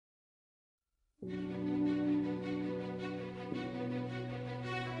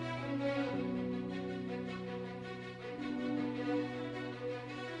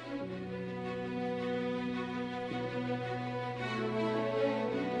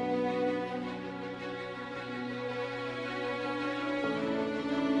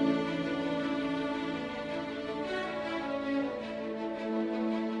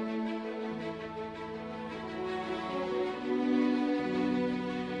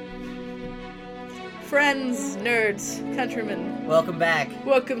Friends, nerds, countrymen. Welcome back.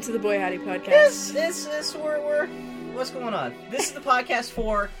 Welcome to the Boy Howdy Podcast. This we're what's going on? This is the podcast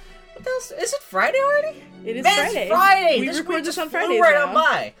for, what else? Is it Friday already? It is Man, Friday. It's Friday. We record this on Fridays right now. on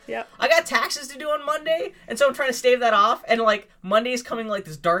by. Yep. I got taxes to do on Monday, and so I'm trying to stave that off, and like Monday's coming like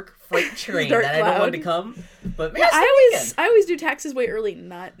this dark freight train Dark that I don't cloud. want to come. But man, Yeah, it's I always do taxes way early,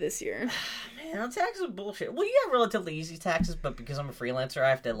 not this year. Man, taxes are bullshit. Well, you have relatively easy taxes, but because I'm a freelancer, I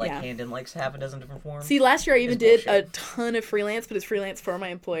have to hand in like half a dozen different forms. See, last year I even did bullshit. a ton of freelance, but it's freelance for my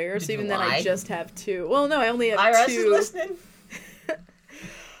employer, Did so even you then lie? I just have two. Well, no, I only have IRS two. is listening?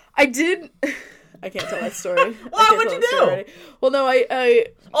 I did... I can't tell that story. Why? What'd you do? Well, no, I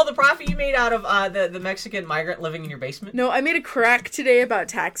All the profit you made out of the Mexican migrant living in your basement? No, I made a crack today about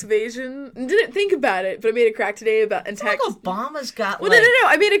tax evasion. Didn't think about it, but I made a crack today about tax. Like Obama's got Well, like... no.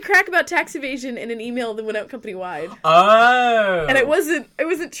 I made a crack about tax evasion in an email that went out company wide. Oh. And I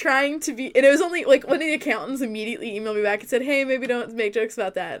wasn't trying to be. And it was only like one of the accountants immediately emailed me back and said, "Hey, maybe don't make jokes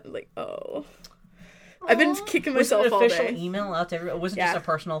about that." I'm like, oh. I've been kicking myself all day. Was it an official email out to everyone? It wasn't just a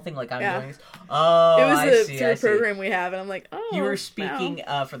personal thing like I'm doing this? Oh, it was through a program we have, and I'm like, oh. You were speaking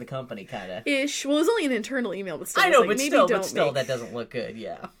for the company, kind of. Ish. Well, it was only an internal email, but still. I know, like, but still, that doesn't look good,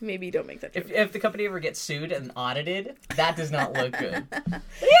 yeah. Maybe don't make that joke. If the company ever gets sued and audited, that does not look good. But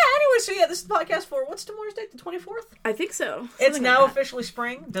anyway, so this is the podcast for, what's tomorrow's date, the 24th? I think so. It's now officially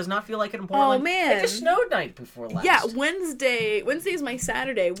spring. Does not feel like it in Portland. Oh, man. It just snowed night before last. Yeah, Wednesday is my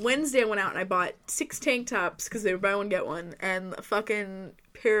Saturday. Wednesday I went out and I bought 6 tank tops, because they were buy one, get one, and a fucking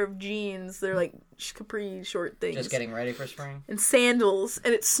pair of jeans. They're like capri short things. Just getting ready for spring. And sandals,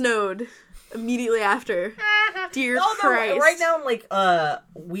 and it snowed immediately after. Dear Christ. Right now in like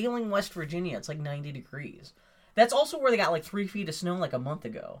Wheeling, West Virginia, it's like 90 degrees. That's also where they got like 3 feet of snow like a month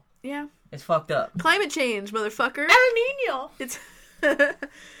ago. Yeah. It's fucked up. Climate change, motherfucker. El Nino. It's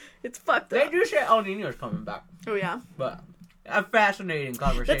it's fucked up. They do say El Nino's coming back. Oh yeah. But a fascinating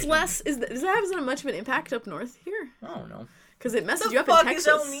conversation. That's less. Does that have much of an impact up north here? I don't know. Because it messes the you up in fuck Texas. is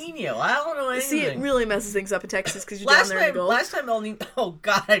El Nino? I don't know anything. See, it really messes things up in Texas because you're down there in the Gulf. Last time El Nino... Oh,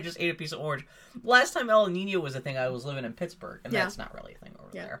 God, I just ate a piece of orange. Last time El Nino was a thing, I was living in Pittsburgh, and that's not really a thing over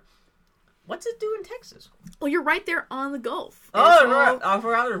there. What's it do in Texas? Well, you're right there on the Gulf. Oh, right. I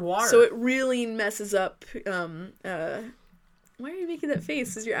forgot there's water. So it really messes up... Why are you making that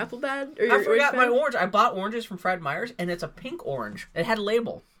face? Is your apple bad? Or I forgot my orange. I bought oranges from Fred Meyer's, and it's a pink orange. It had a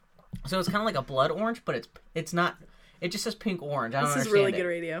label. So it's kind of like a blood orange, but it's not... It just says pink orange. I don't understand. This is really good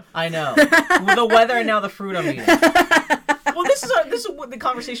radio. I know. The weather and now the fruit I'm eating. Well, this is what the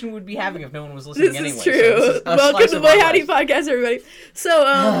conversation we would be having if no one was listening anyway. This is true. So this is Welcome to the Boy Howdy Podcast, everybody.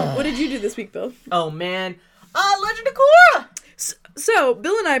 So, what did you do this week, Bill? Oh, man. Legend of Korra! So,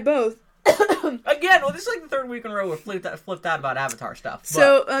 Bill and I both... Again, well, this is like the third week in a row we're flipped out about Avatar stuff. But...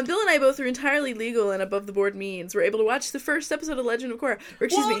 So, Bill and I both through entirely legal and above the board means were able to watch the first episode of Legend of Korra. Or,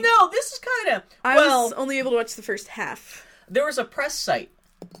 excuse me. no, this is kind of... I was only able to watch the first half. There was a press site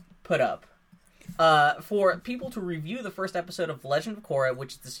put up for people to review the first episode of Legend of Korra,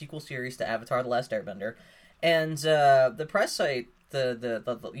 which is the sequel series to Avatar: The Last Airbender. And the press site... The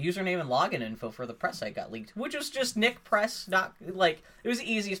username and login info for the press site got leaked, which was just nickpress. It was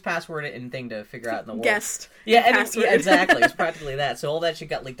the easiest password and thing to figure out in the world. Guessed. Yeah, exactly. It's practically that. So all that shit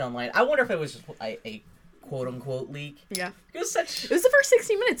got leaked online. I wonder if it was just a quote-unquote leak. Yeah. It was the first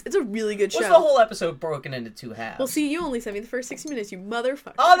 60 minutes. It's a really good show. Was the whole episode broken into 2 halves? Well, see, you only sent me the first 60 minutes, you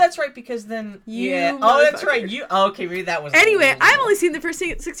motherfucker. Oh, that's right, because then... Oh, that's right. Okay, maybe that was... Anyway, I've only seen the first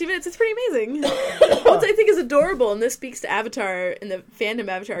 60 minutes. It's pretty amazing. What I think is adorable, and this speaks to Avatar and the fandom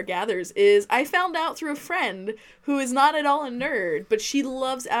Avatar gathers, is I found out through a friend who is not at all a nerd, but she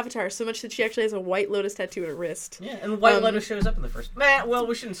loves Avatar so much that she actually has a White Lotus tattoo on her wrist. Yeah, and White Lotus shows up in the first... Well,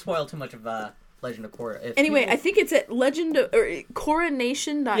 we shouldn't spoil too much of... Legend of Korra. Anyway, I think it's at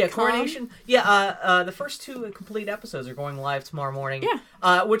CorraNation.com. Yeah, Coronation. Yeah, the first 2 complete episodes are going live tomorrow morning.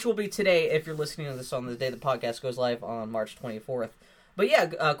 Yeah. Which will be today if you're listening to this on the day the podcast goes live on March 24th. But yeah,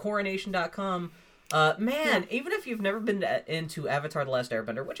 CorraNation.com. Even if you've never been into Avatar: The Last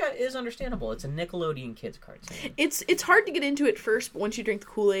Airbender, which is understandable, it's a Nickelodeon kids cartoon. It's hard to get into it first, but once you drink the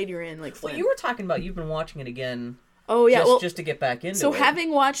Kool-Aid, you're in. Like, well, you were talking about you've been watching it again. Oh yeah, just to get back into so it.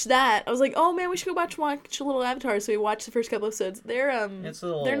 having watched that, I was like, oh man, we should go watch a little Avatar. So we watched the first couple episodes. They're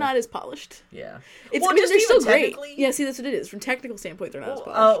not as polished. Yeah, I mean, they're still great. Yeah, see, that's what it is. From technical standpoint, they're not as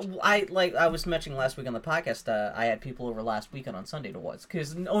polished. I was mentioning last week on the podcast. I had people over last weekend on Sunday to watch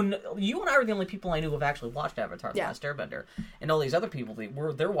because you and I were the only people I knew who have actually watched Avatar: The Last Airbender, and all these other people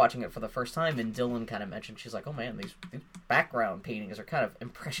they're watching it for the first time. And Dylan kind of mentioned, she's like, oh man, these background paintings are kind of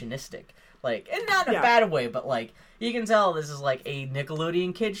impressionistic. Like, and not in a bad way, but like, you can tell this is like a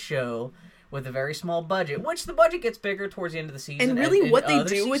Nickelodeon kids show with a very small budget, which the budget gets bigger towards the end of the season. And really what they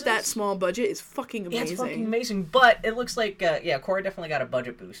do with that small budget is fucking amazing. Yeah, it's fucking amazing, but it looks like, Korra definitely got a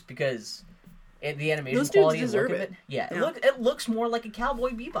budget boost, because the animation those quality dudes and look deserve of it. It looks more like a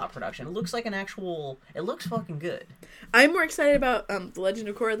Cowboy Bebop production. It looks like it looks fucking good. I'm more excited about The Legend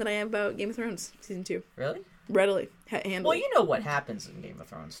of Korra than I am about Game of Thrones Season 2. Really? Readily. Handle. Well, you know what happens in Game of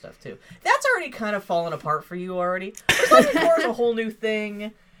Thrones stuff, too. That's already kind of fallen apart for you already. Legend of Korra is a whole new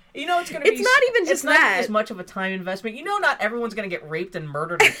thing. You know it's going to be... It's not even just that. It's not as much of a time investment. You know not everyone's going to get raped and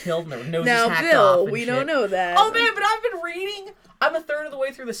murdered and killed and their noses now, hacked Bill, off and we shit. don't know that. Oh, man, but I've been reading... I'm a third of the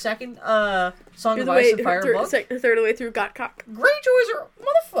way through the second Song of Ice and Fire book. Third of the way through Gotcock. Greyjoys are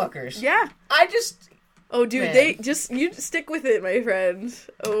motherfuckers. Yeah. Oh, dude, Man. you stick with it, my friend.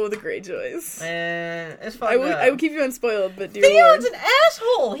 Oh, the Greyjoys. Man, it's fun. I would keep you unspoiled, but dear Theon's Lord. an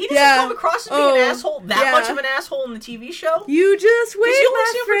asshole. He doesn't come across as being an asshole. Much of an asshole in the TV show. You just wait,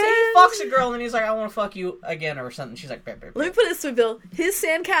 my friend. He fucks a girl and he's like, I want to fuck you again or something. She's like, Let me put it this way, Bill. His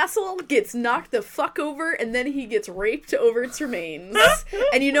sandcastle gets knocked the fuck over, and then he gets raped over its remains.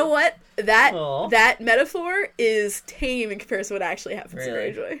 And you know what? That metaphor is tame in comparison to what actually happens to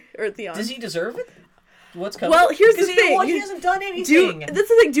Greyjoy or Theon. Does he deserve it? What's coming? Well, here's the thing. He hasn't done anything. That's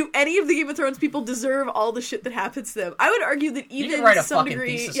the thing. Do any of the Game of Thrones people deserve all the shit that happens to them? I would argue that even you can write a to some fucking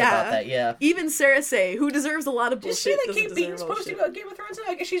degree, thesis about that, even Cersei, who deserves a lot of bullshit. Did you see that Kate Beaton's posting about Game of Thrones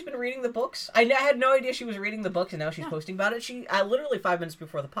now? I guess she's been reading the books. I had no idea she was reading the books, and now she's posting about it. I literally 5 minutes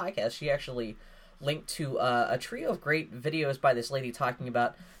before the podcast, she actually linked to a trio of great videos by this lady talking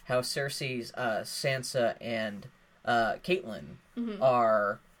about how Cersei's Sansa and Caitlyn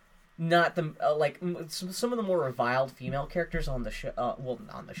are not the some of the more reviled female characters on the show.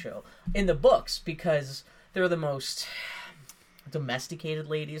 On the show in the books, because they're the most domesticated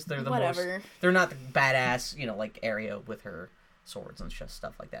ladies. They're the most. They're not the badass, like Arya with her swords and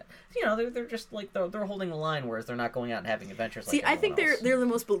stuff like that. They're just like they're holding the line, whereas they're not going out and having adventures. See, I think they're the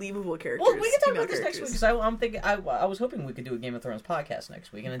most believable characters. Well, we can talk about this next week, because I'm thinking I was hoping we could do a Game of Thrones podcast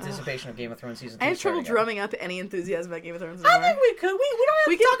next week in anticipation of Game of Thrones season 2. I have trouble drumming up any enthusiasm about Game of Thrones anymore. I think we could. We don't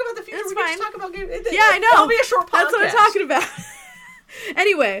have to talk about the future. We can just talk about Game. Yeah, I know. It'll be a short podcast. That's what I'm talking about.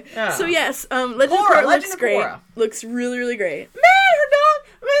 Anyway, so yes, Legend of Korra looks great. Looks really, really great. Man, her dog.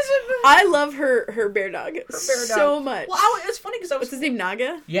 I love her bear dog so much. Well, it's funny because what's his name?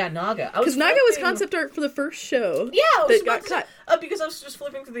 Naga. Yeah, Naga. Because Naga was concept art for the first show. Yeah, that got cut. Because I was just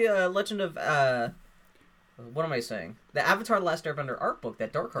flipping through the Legend of what am I saying? The Avatar: The Last Airbender art book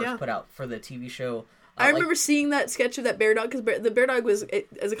that Dark Horse put out for the TV show. I remember seeing that sketch of that bear dog, because the bear dog was,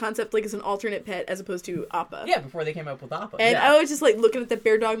 as a concept, as an alternate pet as opposed to Appa. Yeah, before they came up with Appa. And I was just looking at that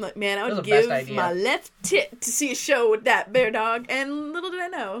bear dog, like, man, I would give my left tit to see a show with that bear dog. And little did I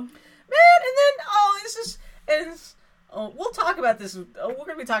know, man. And then we'll talk about this. We're going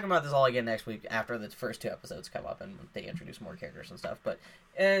to be talking about this all again next week after the first 2 episodes come up and they introduce more characters and stuff. But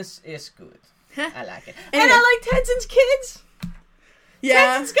it's good. I like it. Anyway. And I like Tenzin's kids.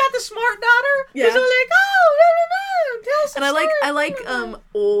 Yeah, Tenzin got the smart daughter. Yeah, who's like, tell us. And I like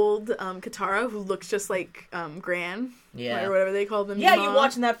old Katara, who looks just like Gran. Yeah, or whatever they call them. Yeah, you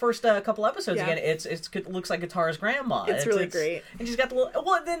watching that first couple episodes again? It looks like Katara's grandma. It's really great, and she's got the little.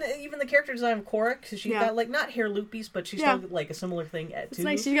 Well, then even the character design of Korra, because she's got not hair loopies, but she's still like a similar thing. It's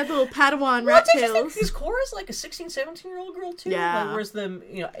nice. She's got the little Padawan rat tails. Because Korra's like a 16, 17-year-old girl too. Yeah. Whereas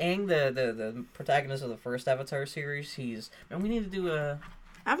Aang, the protagonist of the first Avatar series, we need to do a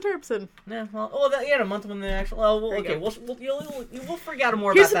Avatar episode. Yeah, a month when the actual. Okay, we'll forget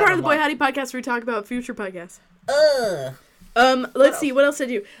more. Here's about the part that of the Boy Howdy podcast where we talk about future podcasts. Let's see, what else did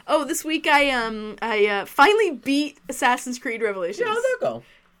I do? Oh, this week I finally beat Assassin's Creed Revelations. Yeah, how'd that go?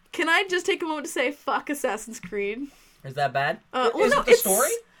 Can I just take a moment to say, fuck Assassin's Creed? Is that bad? Is it the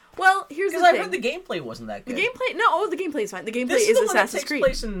story? Well, here's the thing. Because I heard the gameplay wasn't that good. The gameplay is fine. The gameplay is Assassin's Creed.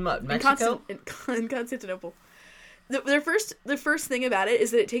 This is the one that takes place in Mexico? In Constantinople. The first thing about it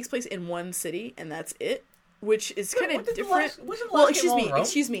is that it takes place in one city, and that's it. which is kind of different. Well,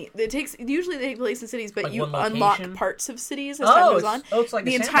 excuse me. Usually they take place in cities, but like you one unlock location? parts of cities as time goes on. It's like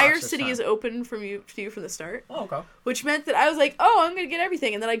the a entire sandbox this city time. is open to you from the start. Oh, okay. Which meant that I was like, oh, I'm gonna get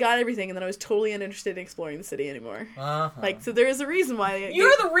everything, and then I got everything, and then I was totally uninterested in exploring the city anymore. Like, so there is a reason why.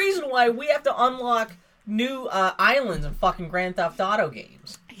 You're the reason why we have to unlock new islands in fucking Grand Theft Auto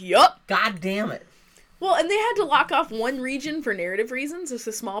games. Yup. God damn it. Well, and they had to lock off one region for narrative reasons, just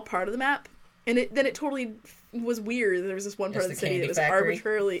a small part of the map, and then it totally was weird. There was this one part of the city that was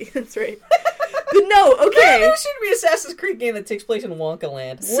arbitrarily. That's right. But no, okay. There should be an Assassin's Creed game that takes place in Wonka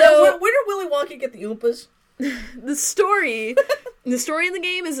Land. So, where did Willy Wonka get the Oompas? The story in the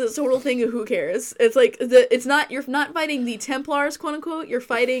game is a total thing of who cares. It's like you're not fighting the Templars, quote unquote. You're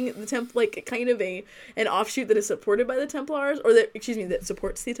fighting the like kind of an offshoot that is supported by the Templars, or that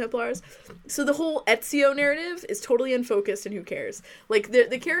supports the Templars. So the whole Ezio narrative is totally unfocused and who cares. Like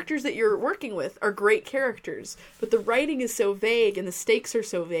the characters that you're working with are great characters, but the writing is so vague and the stakes are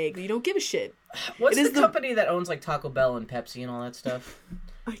so vague that you don't give a shit. What's the company that owns like Taco Bell and Pepsi and all that stuff?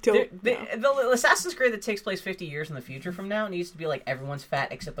 I don't know. The Assassin's Creed that takes place 50 years in the future from now needs to be like everyone's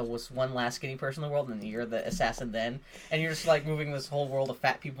fat except the one last skinny person in the world, and you're the assassin then. And you're just like moving this whole world of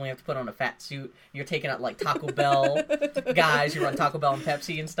fat people, and you have to put on a fat suit. You're taking out like Taco Bell guys who run Taco Bell and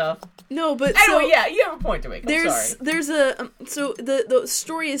Pepsi and stuff. No, but anyway, yeah, you have a point to make. I'm sorry. There's a so the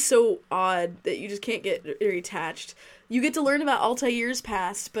story is so odd that you just can't get very attached. You get to learn about Altair's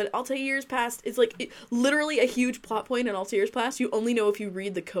past, but Altair's past is like literally a huge plot point in Altair's past. You only know if you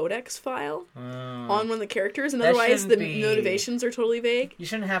read the codex file on one of the characters, and otherwise the motivations are totally vague. You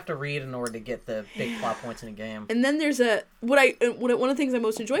shouldn't have to read in order to get the big plot points in a game. And then there's one of the things I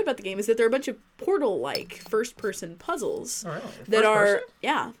most enjoy about the game is that there are a bunch of Portal-like first-person puzzles that are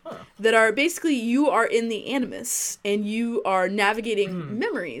that are basically you are in the Animus and you are navigating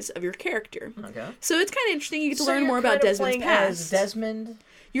memories of your character. Okay. So it's kind of interesting. You get to learn more about Desmond's past. As Desmond?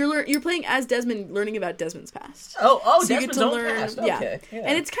 You're playing as Desmond, learning about Desmond's past. So you Desmond's get to learn, past. Okay. Yeah.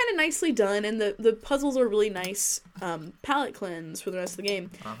 And it's kind of nicely done, and the puzzles are really nice palette cleanse for the rest of the game.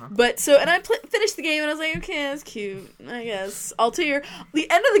 But and I finished the game, and I was like, okay, that's cute, I guess. Altair.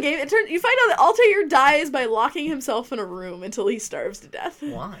 The end of the game, you find out that Altair dies by locking himself in a room until he starves to death.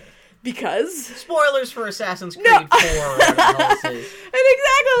 Why? Because spoilers for Assassin's Creed 4. And exactly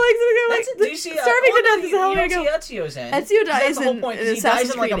like do you see starving to death is how I go. Ezio's end. Ezio dies in Assassin's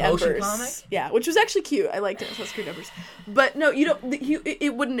dies in like Creed a motion Embers. comic. Yeah, which was actually cute. I liked it in Assassin's Creed Embers. But no, you don't.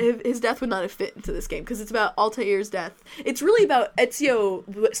 It wouldn't have. His death would not have fit into this game because it's about Altair's death. It's really about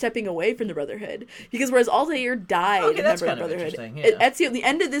Ezio stepping away from the Brotherhood, because whereas Altair died in the Brotherhood, Ezio. The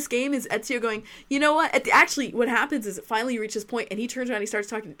end of this game is Ezio going, you know what? Actually, what happens is finally you reach this point, and he turns around and he starts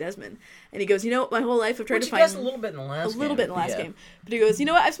talking to Desmond. And he goes, you know what, my whole life I've tried to find... Which he does a little bit in the last game. But he goes, you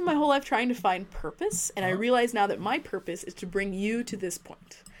know what, I've spent my whole life trying to find purpose, and I realize now that my purpose is to bring you to this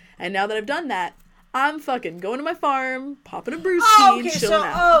point. And now that I've done that, I'm fucking going to my farm, popping a brewski, and chilling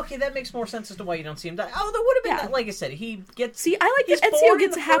out. Okay, that makes more sense as to why you don't see him die. Oh, there would have been that, like I said, he gets... See, I like that Ezio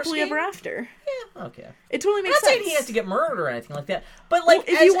gets happily ever after. Yeah, okay. It totally makes sense. I'm not saying he has to get murdered or anything like that, but like,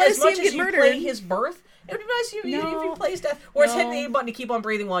 if you want to as see much him as get you murdered, play his birth... It would be nice if you play his death. Or it's hitting the A button to keep on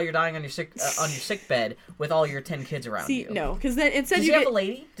breathing while you're dying on your sick bed with all your 10 kids around you. No, because then instead Does you he get... have a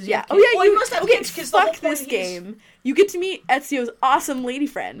lady? Does he yeah. have kids? Oh, yeah, you must have kids, because fuck this game. You get to meet Ezio's awesome lady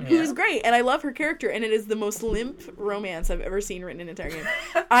friend, who is great, and I love her character, and it is the most limp romance I've ever seen written in an entire game.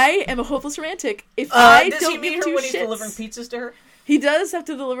 I am a hopeless romantic. If I don't give two shits... Does he meet her when he's delivering pizzas to her? He does have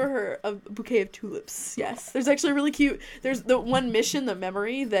to deliver her a bouquet of tulips, yes. There's actually really cute... There's the one mission, the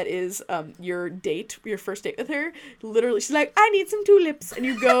memory, that is your first date with her. Literally, she's like, I need some tulips. And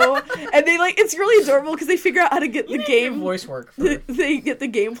you go, and they like... It's really adorable because they figure out how to get the game... voice work. They get the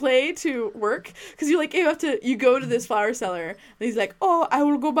gameplay to work. Because you go to this flower seller, and he's like, oh, I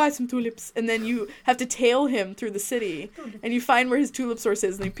will go buy some tulips. And then you have to tail him through the city, and you find where his tulip source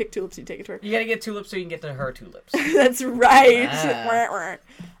is, and you pick tulips and you take it to her. You gotta get tulips so you can get to her tulips. That's right.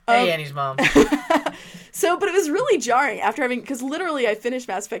 Hey, Annie's mom. But it was really jarring after because literally I finished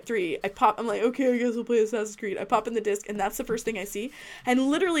Mass Effect 3. I'm like, okay, I guess we'll play Assassin's Creed. I pop in the disc, and that's the first thing I see. And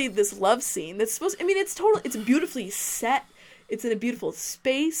literally this love scene that's it's beautifully set. It's in a beautiful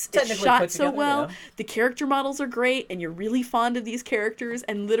space. It's shot so well. Yeah. The character models are great, and you're really fond of these characters.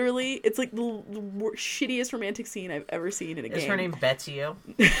 And literally, it's like the shittiest romantic scene I've ever seen in a game. Is her name Betsio?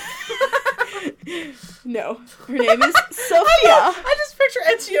 No, her name is Sophia. I just picture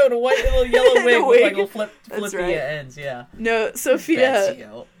Ezio in a white little yellow wig with like little flippy ends. Yeah. No,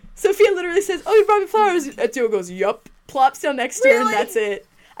 Sophia. Sophia literally says, "Oh, you brought me flowers." Ezio goes, "Yup." Plops down next to her, and that's it.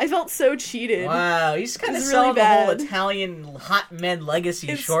 I felt so cheated. Wow, he's kind of It's selling really the whole bad. Italian hot men legacy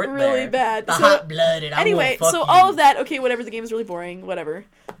It's short really there. bad. The So, hot blooded. Anyway, fuck so you. all of that, okay, whatever, the game's really boring, whatever.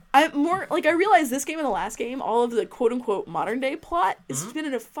 I'm more, like, I realized this game and the last game, all of the quote-unquote modern-day plot is been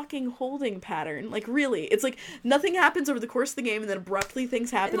in a fucking holding pattern. Like, really. It's like, nothing happens over the course of the game, and then abruptly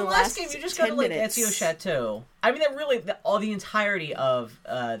things happen in the last game, you just 10 go to, like, minutes. Ezio Chateau. I mean, that really, all the entirety of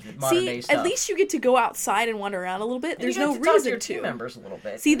the modern-day stuff. At least you get to go outside and wander around a little bit. And There's you no get to talk to your reason team members a little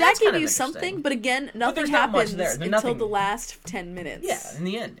bit. See, And that that's gave kind of you interesting. something, but again, nothing there's not much happens there. There's until nothing- the last 10 minutes. Yeah, in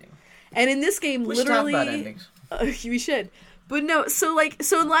the ending. And in this game, We should literally... talk about endings. We should. But no, so in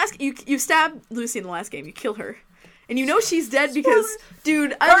the last... You stab Lucy in the last game. You kill her. And you know she's dead because...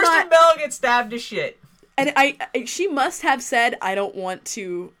 Dude, I'm Kirsten not... Bell gets stabbed to shit. And she must have said, I don't want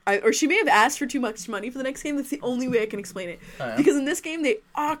to... or she may have asked for too much money for the next game. That's the only way I can explain it. Oh, yeah? Because in this game, they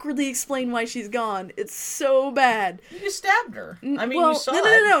awkwardly explain why she's gone. It's so bad. You just stabbed her. I mean, well, you saw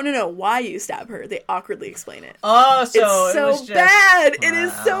it. No. Why you stab her? They awkwardly explain it. Oh, so It's it was so just... bad. It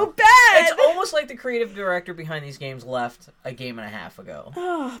is so bad. It's almost like the creative director behind these games left a game and a half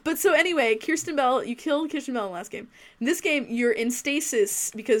ago. But so anyway, Kirsten Bell, you killed Kirsten Bell in the last game. In this game, you're in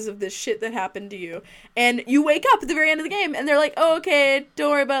stasis because of this shit that happened to you. And you wake up at the very end of the game, and they're like, oh, okay,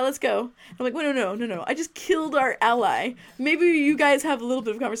 don't worry about it, let's go. I'm like, well, no. I just killed our ally. Maybe you guys have a little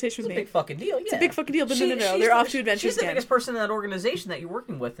bit of conversation It's with a me. big fucking deal, yeah. It's a big fucking deal, but no. She's They're off to adventures She's the again. biggest person in that organization that you're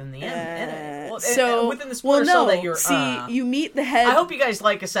working with in the end. Well, So, within the Splinter Cell that you're... you meet the head... I hope you guys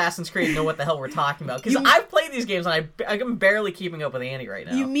like Assassin's Creed and know what the hell we're talking about. Because I've played these games and I'm barely keeping up with Andy right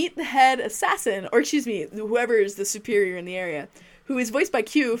now. You meet the head assassin, or excuse me, whoever is the superior in the area, who is voiced by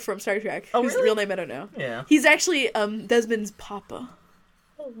Q from Star Trek. Oh, whose really? real name I don't know. Yeah. He's actually Desmond's papa.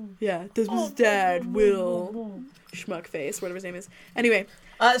 Yeah, Desmond's dad, Will Schmuckface, whatever his name is. Anyway.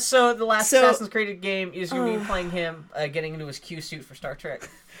 So the last Assassin's Creed game is you playing him getting into his Q suit for Star Trek.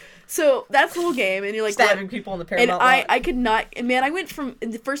 So that's the whole game, and you're like... Stabbing people in the Paramount And lot. I could not... Man, I went from...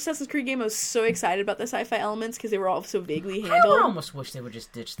 In the first Assassin's Creed game, I was so excited about the sci-fi elements, because they were all so vaguely handled. I would almost wish they would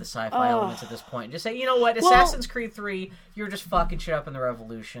just ditch the sci-fi elements at this point. Just say, you know what, Assassin's Creed 3, you're just fucking shit up in the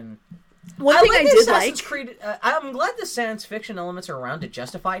Revolution. One thing I did Assassin's Creed, I'm glad the science fiction elements are around to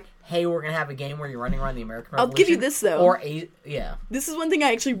justify, hey, we're going to have a game where you're running around the American Revolution. I'll give you this, though. Yeah. This is one thing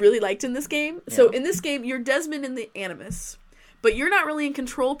I actually really liked in this game. So in this game, you're Desmond in the Animus. But you're not really in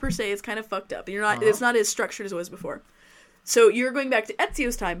control per se. It's kind of fucked up. You're not. It's not as structured as it was before. So you're going back to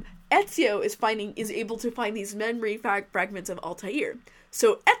Ezio's time. Ezio is able to find these memory fragments of Altair.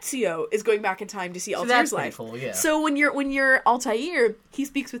 So Ezio is going back in time to see Altair's life. Cool, yeah. So when you're Altair, he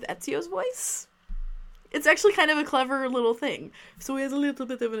speaks with Ezio's voice. It's actually kind of a clever little thing. So he has a little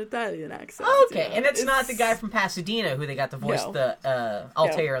bit of an Italian accent. Okay, and it's not the guy from Pasadena who they got to voice the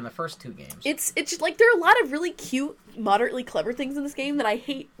Altair in the first two games. It's just like there are a lot of really cute, moderately clever things in this game that I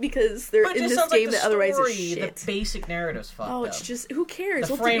hate because they're in this game that otherwise is shit. The basic narrative's fucked up. It's just, who cares?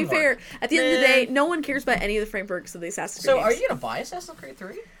 The Well, to be fair, at the end of the day, no one cares about any of the frameworks of the Assassin's Creed So, games. are you gonna buy Assassin's Creed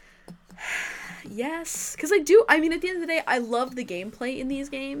 3? Yes, because I do. I mean, at the end of the day, I love the gameplay in these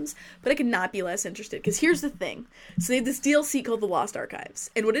games, but I could not be less interested. Because here's the thing: so they have this DLC called the Lost Archives,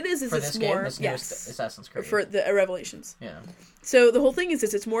 and what it is for it's this more game, this newest Assassin's Creed for the Revelations. Yeah. So the whole thing is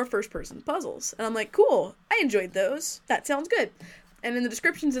it's more first-person puzzles, and I'm like, cool. I enjoyed those. That sounds good. And in the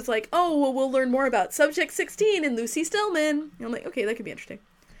descriptions, it's like, oh, well, we'll learn more about Subject 16 and Lucy Stillman. And I'm like, okay, that could be interesting.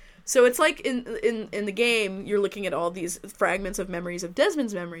 So it's like in the game, you're looking at all these fragments of memories of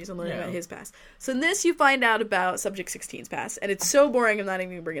Desmond's memories and learning about his past. So in this, you find out about Subject 16's past, and it's so boring, I'm not even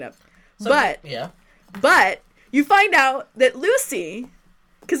going to bring it up. But you find out that Lucy,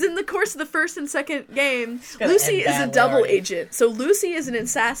 because in the course of the first and second game, Lucy is a double agent. So Lucy is an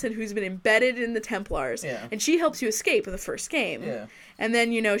assassin who's been embedded in the Templars, and she helps you escape in the first game. Yeah. And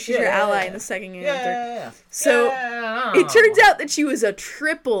then, she's your ally in the second game. So it turns out that she was a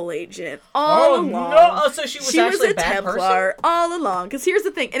triple agent all along. No. Oh, so she was actually a a bad Templar person? all along. Because here's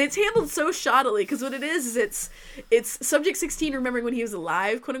the thing, and it's handled so shoddily, because what it is it's Subject 16 remembering when he was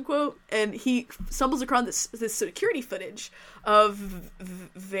alive, quote unquote, and he stumbles across this security footage of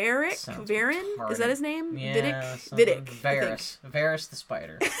Varric? Is that his name? Yeah, Vidic. Varys the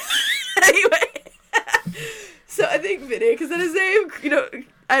spider. Anyway. So I think Vidic, is that his name?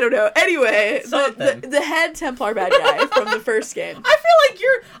 I don't know. Anyway, the head Templar bad guy from the first game. I feel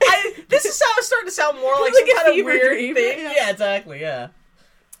like this is starting to sound more like some a kind of fever weird dream. thing. Yeah, exactly, yeah.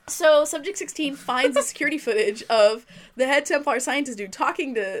 So, Subject 16 finds the security footage of the head Templar scientist dude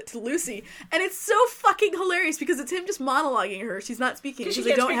talking to Lucy, and it's so fucking hilarious because it's him just monologuing her. She's not speaking because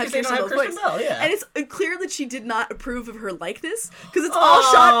they don't have Kristen Bell's voice. And it's clear that she did not approve of her likeness because it's all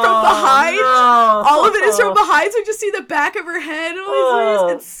shot from behind. No. All of it is from behind, so you just see the back of her head. And all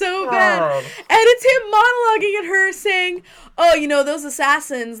these it's so bad. And it's him monologuing at her saying, oh, you know, those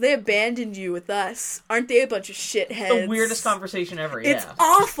assassins, they abandoned you with us. Aren't they a bunch of shitheads? The weirdest conversation ever, It's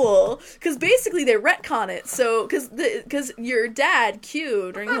awful. Because basically they retcon it. So, because your dad,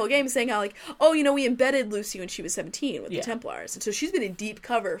 Q, during the whole game is saying how, like, oh, you know, we embedded Lucy when she was 17 with the Templars. And so she's been in deep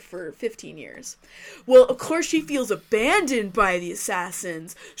cover for 15 years. Well, of course she feels abandoned by the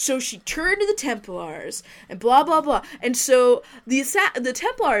assassins. So she turned to the Templars and blah, blah, blah. And so the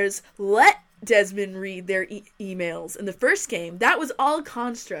Templars let Desmond read their emails in the first game. That was all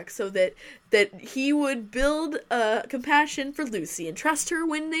construct so that he would build compassion for Lucy and trust her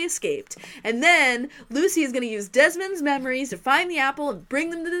when they escaped. And then Lucy is going to use Desmond's memories to find the apple and bring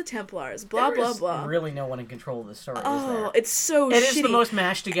them to the Templars. Blah, blah, blah. Really no one in control of the story, oh, is there? It's so shitty. It is the most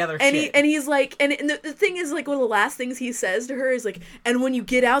mashed together shit. And he's like, and the thing is, like, one of the last things he says to her is like, and when you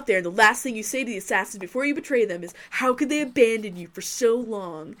get out there, the last thing you say to the assassins before you betray them is, how could they abandon you for so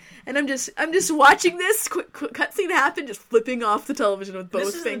long? And I'm just watching this quick cutscene happen, just flipping off the television with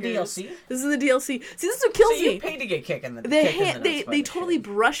both fingers. This is the DLC. See, this is what kills me. So you pay to get kicked in the They totally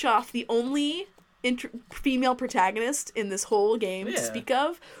brush off the only female protagonist in this whole game to speak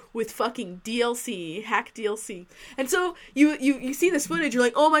of with fucking DLC, hack DLC. And so you see this footage, you're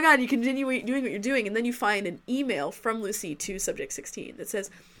like, oh my god, you continue doing what you're doing, and then you find an email from Lucy to Subject 16 that says,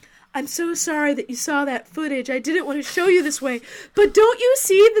 I'm so sorry that you saw that footage. I didn't want to show you this way. But don't you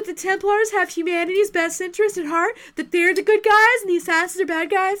see that the Templars have humanity's best interest at heart? That they're the good guys and the assassins are bad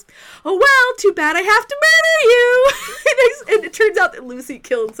guys? Oh well, too bad I have to murder you! And it turns out that Lucy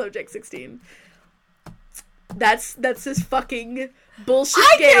killed Subject 16. That's this fucking bullshit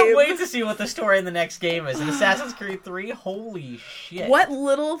game. I can't wait to see what the story in the next game is. In Assassin's Creed 3, holy shit. What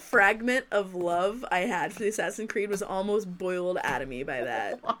little fragment of love I had for the Assassin's Creed was almost boiled out of me by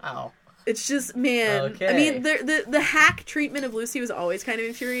that. Wow. It's just, man. Okay. I mean, the hack treatment of Lucy was always kind of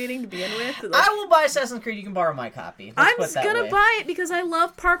infuriating to begin with. Like, I will buy Assassin's Creed. You can borrow my copy. I'm gonna buy it because I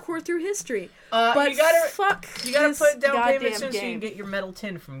love parkour through history. But you gotta put down payment soon so you can get your metal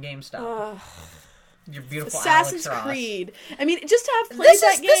tin from GameStop. Your beautiful Assassin's Alex Creed. I mean, just to have played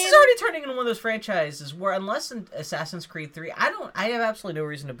that game. This is already turning into one of those franchises where, unless in Assassin's Creed 3, I have absolutely no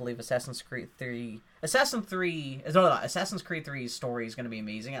reason to believe Assassin's Creed 3's story is going to be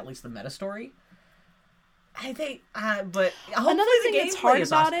amazing. At least the meta story. I think, but hopefully another thing that's hard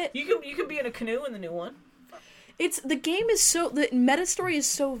about it. You can be in a canoe in the new one. The meta story is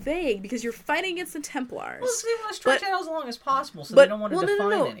so vague because you're fighting against the Templars. Well, so they want to stretch it out as long as possible, so they don't want to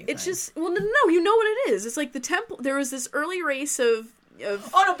define anything. It's just, you know what it is. It's like there was this early race of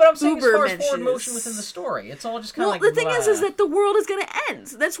oh no, but I'm saying Uber as far as forward motion within the story, it's all just kind of like. The thing is that the world is going to end.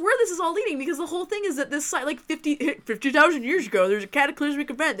 That's where this is all leading, because the whole thing is that this site, like 50,000 years ago, there's a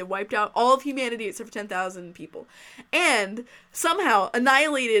cataclysmic event that wiped out all of humanity except for 10,000 people, and somehow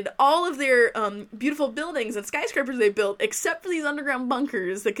annihilated all of their beautiful buildings and skyscrapers they built, except for these underground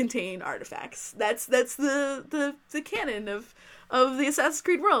bunkers that contain artifacts. That's the canon of the Assassin's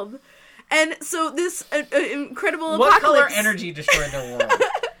Creed world. And so this incredible apocalypse... What color energy destroyed the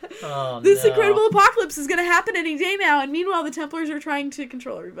world? This incredible apocalypse is going to happen any day now, and meanwhile the Templars are trying to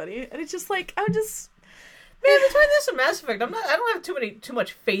control everybody. And it's just like, Man, between this and Mass Effect, I don't have too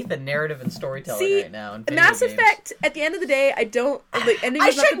much faith in narrative and storytelling right now. Mass Effect, at the end of the day, I don't... The ending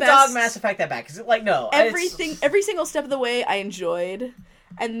is not the best. I shouldn't dog Mass Effect that back, because, no. Every single step of the way, I enjoyed...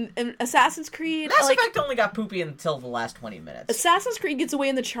 And Assassin's Creed... Mass Effect only got poopy until the last 20 minutes. Assassin's Creed gets away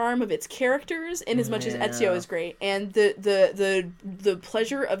in the charm of its characters, in as much as Ezio is great, and the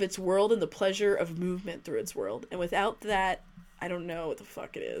pleasure of its world and the pleasure of movement through its world. And without that, I don't know what the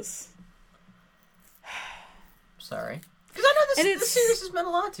fuck it is. Sorry. Because I know this series has meant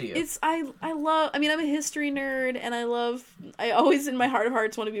a lot to you. I'm a history nerd, and I always, in my heart of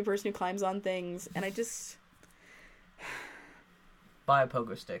hearts, want to be a person who climbs on things, and I just... Buy a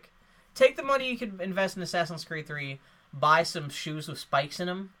pogo stick. Take the money you could invest in Assassin's Creed 3, buy some shoes with spikes in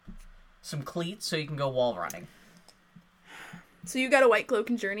them, some cleats so you can go wall running. So you got a white cloak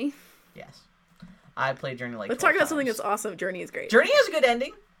in Journey? Yes. I played Journey like Let's talk about something that's awesome. Journey is great. Journey has a good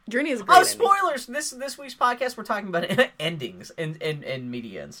ending. Journey is a great ending. Spoilers! This week's podcast, we're talking about endings and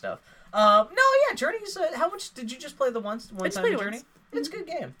media and stuff. Journey's... how much did you just play the one time in Journey? Once. It's a good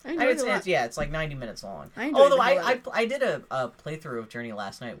game. It's like 90 minutes long. Although I did a playthrough of Journey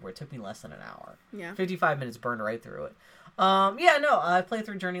last night where it took me less than an hour. Yeah. 55 minutes burned right through it. Yeah, no, I played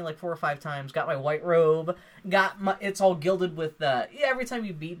through Journey like 4 or 5 times. Got my white robe. It's all gilded with. Every time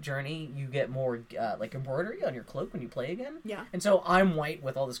you beat Journey, you get more like embroidery on your cloak when you play again. Yeah. And so I'm white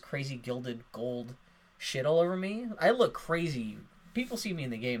with all this crazy gilded gold shit all over me. I look crazy. People see me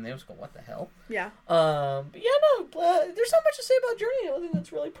in the game, they just go, "What the hell?" Yeah. But yeah, no, there's not much to say about Journey. I think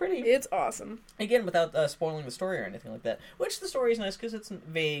that's really pretty. It's awesome. Again, without spoiling the story or anything like that. Which the story is nice because it's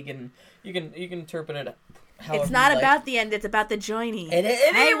vague and you can interpret it. However It's not you like. about the end; it's about the joining.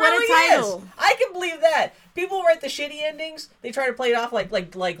 Hey, what really a title! Is. I can believe that. People write the shitty endings. They try to play it off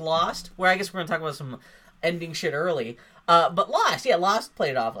like Lost, where I guess we're gonna talk about some ending shit early. But Lost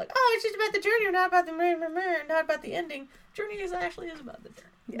played it off like, oh, it's just about the journey, not about not about the ending. Journey is about the journey.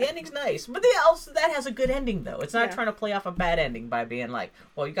 Yeah. The ending's nice, but that has a good ending though. It's not trying to play off a bad ending by being like,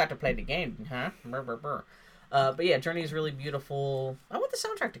 well, you got to play the game, huh? Brr, brr, brr. But yeah, Journey is really beautiful. I want the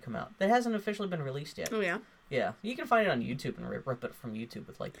soundtrack to come out. That hasn't officially been released yet. Oh yeah. Yeah, you can find it on YouTube and rip it from YouTube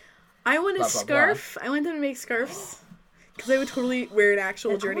with like. I want a blah, blah, scarf. blah. I want them to make scarves. Because I would totally wear an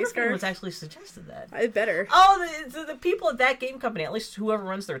actual Journey scarf. Anyone's actually suggested that. I better. Oh, the people at that game company, at least whoever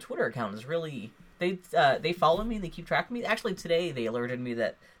runs their Twitter account, is really... They follow me, they keep track of me. Actually, today they alerted me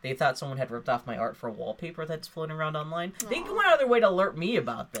that they thought someone had ripped off my art for a wallpaper that's floating around online. Aww. They went out of their way to alert me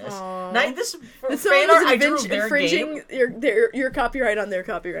about this. Now, this for fan art, I drew their infringing your copyright on their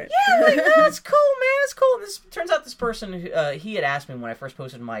copyright. Yeah, like, that's cool, man. That's cool. This turns out this person, he had asked me when I first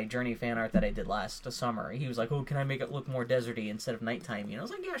posted my Journey fan art that I did last summer. He was like, "Oh, can I make it look more deserty instead of nighttime?" You know, I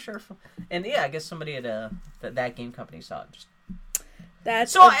was like, "Yeah, sure." And yeah, I guess somebody at that game company saw it.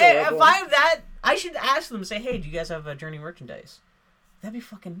 That's so adorable. if I have that, I should ask them. Say, "Hey, do you guys have Journey merchandise?" That'd be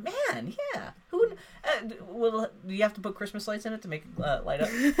fucking man. Yeah. Who? Do you have to put Christmas lights in it to make it light up?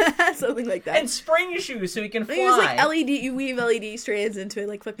 Something like that. And spring shoes so you can fly. Use like LED. You weave LED strands into it,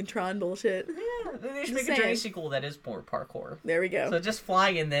 like fucking Tron bullshit. Yeah. They should make a Journey sequel that is more parkour. There we go. So just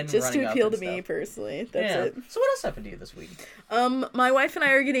flying and then just running to appeal up to and me stuff. personally. That's it. So what else happened to you this week? My wife and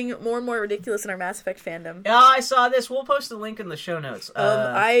I are getting more and more ridiculous in our Mass Effect fandom. Yeah, I saw this. We'll post a link in the show notes.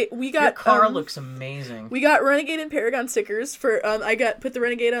 We got your car looks amazing. We got Renegade and Paragon stickers for. I put the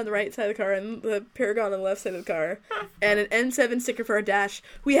Renegade on the right side of the car and the Paragon on the left side of the car, and an N7 sticker for our dash.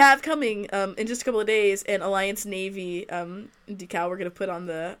 We have coming in just a couple of days an Alliance Navy decal we're gonna put on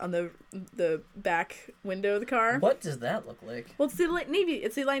the back window of the car. What does that look like? Well, it's the Navy.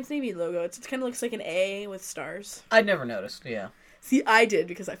 It's the Alliance Navy logo. It kind of looks like an A with stars. I'd never noticed. Yeah. See, I did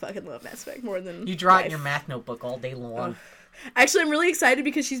because I fucking love Mass Effect more than you draw it in your math notebook all day long. Actually, I'm really excited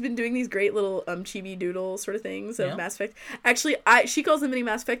because she's been doing these great little chibi doodle sort of things of Mass Effect. Actually, she calls them mini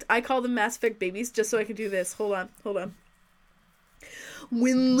Mass Effect. I call them Mass Effect babies just so I can do this. Hold on.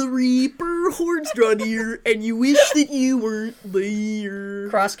 When the Reaper hordes draw near and you wish that you weren't there.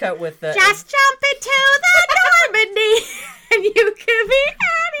 Crosscut with the... Just jump into the Normandy and you can be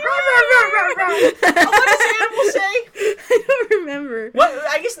anywhere. What does the animal say? I don't remember. What?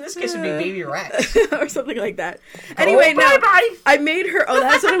 I guess in this case it would be Baby Rex. Or something like that. Anyway, bye. I made her... Oh,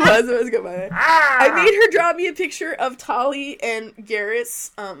 that's what it was. It was good. I made her draw me a picture of Tali and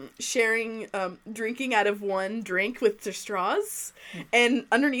Garrus sharing, drinking out of one drink with their straws. And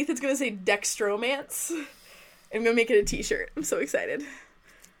underneath it's going to say Dextromance. I'm going to make it a t-shirt. I'm so excited.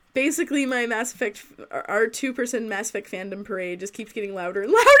 Basically, my Mass Effect, our 2% Mass Effect fandom parade just keeps getting louder and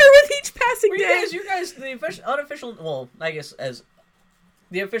louder with each passing day. You guys, the unofficial, well, I guess as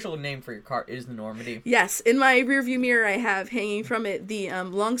the official name for your car is the Normandy. Yes, in my rearview mirror, I have hanging from it the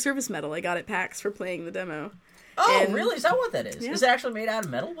long service medal I got at PAX for playing the demo. Oh, really? Is that what that is? Yeah. Is it actually made out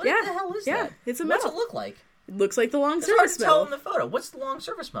of metal? What the hell is that? Yeah, it's a metal. What's it look like? It looks like the long It's service medal. hard to tell in the photo. What's the long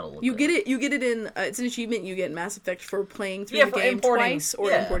service medal look like? You get it in, it's an achievement you get in Mass Effect for playing through the game twice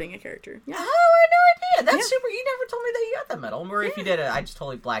or importing a character. Yeah. Oh, I had no idea. That's super. You never told me that you got that medal. Or if you did it, I just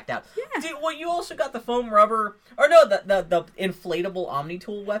totally blacked out. Yeah. Well, you also got the foam rubber, or no, the inflatable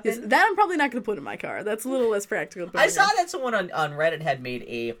Omni-Tool weapon. Yes, that I'm probably not going to put in my car. That's a little less practical. I saw that someone on Reddit had made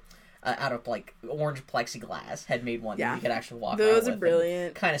a... out of like orange plexiglass, had made one that you could actually walk around with. Those are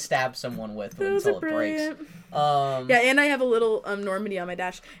brilliant. Kind of stab someone with Those until are it breaks. brilliant. And I have a little Normandy on my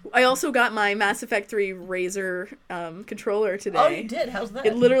dash. I also got my Mass Effect 3 Razer controller today. Oh, you did? How's that?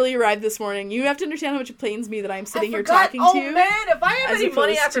 It literally arrived this morning. You have to understand how much it pains me that I'm sitting here talking to you. Oh man, if I have any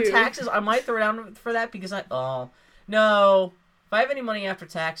money after taxes, I might throw down for that because no. If I have any money after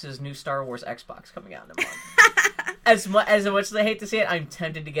taxes, new Star Wars Xbox coming out in a month. As much as I hate to see it, I'm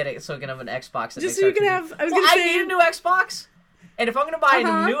tempted to get it so I can have an Xbox. That just so you can have. I need a new Xbox, and if I'm going to buy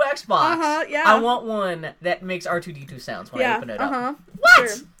a new Xbox, I want one that makes R2-D2 sounds when I open it up. What?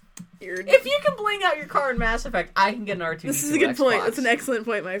 Sure. If you can bling out your car in Mass Effect, I can get an R2-D2 This is a good Xbox. point. That's an excellent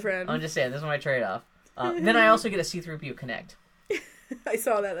point, my friend. I'm just saying, this is my trade-off. Then I also get a C-3PO Connect. I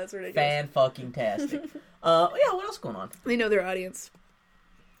saw that. That's ridiculous. Fan-fucking-tastic. Yeah, what else going on? They know their audience.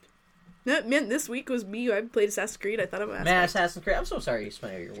 No, man, this week was me. I played Assassin's Creed. I thought about Assassin's Creed. I'm so sorry you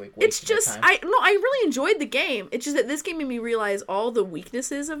spent your week. It's just I really enjoyed the game. It's just that this game made me realize all the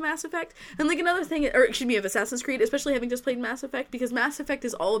weaknesses of Mass Effect. And like another thing, or excuse me, of Assassin's Creed, especially having just played Mass Effect, because Mass Effect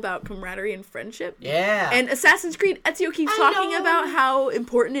is all about camaraderie and friendship. Yeah. And Assassin's Creed, Ezio keeps talking about how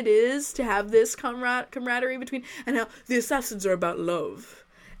important it is to have this camaraderie between, and how the assassins are about love.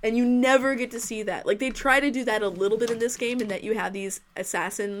 And you never get to see that. Like, they try to do that a little bit in this game, in that you have these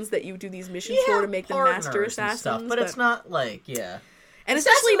assassins that you do these missions for to make them master assassins. Stuff, but it's not like, And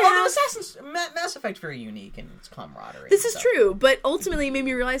especially now... Mass Effect's very unique in its camaraderie. This is true, but ultimately it made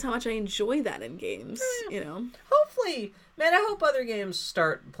me realize how much I enjoy that in games, you know? Hopefully. Man, I hope other games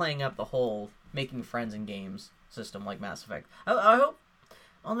start playing up the whole making friends in games system like Mass Effect. I hope...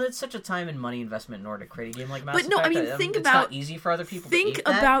 Although it's such a time and money investment in order to create a game like Mass Effect. But no, I mean, it's not easy for other people to eat that.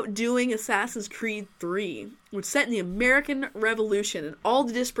 Think about doing Assassin's Creed 3, which set in the American Revolution and all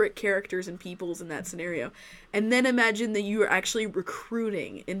the disparate characters and peoples in that scenario. And then imagine that you are actually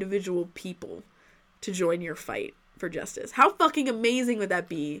recruiting individual people to join your fight for justice. How fucking amazing would that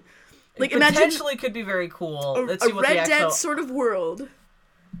be? Like, it potentially could be very cool. Let's see what Red Dead sort of world.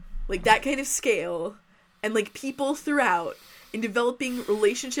 Like, that kind of scale. And, like, people throughout. In developing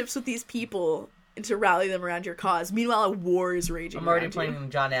relationships with these people and to rally them around your cause. Meanwhile, a war is raging. I'm already playing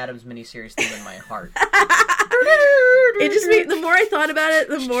John Adams' miniseries theme in my heart. It just made, the more I thought about it,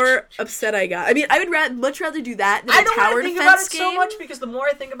 the more upset I got. I mean, I would much rather do that than a tower defense game. I don't think about it so much because the more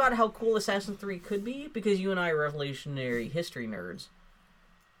I think about how cool Assassin's 3 could be, because you and I are revolutionary history nerds,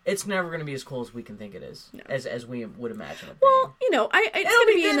 it's never going to be as cool as we can think it is, as we would imagine it being. Well, you know, it's going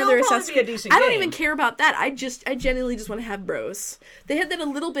to be another Assassin's Creed. I don't even game. care about that. I genuinely just want to have bros. They had that a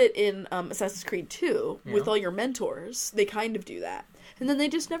little bit in Assassin's Creed 2 with all your mentors. They kind of do that. And then they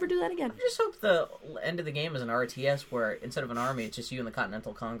just never do that again. I just hope the end of the game is an RTS where instead of an army, it's just you and the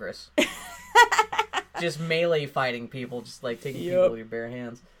Continental Congress. Just melee fighting people, just like taking people with your bare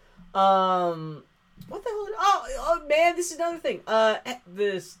hands. What the hell? Oh man, this is another thing.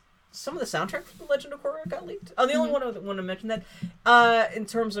 Some of the soundtrack for The Legend of Korra got leaked. Oh, the only one I want to mention that. In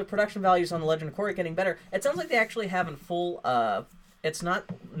terms of production values on The Legend of Korra getting better, it sounds like they actually haven't full. It's not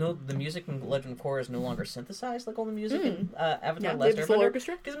the music in The Legend of Korra is no longer synthesized like all the music in Avatar: The Last Airbender.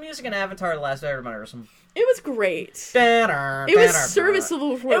 Because the music in Avatar: The Last Airbender was It was great. It was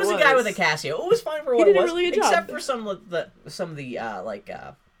serviceable for what it was. It was a guy with a Casio. It was fine for what it was. He did a really good job. Except for some of the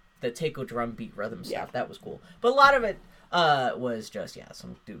the taiko drum beat rhythm stuff. Yeah. That was cool. But a lot of it was just,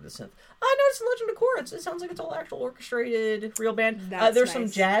 some dude with synth. I noticed in Legend of Korra, it sounds like it's all actual orchestrated, real band. There's some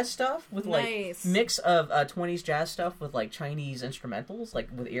jazz stuff with, mix of 20s jazz stuff with, Chinese instrumentals,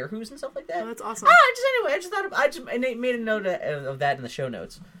 with ear hoos and stuff like that. Oh, that's awesome. I made a note of that in the show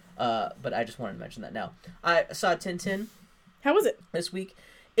notes. But I just wanted to mention that now. I saw Tintin. How was it? This week.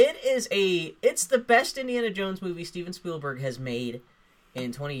 It's the best Indiana Jones movie Steven Spielberg has made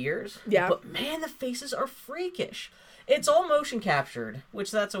in 20 years. Yeah. But man, the faces are freakish. It's all motion captured,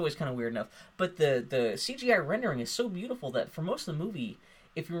 which that's always kind of weird enough. But the CGI rendering is so beautiful that for most of the movie,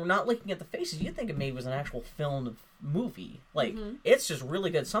 if you were not looking at the faces, you'd think it maybe was an actual filmed movie. It's just really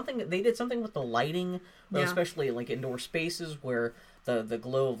good. They did something with the lighting, especially indoor spaces where the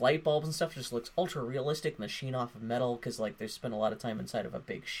glow of light bulbs and stuff just looks ultra realistic, and the sheen off of metal because they spend a lot of time inside of a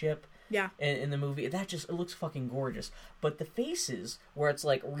big ship. Yeah. In the movie, it looks fucking gorgeous. But the faces, where it's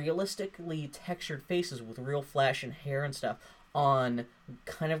realistically textured faces with real flash and hair and stuff on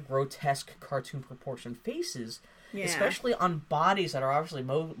kind of grotesque cartoon proportioned faces, especially on bodies that are obviously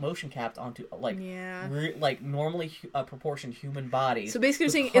motion capped onto normally proportioned human bodies. So basically,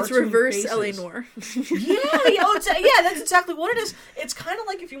 you're saying it's reverse LA Noire. That's exactly what it is. It's kind of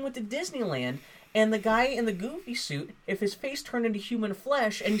like if you went to Disneyland. And the guy in the Goofy suit, if his face turned into human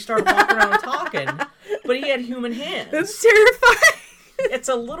flesh and he started walking around talking, but he had human hands. That's terrifying. It's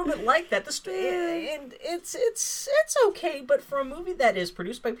a little bit like that. And it's okay, but for a movie that is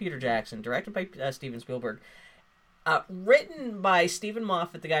produced by Peter Jackson, directed by Steven Spielberg, written by Stephen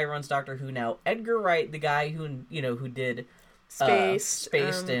Moffat, the guy who runs Doctor Who now, Edgar Wright, the guy who did Spaced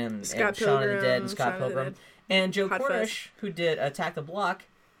and Shaun of the Dead and Scott Pilgrim, and Joe Cornish, who did Attack the Block.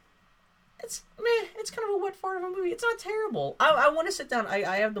 It's kind of a wet fart of a movie. It's not terrible. I want to sit down.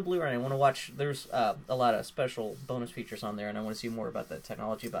 I have the Blu-ray. I want to watch. There's a lot of special bonus features on there, and I want to see more about the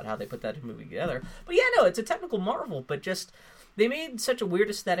technology, about how they put that movie together. But it's a technical marvel. But just they made such a weird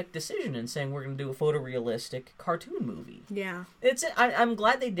aesthetic decision in saying we're going to do a photorealistic cartoon movie. Yeah. I'm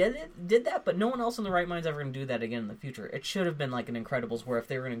glad they did that, but no one else in the right mind's ever going to do that again in the future. It should have been like an Incredibles where if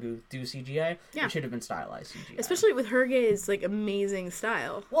they were going to do CGI, it should have been stylized CGI. Especially with Hergé's like amazing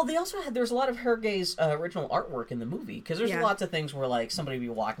style. Well, they also had, there's a lot of Hergé's original artwork in the movie, because there's lots of things where like somebody would be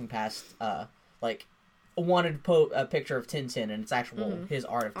walking past like wanted a picture of Tintin, and it's actual his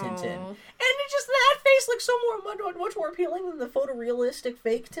art of Tintin. Aww. And it just, that face looks so much more appealing than the photorealistic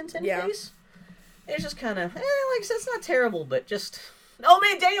fake Tintin face. It's just kind of, like I said, it's not terrible, but just... Oh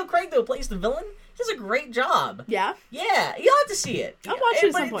man, Daniel Craig, though, plays the villain. He does a great job. Yeah? Yeah, you'll have to see it. I'll watch it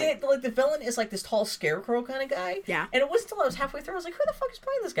at some point. Like, the villain is like this tall scarecrow kind of guy. Yeah. And it wasn't until I was halfway through, I was like, who the fuck is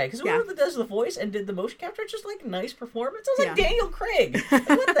playing this guy? Because whoever that does the voice and did the motion capture, it's just like a nice performance. I was like, Daniel Craig. Like,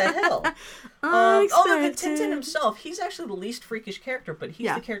 what the hell? Although the Tintin himself, he's actually the least freakish character, but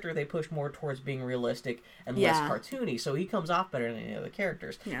he's the character they push more towards being realistic and less cartoony, so he comes off better than any other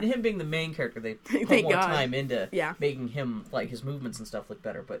characters. Yeah. And him being the main character, they put more time into making him, like, his movements and stuff look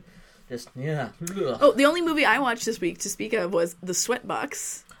better, but just, Ugh. Oh, the only movie I watched this week to speak of was The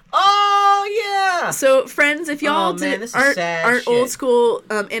Sweatbox. Oh, yeah! So, friends, if y'all aren't old school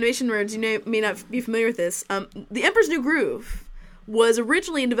animation nerds, you may not be familiar with this. The Emperor's New Groove was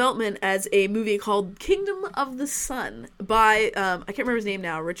originally in development as a movie called Kingdom of the Sun by, I can't remember his name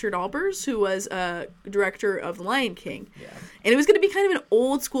now, Richard Albers, who was director of The Lion King. Yeah. And it was going to be kind of an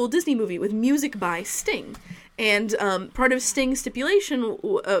old school Disney movie with music by Sting. And part of Sting's stipulation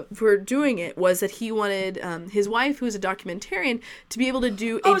for doing it was that he wanted his wife, who is a documentarian, to be able to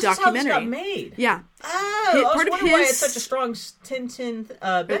do a documentary. How this got made? Yeah. Oh, I was wondering why it had such a strong Tintin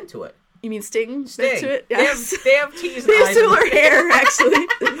bent to it. You mean Sting? Bent to it? Yes. They have teeth. They have similar hair, actually.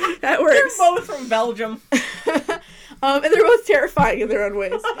 That works. They're both from Belgium. And they're both terrifying in their own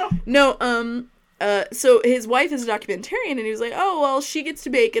ways. No, so his wife is a documentarian, and he was like, oh, well, she gets to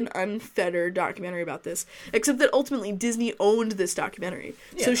make an unfettered documentary about this. Except that ultimately Disney owned this documentary.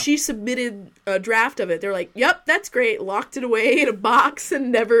 Yeah. So she submitted a draft of it. They're like, yep, that's great. Locked it away in a box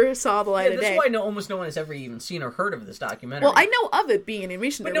and never saw the light of day. That's why almost no one has ever even seen or heard of this documentary. Well, I know of it being an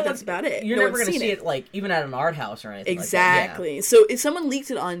animation, but that's about it. You're never going to see it, like, even at an art house or anything exactly. Like that. So if someone leaked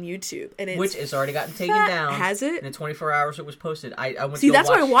it on YouTube, and which has already gotten taken down. Has it? And in 24 hours it was posted. I went See, that's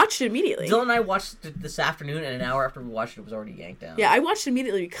why I watched it immediately. Dylan and I watched it this afternoon, and an hour after we watched it was already yanked down. Yeah, I watched it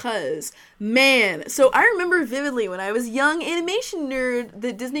immediately because, man, so I remember vividly when I was a young animation nerd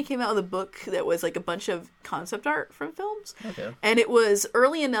that Disney came out with a book that was like a bunch of concept art from films. Okay. And it was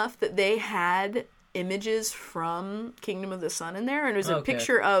early enough that they had images from Kingdom of the Sun in there, and it was a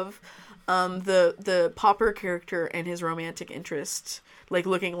picture of the pauper character and his romantic interest, like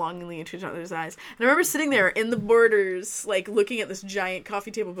looking longingly into each other's eyes. And I remember sitting there in the Borders, like looking at this giant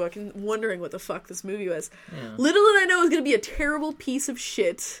coffee table book and wondering what the fuck this movie was. Yeah. Little did I know it was going to be a terrible piece of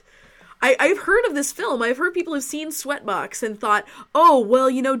shit. I've heard of this film. I've heard people have seen Sweatbox and thought, oh, well,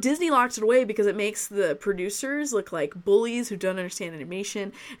 Disney locked it away because it makes the producers look like bullies who don't understand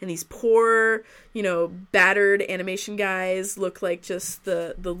animation, and these poor, battered animation guys look like just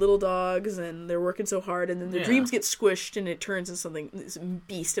the little dogs, and they're working so hard, and then the dreams get squished, and it turns into this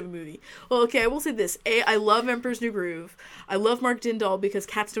beast of a movie. Well, okay, I will say this. I love Emperor's New Groove. I love Mark Dindal because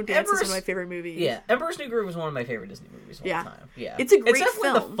Cats Don't Dance is one of my favorite movies. Yeah, Emperor's New Groove is one of my favorite Disney movies of all time. Yeah. It's a great film. It's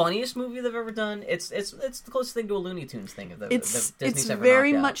definitely the funniest movie they've ever done. It's the closest thing to a Looney Tunes thing that Disney's ever It's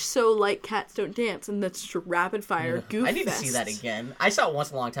very much so like Cats Don't Dance, and that's just a rapid fire goof I need to see that again. I saw it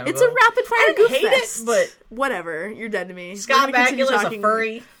once a long time ago. It's a rapid fire goof fest. I hate it, but whatever. You're dead to me. Scott Bakula's a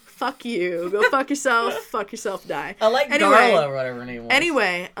furry. Fuck you. Go fuck yourself. Fuck yourself. Die. I like Darla or whatever her name was.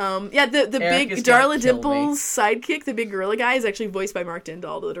 Anyway, the big Darla Dimples sidekick, the big gorilla guy, is actually voiced by Mark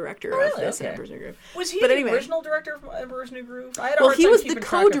Dindal, the director of this Emperor's New Groove. Was he the original director of Emperor's New Groove? He was the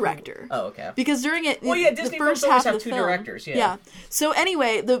co-director. Oh, okay. Because during it, Disney the first films half have of the two film, directors. Yeah. So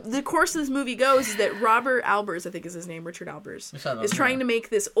anyway, the course of this movie goes is that Robert Albers, I think is his name, Richard Albers, is trying to make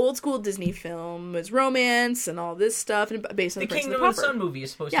this old school Disney film with romance and all this stuff, and based on the Prince and the Pauper. Kingdom of the Sun movie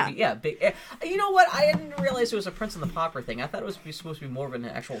is supposed to be big. You know what? I didn't realize it was a Prince and the Pauper thing. I thought it was supposed to be more of an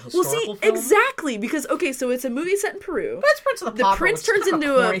actual historical film. Exactly, because so it's a movie set in Peru. But it's Prince of the Pauper. The prince turns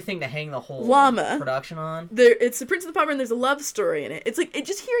into a thing to hang the whole llama production on. It's the Prince of the Pauper, and there's a love story in it. It's like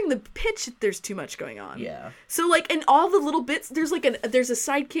just hearing the pitch, there's too much going on. Yeah. So in all the little bits, there's a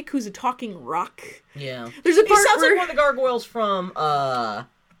sidekick who's a talking rock. Yeah. There's a part he sounds like one of the gargoyles from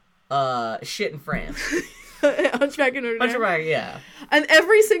Shit in France. Hunchback of Notre Dame. Hunchback, yeah. And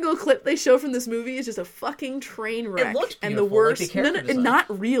every single clip they show from this movie is just a fucking train wreck. It looks beautiful. And the worst. Like the not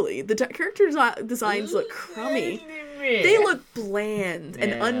really. The character designs look crummy. They look bland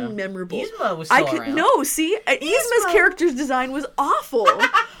and unmemorable. Yzma was still around. No, see? Yzma's character's design was awful.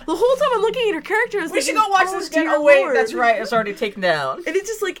 The whole time I'm looking at her character, I was thinking, should go watch this again. Oh, wait, that's right. It's already taken down. And it's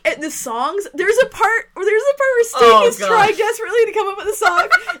just like, and the songs, there's a part where Sting is trying desperately to come up with a song.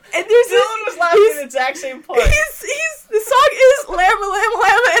 And there's Dylan was laughing at the exact same part. The song is Llama, Llama,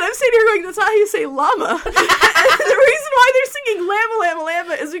 Llama, and I'm sitting here going, that's not how you say llama. And the reason why they're singing Llama, Llama,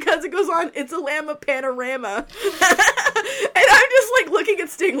 Llama is because it goes on, it's a llama panorama. And I'm just like looking at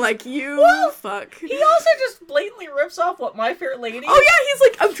Sting like, fuck. He also just blatantly rips off what My Fair Lady. Oh yeah, he's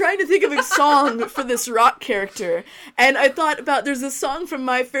like, I'm trying to think of a song for this rock character. And I thought about, there's this song from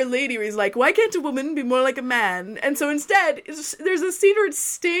My Fair Lady where he's like, why can't a woman be more like a man? And so instead, there's a scene where it's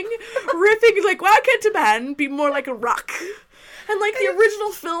Sting riffing, like, why can't a man be more like a rock? And like the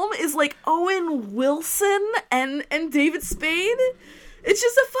original film is like Owen Wilson and David Spade. It's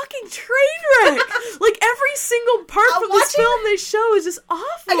just a fucking train wreck. Like every single part from this film they show is just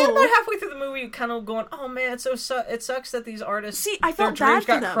awful. I got about halfway through the movie kind of going, oh man, it sucks that these artists, I felt their dreams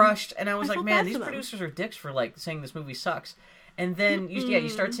bad got crushed. And I was like, man, these them. producers are dicks for like saying this movie sucks. And then you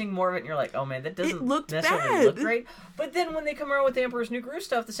start seeing more of it, and you're like, "Oh man, that doesn't necessarily look great." But then when they come around with the Emperor's New Groove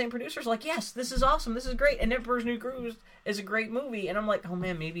stuff, the same producers are like, "Yes, this is awesome, this is great," and Emperor's New Groove is a great movie. And I'm like, "Oh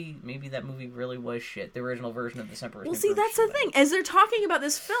man, maybe that movie really was shit." The original version of the Emperor's New Groove. Well, see, that's the thing. As they're talking about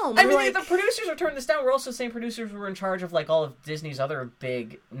this film, I mean, like, the producers are turning this down. We're also the same producers who were in charge of like all of Disney's other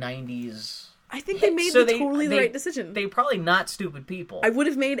big '90s. I think they made the right decision. They're probably not stupid people. I would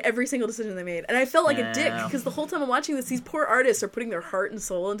have made every single decision they made. And I felt like a dick, because the whole time I'm watching this, these poor artists are putting their heart and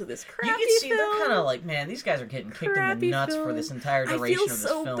soul into this crappy film. You can see they're kind of like, man, these guys are getting kicked in the nuts for this entire duration of this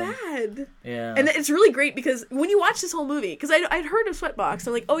film. I feel so bad. Yeah. And it's really great, because when you watch this whole movie, because I'd heard of Sweatbox,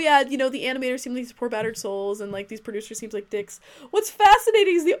 I'm like, oh yeah, the animators seem like these poor battered souls, and like these producers seem like dicks. What's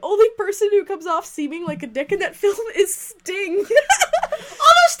fascinating is the only person who comes off seeming like a dick in that film is Sting.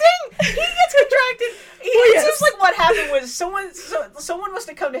 Although Sting, he gets contracted. It seems like what happened was someone must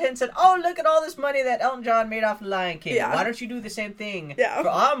have come to him and said, "Oh, look at all this money that Elton John made off The Lion King. Yeah. Why don't you do the same thing for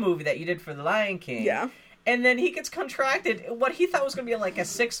our movie that you did for The Lion King?" Yeah. And then he gets contracted. What he thought was going to be like a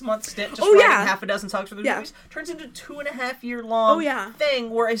 6-month stint, just writing half a dozen songs for the movies, turns into a 2.5-year long thing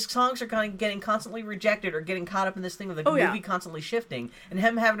where his songs are kind of getting constantly rejected or getting caught up in this thing of the movie constantly shifting, and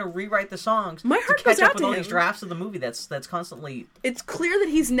him having to rewrite the songs to catch up with all these drafts of the movie that's constantly. It's clear that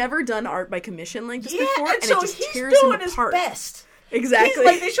he's never done art by commission like this before, and so it just he's tears doing him his apart. best. Exactly.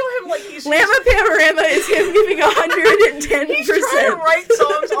 They show him like he's Llama Panorama is him giving 110%. He's trying to write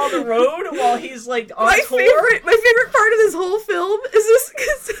songs on the road while he's like on tour. My favorite part of this whole film is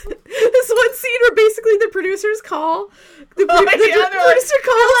this one scene where basically the producers call producer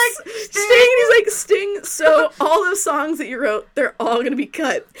calls like, Sting, and he's like, Sting, so all those songs that you wrote, they're all gonna be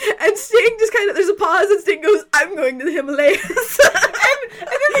cut. And Sting just kind of, there's a pause, and Sting goes, I'm going to the Himalayas. and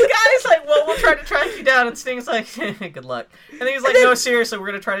then the guy's like, well, we'll try to track you down, and Sting's like, good luck. And then he's like, no, seriously, we're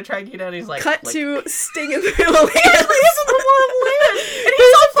gonna try to track you down. And he's like, cut to Sting in the Himalayas. And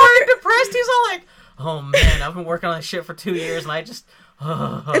he's all fucking depressed. He's all like, oh man, I've been working on this shit for 2 years, and I just.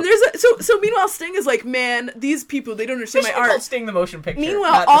 And there's so meanwhile Sting is like, man, these people, they don't understand my art. Called Sting the Motion Picture.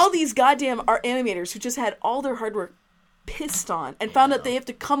 Meanwhile, all these goddamn art animators who just had all their hard work pissed on and found out they have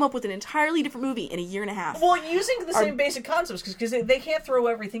to come up with an entirely different movie in a year and a half. Well, using the same basic concepts, because they can't throw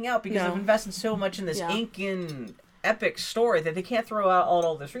everything out because they've invested so much in this Incan epic story that they can't throw out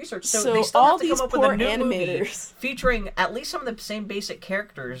all this research. So they still have to come up with a new movie featuring at least some of the same basic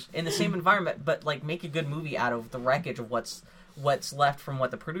characters in the same environment, but like make a good movie out of the wreckage of what's left from what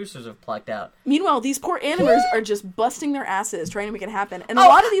the producers have plucked out. Meanwhile, these poor animators are just busting their asses trying to make it happen. And a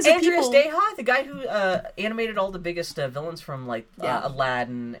lot of these are Andreas people... Deha, the guy who animated all the biggest villains from like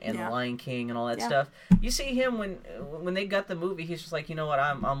Aladdin and The Lion King and all that stuff. You see him when they got the movie, he's just like, you know what,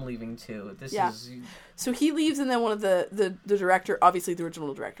 I'm leaving too. This is... So he leaves, and then one of the director, obviously the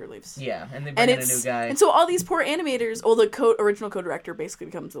original director, leaves. Yeah, and they bring in a new guy. And so all these poor animators, the original co-director basically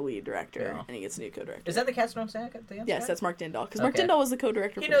becomes the lead director, and he gets a new co-director. Is that the Cats Don't Say? Yes, that's Mark Dindal, because Mark Dindal was the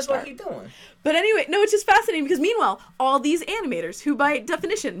co-director. He knows what he's doing. But anyway, no, it's just fascinating, because meanwhile, all these animators, who by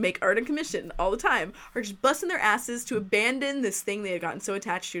definition make art and commission all the time, are just busting their asses to abandon this thing they had gotten so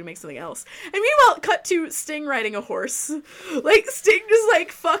attached to make something else. And meanwhile, cut to Sting riding a horse. Like, Sting just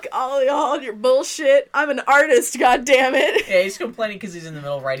like, fuck all y'all and your bullshit. I'm an artist, god damn it. Yeah, he's complaining because he's in the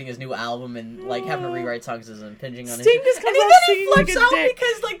middle of writing his new album and like having to rewrite songs and impinging on Sting just comes and off then he flips like a out dick.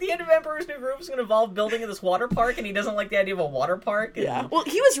 because like the end of Emperor's New Groove is going to involve building this water park, and he doesn't like the idea of a water park. And... Yeah. Well,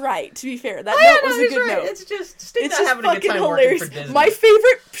 he was right, to be fair. That note was a good note. It's just Sting It's not just having a good fucking time hilarious. working for Disney. My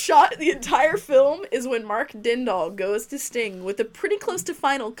favorite shot in the entire film is when Mark Dindal goes to Sting with a pretty close to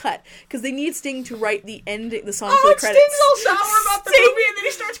final cut, because they need Sting to write the song for the credits. Sting's all sour about the movie, and then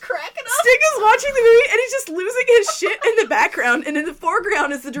he starts cracking up. Sting is watching the movie, and he's just losing his shit in the background, and in the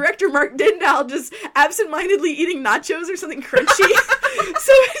foreground is the director, Mark Dindal, just absentmindedly eating nachos or something crunchy.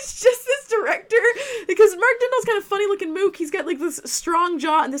 So it's just this director, because Mark Dindal's kind of funny-looking mook. He's got, like, this strong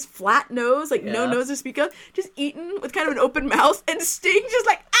jaw and this flat nose, like, no nose to speak of, just eating with kind of an open mouth, and Sting just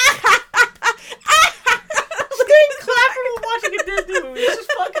like, Sting clapping while watching a Disney movie. It's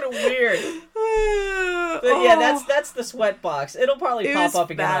just fucking weird. But yeah, that's the sweat box. It'll probably pop up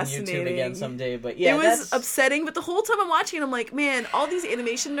again on YouTube again someday. But yeah, it was upsetting. But the whole time I'm watching it, I'm like, man, all these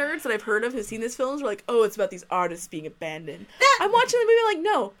animation nerds that I've heard of who've seen these films were like, oh, it's about these artists being abandoned. I'm watching the movie, I'm like,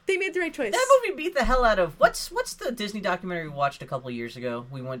 no, they made the right choice. That movie beat the hell out of what's the Disney documentary we watched a couple years ago?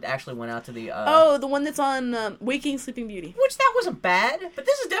 We actually went out to the the one that's on Waking Sleeping Beauty. Which that wasn't bad, but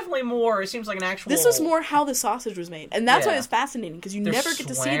this is definitely more. It seems like an actual. This was more how the sausage was made, and that's why it's fascinating because you never get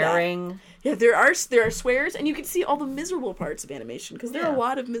to see that. Yeah, there are swears, and you can see all the miserable parts of animation because there are a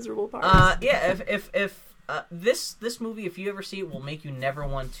lot of miserable parts. If this movie, if you ever see it, will make you never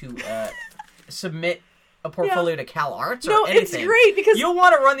want to submit a portfolio to Cal Arts or anything. It's great because you'll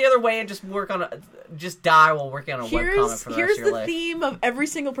want to run the other way and just die while working on a webcomic for the rest of your life. Here's the theme of every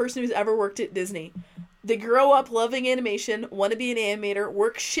single person who's ever worked at Disney. They grow up loving animation, want to be an animator,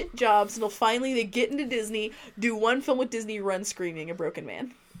 work shit jobs, until finally they get into Disney, do one film with Disney, run screaming a broken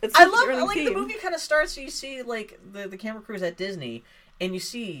man. I love like the movie kind of starts. So you see like the camera crews at Disney, and you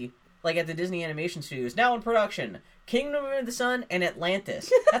see like at the Disney Animation Studios now in production, Kingdom of the Sun and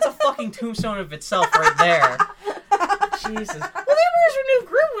Atlantis. That's a fucking tombstone of itself right there. Jesus. Well, The Emperor's Renewed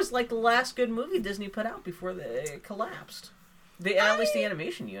Groove was like the last good movie Disney put out before they collapsed. At least the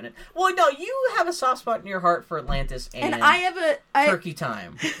animation unit. Well, no, you have a soft spot in your heart for Atlantis and I have Turkey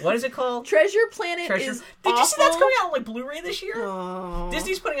Time. What is it called? Treasure Planet is Did you see awful. that's coming out on like Blu-ray this year? Oh.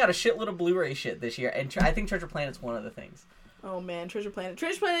 Disney's putting out a shitload of Blu-ray shit this year, and I think Treasure Planet's one of the things. Oh man, Treasure Planet.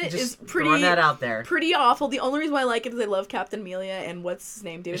 Treasure Planet is throwing that out there. Pretty awful. The only reason why I like it is I love Captain Amelia and what's his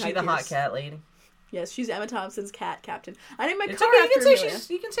name? David Is she the hot cat lady? Yes, she's Emma Thompson's cat captain. I named my it's car okay. after Amelia.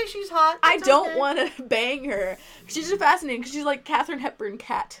 You can say she's hot. I don't want to bang her. She's just fascinating because she's like Katharine Hepburn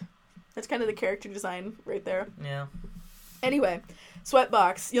cat. That's kind of the character design right there. Yeah. Anyway,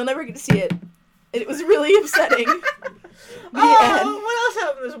 Sweatbox. You'll never get to see it. It was really upsetting. What else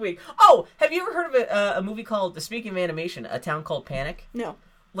happened this week? Oh, have you ever heard of a movie called, speaking of animation, A Town Called Panic? No.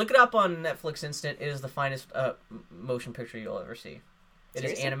 Look it up on Netflix Instant. It is the finest motion picture you'll ever see. It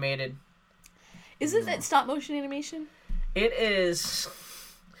is animated. Isn't it stop motion animation? It is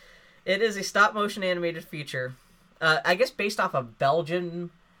a stop motion animated feature. I guess based off a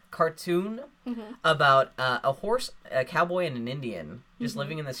Belgian cartoon about a horse, a cowboy, and an Indian just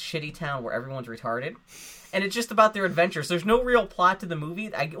living in this shitty town where everyone's retarded. And it's just about their adventures. There's no real plot to the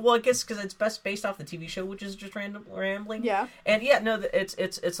movie. I guess because it's best based off the TV show, which is just rambling. Yeah. And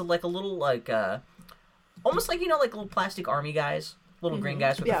it's like a little like almost like like little plastic army guys. Little green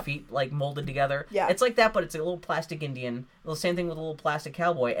guys with their feet, like, molded together. Yeah. It's like that, but it's a little plastic Indian. The same thing with a little plastic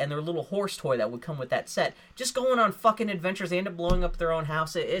cowboy, and their little horse toy that would come with that set. Just going on fucking adventures. They end up blowing up their own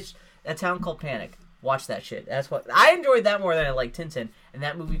house. It's A Town Called Panic. Watch that shit. That's what... I enjoyed that more than I liked Tintin, and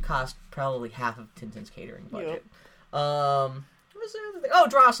that movie cost probably half of Tintin's catering budget. Yep. What's the other thing? Oh,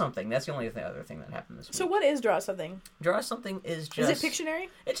 Draw Something. That's the only other thing that happened this week. So what is Draw Something? Draw Something is just... Is it Pictionary?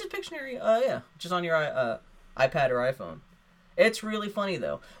 It's just Pictionary, yeah. Just on your iPad or iPhone. It's really funny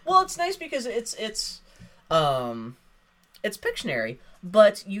though. Well, it's nice because it's Pictionary,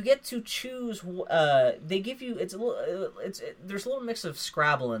 but you get to choose. They give you there's a little mix of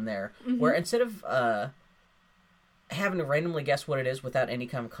Scrabble in there where instead of having to randomly guess what it is without any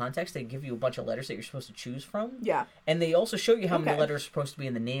kind of context, they give you a bunch of letters that you're supposed to choose from. Yeah, and they also show you how many letters are supposed to be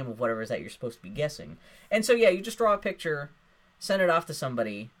in the name of whatever it is that you're supposed to be guessing. And so you just draw a picture, send it off to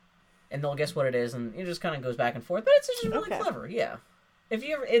somebody. And they'll guess what it is, and it just kind of goes back and forth. But it's just really clever, yeah.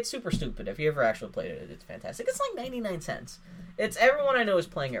 It's super stupid. If you ever actually played it, it's fantastic. It's like 99 cents. It's everyone I know is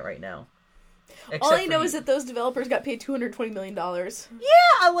playing it right now. All I know is that those developers got paid $220 million. Yeah,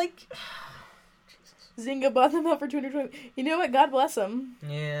 I like... Jesus. Zynga bought them out for $220. You know what? God bless them.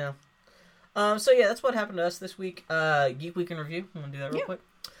 Yeah. So yeah, that's what happened to us this week. Geek Week in Review. I'm gonna do that real quick.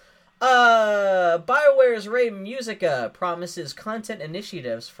 BioWare's Ray Musica promises content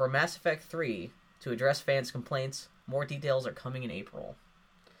initiatives for Mass Effect 3 to address fans' complaints. More details are coming in April.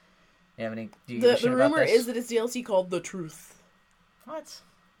 You have any? Do you the rumor is that it's DLC called The Truth. What?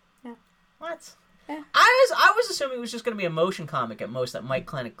 Yeah. What? I was assuming it was just going to be a motion comic at most that might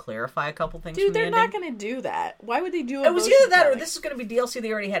kind of clarify a couple things. Dude, from the they're not going to do that. Why would they do a It was either that or this is going to be DLC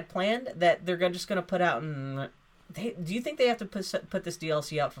they already had planned that they're just going to put out. And do you think they have to put this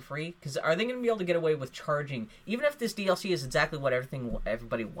DLC out for free? Because are they going to be able to get away with charging, even if this DLC is exactly what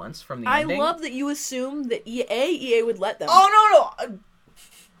everybody wants from the ending? I love that you assume that EA would let them. Oh, no.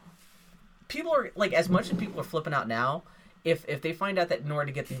 People are, like, as much as people are flipping out now, if they find out that in order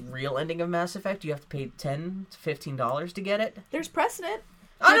to get the real ending of Mass Effect, you have to pay $10 to $15 to get it. There's precedent.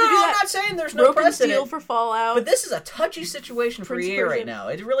 I'm not saying there's no Broken precedent. Steel for Fallout. But this is a touchy situation for Prince EA Persia. right now.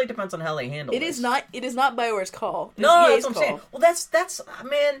 It really depends on how they handle it. It is not BioWare's call. It's No, EA's that's what I'm call. saying. Well, that's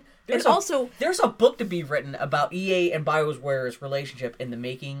man. There's a book to be written about EA and BioWare's relationship in the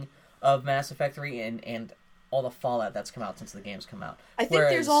making of Mass Effect 3 and all the fallout that's come out since the game's come out. I think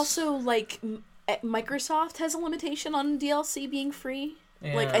there's also, like, Microsoft has a limitation on DLC being free.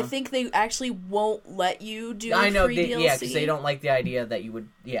 Yeah. Like, I think they actually won't let you do I know, free DLC. yeah, because they don't like the idea that you would,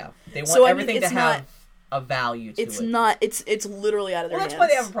 they want So, I mean, everything to it's have not- a value to it. It's not. It's literally out of their Well, that's hands. why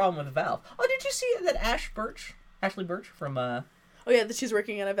they have a problem with Valve. Oh, did you see that Ashley Birch from Oh yeah, that she's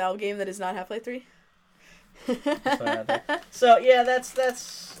working on a Valve game that is not Half-Life 3. So yeah,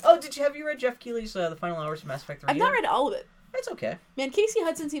 that's. Oh, have you read Jeff Keighley's The Final Hours of Mass Effect 3? I've not read all of it. It's okay. Man, Casey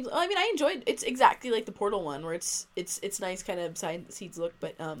Hudson seems. I mean, I enjoyed. It's exactly like the Portal one, where it's nice, kind of behind the scenes look.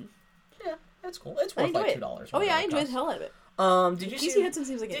 But yeah, that's cool. It's worth like $2. Oh yeah, I enjoyed the hell out of it. Did you Casey Hudson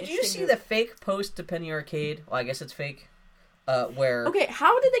seems like an Did you interesting see the fake post to Penny Arcade? Well, I guess it's fake. Where Okay,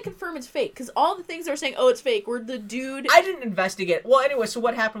 how did they confirm it's fake? Because all the things they were saying, oh, it's fake, were the dude. I didn't investigate. Well, anyway, so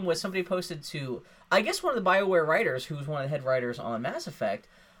what happened was somebody posted to, I guess, one of the BioWare writers, who's one of the head writers on Mass Effect.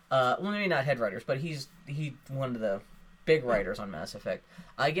 Well, maybe not head writers, but he's one of the big writers on Mass Effect.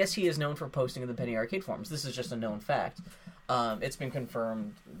 I guess he is known for posting in the Penny Arcade forums. This is just a known fact. It's been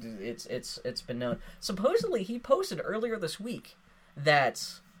confirmed. It's been known. Supposedly, he posted earlier this week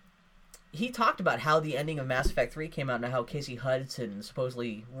that he talked about how the ending of Mass Effect 3 came out and how Casey Hudson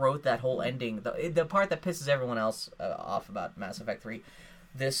supposedly wrote that whole ending. The part that pisses everyone else off about Mass Effect 3.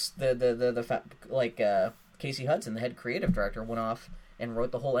 Casey Hudson, the head creative director, went off and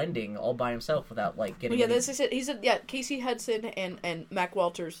wrote the whole ending all by himself without getting. Yeah, he said Casey Hudson and Mac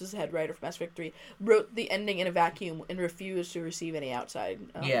Walters, who's the head writer for Mass Effect 3, wrote the ending in a vacuum and refused to receive any outside.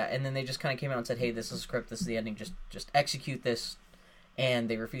 Yeah, and then they just kind of came out and said, "Hey, this is a script. This is the ending. Just execute this." And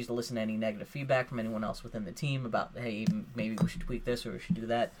they refused to listen to any negative feedback from anyone else within the team about, hey, maybe we should tweak this or we should do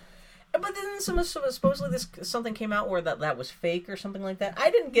that. But then supposedly something came out where that was fake or something like that.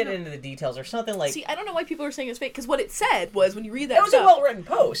 I didn't get into the details or something like. See, I don't know why people are saying it's fake, because what it said was, when you read that it was stuff, a well-written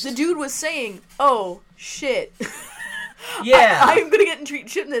post. the dude was saying, oh, shit. Yeah. I'm going to get in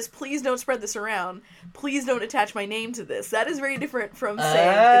shit in this. Please don't spread this around. Please don't attach my name to this. That is very different from saying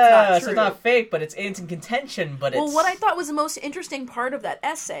it's not true. So it's not fake, but it's in contention, but it's... Well, what I thought was the most interesting part of that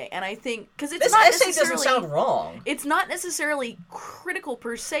essay, and I think... because it's this not essay doesn't sound wrong. It's not necessarily critical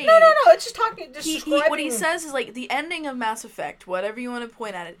per se. No, it's just talking... describing... What he says is, the ending of Mass Effect, whatever you want to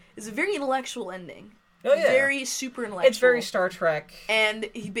point at it, is a very intellectual ending. Oh, yeah. Very super intellectual. It's very Star Trek. And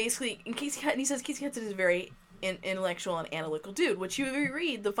he basically... he says Casey Hudson is very... intellectual and analytical dude, which you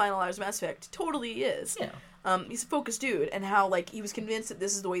read the Final Hours of Mass Effect totally is. Yeah. He's a focused dude, and how he was convinced that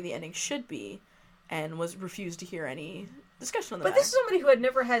this is the way the ending should be, and was refused to hear any discussion on the matter. But this is somebody who had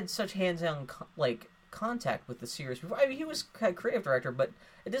never had such hands-on contact with the series before. I mean, he was creative director, but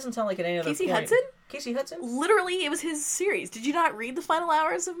it doesn't sound like at any other Casey point. Hudson? Casey Hudson? Literally, it was his series. Did you not read the Final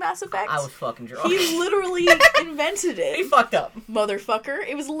Hours of Mass Effect? I was fucking drunk. He literally invented it. He fucked up. Motherfucker.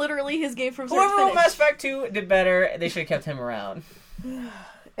 It was literally his game from start Whoever to wrote finish. Mass Effect 2 did better. They should have kept him around.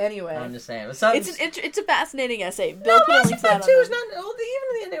 Anyway. I'm just saying. It's a fascinating essay. No, Bill Mass put a link to that Effect 2 on is not... Well,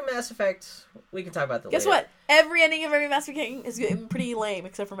 even the ending of Mass Effect... We can talk about that Guess later. what? Every ending of every Mass Effect game is pretty lame,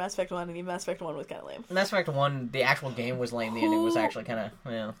 except for Mass Effect 1, and even Mass Effect 1 was kind of lame. Mass Effect 1, the actual game was lame. The ending was actually kind of...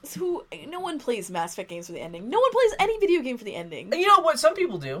 Yeah. So, no one plays Mass Effect games for the ending. No one plays any video game for the ending. You know what? Some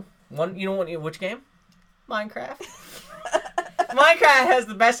people do. You know what? Which game? Minecraft. Minecraft has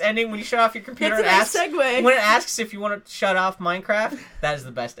the best ending when you shut off your computer. That's a nice segue. When it asks if you want to shut off Minecraft, that is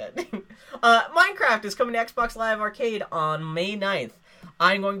the best ending. Minecraft is coming to Xbox Live Arcade on May 9th.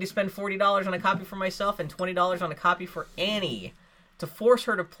 I'm going to spend $40 on a copy for myself and $20 on a copy for Annie to force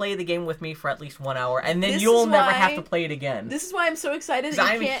her to play the game with me for at least 1 hour, and then you'll never have to play it again. This is why I'm so excited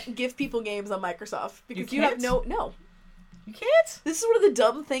that you can't give people games on Microsoft. Because you have no... You can't? This is one of the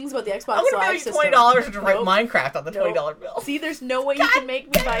dumb things about the Xbox I'm gonna Live pay you system. $20 to write Nope. Minecraft on the $20 bill. See, there's no way you can make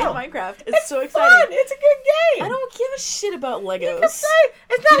me buy damn. Minecraft. It's so fun. exciting. It's a good game. I don't give a shit about Legos. You can say,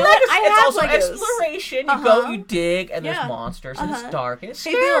 it's not You know Legos. what? I It's have also Legos. exploration. You go, you dig, and Yeah. there's monsters, and it's dark, and it's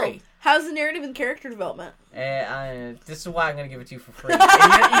Hey, scary. Bill, how's the narrative and character development? This is why I'm going to give it to you for free. And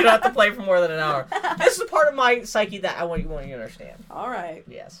you don't have to play for more than an hour. This is a part of my psyche that I want you to understand. All right.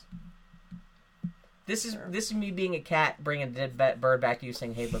 Yes. This is me being a cat, bringing a dead bird back to you,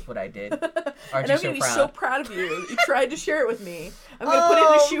 saying, "Hey, look what I did." Aren't And you I'm so going to be proud? so proud of you. You tried to share it with me. I'm going to put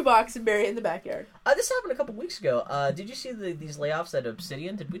it in a shoebox and bury it in the backyard. This happened a couple weeks ago. Did you see these layoffs at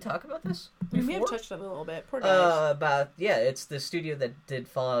Obsidian? Did we talk about this before? We may have touched on it a little bit. Poor guys. It's the studio that did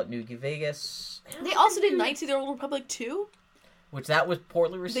Fallout New Vegas. They also did Knights of the Old Republic 2. Which that was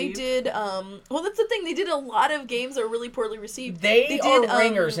poorly received. They did, well, that's the thing. They did a lot of games that were really poorly received. They are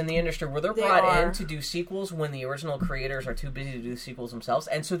ringers in the industry where they're brought in to do sequels when the original creators are too busy to do sequels themselves,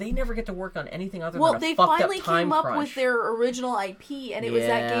 and so they never get to work on anything other than a fucked up time crunch. Well, they finally came up with their original IP, and it was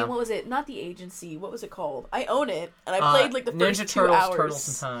that game. What was it? Not The Agency. What was it called? I own it, and I played like the first 2 hours. Turtles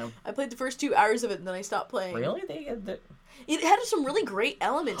in Time. I played the first 2 hours of it, and then I stopped playing. Really? It had some really great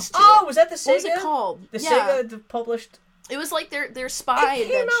elements to it. Oh, was that the Sega? What was it called? Sega published... It was like their spy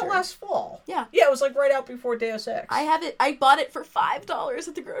adventure. It came out last fall. Yeah. Yeah, it was like right out before Deus Ex. I have it. I bought it for $5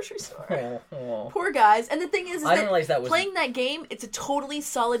 at the grocery store. Poor guys. And the thing is I didn't realize that was... playing that game, it's a totally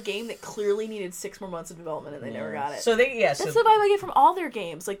solid game that clearly needed 6 more months of development, and they never got it. So that's the vibe I get from all their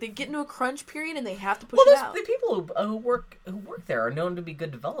games. Like, they get into a crunch period, and they have to push it out. The people who work there are known to be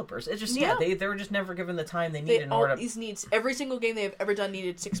good developers. It's just, they were just never given the time they need in order to... Every single game they've ever done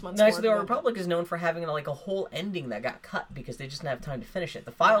needed 6 months Knights of the Old Republic is known for having like a whole ending that got cut because they just didn't have time to finish it.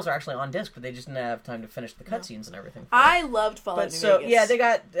 The files are actually on disc, but they just didn't have time to finish the cutscenes and everything. I loved Fallout New Vegas. Yeah, they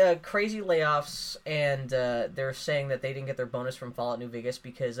got crazy layoffs, and they're saying that they didn't get their bonus from Fallout New Vegas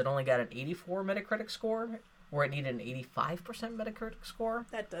because it only got an 84 Metacritic score, where it needed an 85% Metacritic score.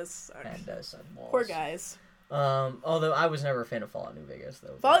 That does suck. That does suck balls. Poor guys. Although I was never a fan of Fallout New Vegas,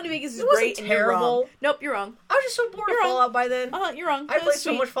 though. Fallout New Vegas is great, and you're wrong. Nope, you're wrong. I was just so bored of Fallout by then. You're wrong. I played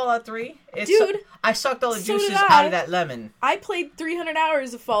so much Fallout 3. Dude. I sucked all the juices out of that lemon. I played 300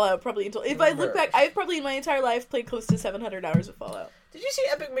 hours of Fallout probably until... If I look back, I've probably in my entire life played close to 700 hours of Fallout. Did you see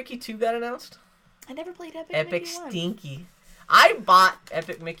Epic Mickey 2 got announced? I never played Epic Mickey Mickey 1. Stinky. I bought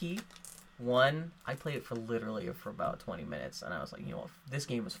Epic Mickey 1. I played it for about 20 minutes, and I was like, you know what, this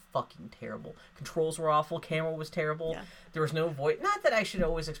game was fucking terrible. Controls were awful, camera was terrible, there was no voice. Not that I should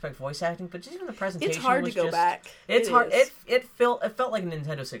always expect voice acting, but just even the presentation. It's hard to go back. It's hard. It felt like a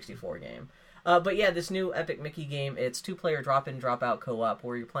Nintendo 64 game. But yeah, this new Epic Mickey game, it's 2-player drop-in, drop-out co-op,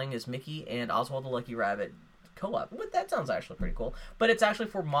 where you're playing as Mickey and Oswald the Lucky Rabbit co-op. That sounds actually pretty cool. But it's actually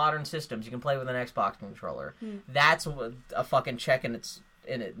for modern systems. You can play with an Xbox controller. That's a fucking check in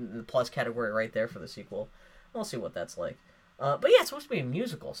the plus category right there for the sequel. We'll see what that's like. But yeah, it's supposed to be a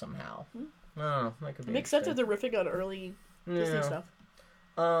musical somehow. Oh, that could be. It makes sense if they're riffing on early Disney stuff.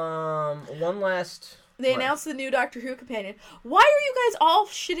 One last. They announced the new Doctor Who companion. Why are you guys all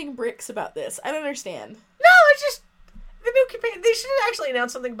shitting bricks about this? I don't understand. No, it's just the new companion. They should actually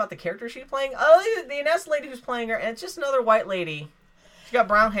announce something about the character she's playing. Oh, they announced the lady who's playing her, and it's just another white lady. She got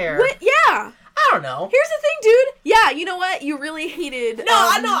brown hair. What? Yeah. I don't know. Here's the thing, dude. Yeah, you know what? You really hated... No,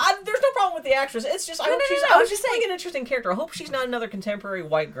 I know. There's no problem with the actress. It's just, I was just saying an interesting character. I hope she's not another contemporary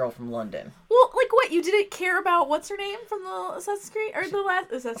white girl from London. Well, like what? You didn't care about, what's her name from the Assassin's Creed? Or the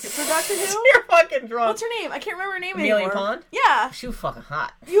last Assassin's Creed? For Doctor Who? You're fucking drunk. What's her name? I can't remember her name Amelia anymore. Pond? Yeah. She was fucking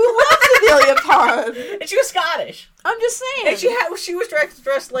hot. You loved Amelia Pond. And she was Scottish. I'm just saying. And she was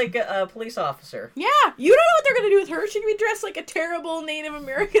dressed like a police officer. Yeah. You don't know what they're going to do with her. She can be dressed like a terrible Native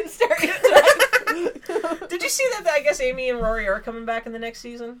American stereotype. Did you see that? I guess Amy and Rory are coming back in the next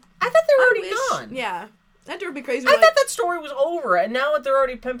season. I thought they were already gone. Yeah, that would be crazy. I thought that story was over, and now they're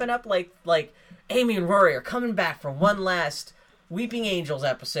already pimping up like Amy and Rory are coming back for one last Weeping Angels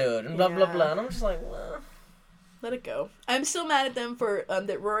episode, and blah blah blah. And I'm just like, well, let it go. I'm still mad at them for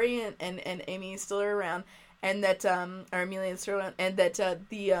that Rory and Amy still are around, and that or Amelia is still around, and that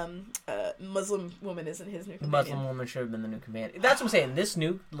the Muslim woman isn't his new companion. The Muslim woman should have been the new companion. That's what I'm saying. This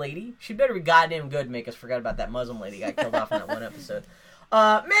new lady, she better be goddamn good to make us forget about that Muslim lady got killed off in that one episode.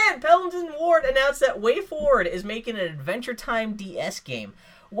 Pendleton Ward announced that WayForward is making an Adventure Time DS game.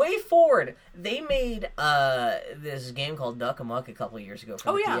 WayForward, they made this game called Duck Amuck a couple of years ago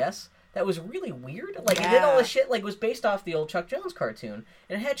for the DS. That was really weird. Like, it did all this shit, like, it was based off the old Chuck Jones cartoon.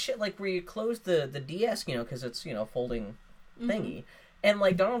 And it had shit, like, where you close the DS, you know, because it's, you know, folding thingy. And,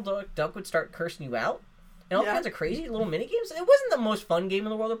 like, Donald Duck would start cursing you out. and all kinds of crazy little mini games. It wasn't the most fun game in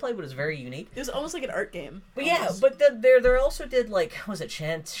the world to play, but it was very unique. It was almost like an art game. But almost. they also did like, what was it,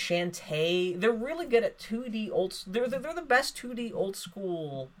 Shantae? They're really good at 2D old. They're the best 2D old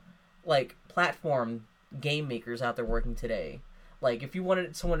school like platform game makers out there working today. Like if you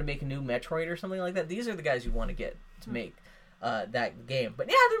wanted someone to make a new Metroid or something like that, these are the guys you want to get to make that game. But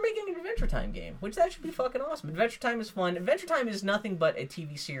yeah, they're making an Adventure Time game, which that should be fucking awesome. Adventure Time is fun. Adventure Time is nothing but a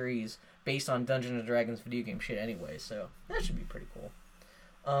TV series based on Dungeons and Dragons video game shit anyway, so that should be pretty cool.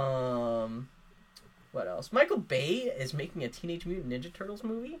 What else? Michael Bay is making a Teenage Mutant Ninja Turtles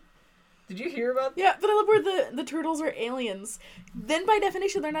movie. Did you hear about that? Yeah, but I love where the turtles are aliens. Then by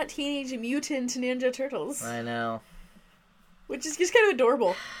definition, they're not Teenage Mutant Ninja Turtles. I know. Which is just kind of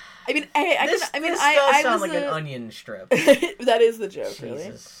adorable. I mean, This does sound like an onion strip. That is the joke,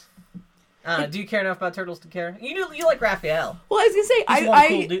 Jesus. Really. Do you care enough about turtles to care? You like Raphael. Well, I was gonna say, He's one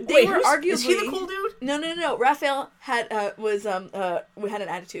cool dude. Wait, arguably... Is he the cool dude? No. Raphael had had an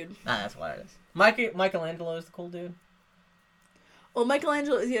attitude. That's what it is. Michelangelo is the cool dude. Well,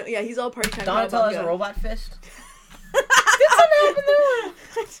 Michelangelo, he's all party time. Donatello has a robot fist. Did something happen there?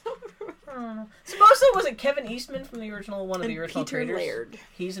 I don't remember. Supposedly, was it Kevin Eastman from the original one of the original Peter creators? Laird.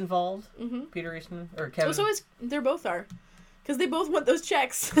 He's involved. Mm-hmm. Peter Eastman or Kevin. So they both are, because they both want those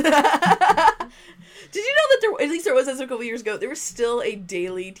checks. Did you know that at least there was, as a couple years ago, there was still a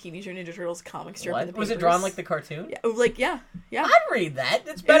daily Teenage Mutant Ninja Turtles comic strip in the papers. Was it drawn like the cartoon? Yeah. I'd read that.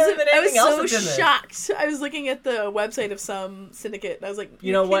 It's better than anything else that's in I was so shocked. I was looking at the website of some syndicate, and I was like,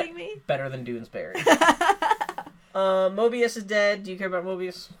 you know what? Kidding me? Better than Doonesbury. Mobius is dead. Do you care about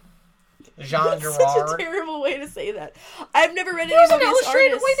Mobius? Jean That's Girard. such a terrible way to say that. I've never read any He was of an Mobius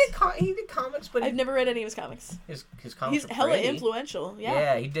illustrator. artists. He did comics, but I've never read any of his comics. His comics He's are hella pretty. influential. Yeah.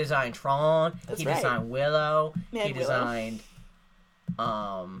 Yeah, he designed Tron. That's he right. designed Willow. Man, he Willow. designed.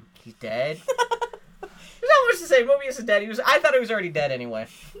 He's dead. There's not much to say. Mobius is dead. I thought he was already dead anyway.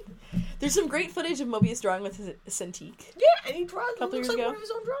 There's some great footage of Mobius drawing with his Cintiq. Yeah, and he draws. Couple Looks years like ago. one of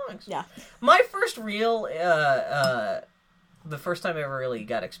his own drawings. Yeah. My first real, the first time I ever really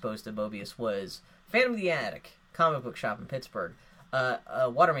got exposed to Mobius was Phantom of the Attic comic book shop in Pittsburgh.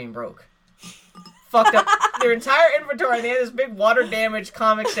 Water main broke. Fucked up their entire inventory. They had this big water damage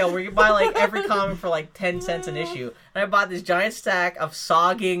comic sale where you buy like every comic for like 10 cents an issue. And I bought this giant stack of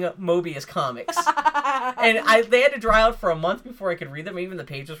sogging Mobius comics. And they had to dry out for a month before I could read them. Even the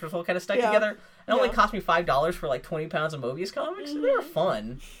pages were still kind of stuck together. It only cost me $5 for like 20 pounds of Mobius comics. And they were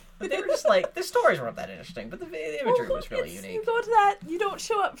fun. But they were just like, the stories weren't that interesting, but the imagery was really unique. You go to that, you don't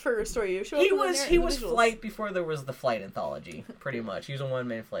show up for a story, you show up for He was Flight before there was the Flight anthology, pretty much. He was a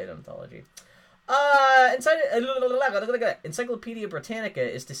one-man Flight anthology. Encyclopedia Britannica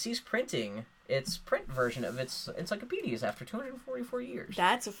is to cease printing its print version of its encyclopedias after 244 years.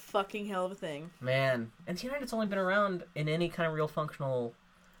 That's a fucking hell of a thing. Man. And the Internet's only been around in any kind of real functional,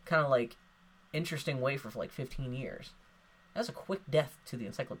 kind of like, interesting way for like 15 years. That's a quick death to the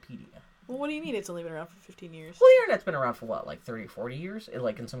encyclopedia. Well, what do you mean it's only been around for 15 years? Well, the Internet's been around for what, like 30, 40 years?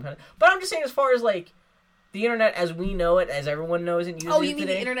 Like in some kind of... But I'm just saying as far as like, the Internet as we know it, as everyone knows it and uses it today. Oh, you mean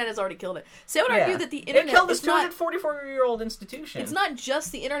the Internet has already killed it? So I would argue that the Internet... It killed this 244-year-old institution. It's not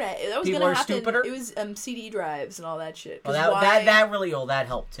just the Internet. That was going to happen. Stupider? It was CD drives and all that shit. Well, that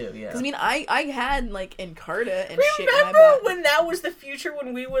helped too, yeah. Because, I mean, I had, like, Encarta and shit. Remember when that was the future,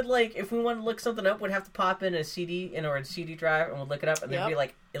 when we would, like, if we wanted to look something up, we'd have to pop in a CD or a CD drive and we'd look it up, and there'd be,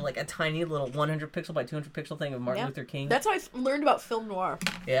 like a tiny little 100 pixel by 200 pixel thing of Martin Luther King. That's how I learned about film noir.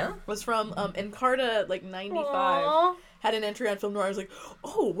 Yeah? Was from Encarta, like, 95. Aww. Had an entry on film noir. I was like,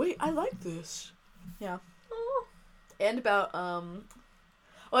 oh, wait, I like this. Yeah. Aww. And about,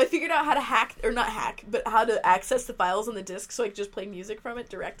 I figured out how to but how to access the files on the disc so I could just play music from it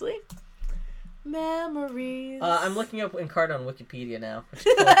directly. Memories. I'm looking up Encarta on Wikipedia now.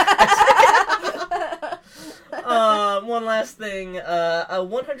 One last thing. A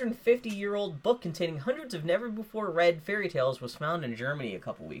 150-year-old book containing hundreds of never-before-read fairy tales was found in Germany a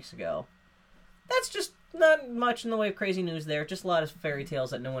couple weeks ago. That's just not much in the way of crazy news there. Just a lot of fairy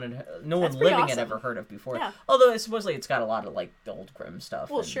tales that no one living had ever heard of before. Yeah. Although supposedly it's got a lot of like the old Grimm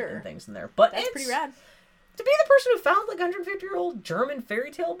stuff and things in there. But that's pretty rad. To be the person who found like 150-year-old German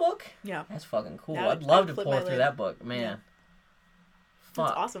fairy tale book, yeah, that's fucking cool. I'd love to pour through that book, man. Yeah.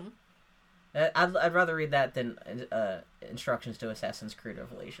 That's awesome. I'd rather read that than Instructions to Assassin's Creed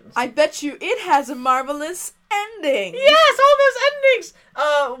Revelations. I bet you it has a marvelous ending. Yes, all those endings!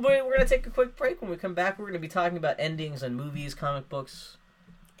 We're going to take a quick break. When we come back, we're going to be talking about endings in movies, comic books.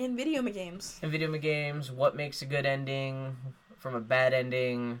 And video games. What makes a good ending from a bad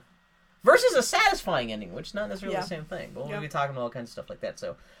ending. versus a satisfying ending, which is not necessarily the same thing. But we'll be talking about all kinds of stuff like that.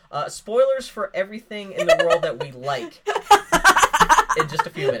 So, spoilers for everything in the world that we like in just a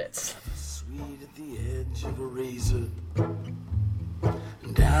few minutes. Sweet at the edge of a razor,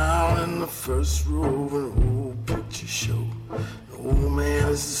 down in the first row of an old picture show. The old man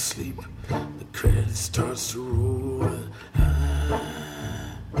is asleep, the credit starts to roll, and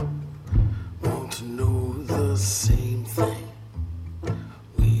I want to know the same thing.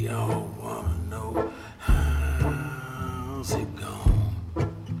 We all want to know, how's it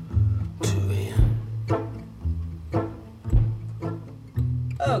going to end?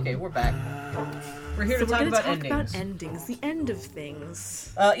 Okay, we're back. We're here to talk about endings, the end of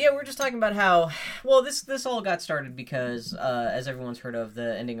things. We're just talking about how, well, this all got started because, as everyone's heard of,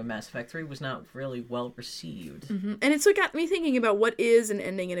 the ending of Mass Effect 3 was not really well received. Mm-hmm. And it's what got me thinking about what is an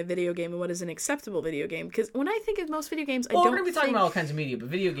ending in a video game and what is an acceptable video game. Because when I think of most video games, we're going to be talking about all kinds of media, but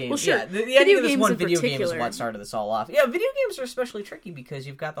video games, well, sure. yeah, the ending of this one video particular. game is what started this all off. Yeah, video games are especially tricky because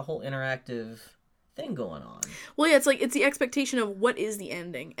you've got the whole interactive thing going on. Well, yeah, it's the expectation of what is the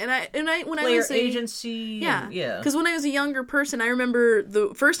ending, and I when Player I was agency, yeah, because when I was a younger person, I remember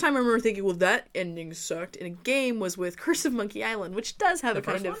the first time I remember thinking, well, that ending sucked in a game was with Curse of Monkey Island, which does have a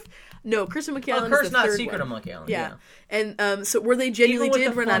kind of no Curse of Monkey Island. Curse, is the not third Secret one. of Monkey Island. Yeah, and so where they genuinely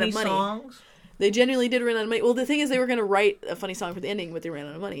did run out of money. Songs? They genuinely did run out of money. Well, the thing is, they were going to write a funny song for the ending, but they ran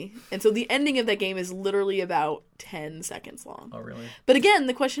out of money. And so the ending of that game is literally about 10 seconds long. Oh, really? But again,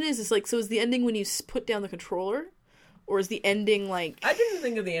 the question is like, so is the ending when you put down the controller? Or is the ending like... I didn't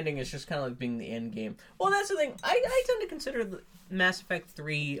think of the ending as just kind of like being the end game. Well, that's the thing. I tend to consider the Mass Effect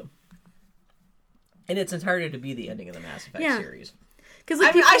 3 in its entirety to be the ending of the Mass Effect series. Because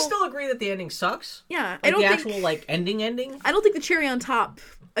like, I still agree that the ending sucks. Yeah. Like, the actual like ending. I don't think the cherry on top...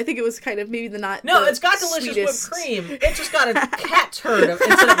 I think it was kind of maybe the not. No, the it's got delicious sweetest. whipped cream. It just got a cat turd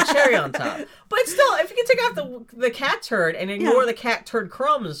instead of a cherry on top. But still, if you can take off the cat turd and ignore the cat turd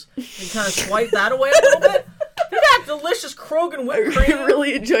crumbs and kind of swipe that away a little bit, you got delicious Krogan whipped cream. I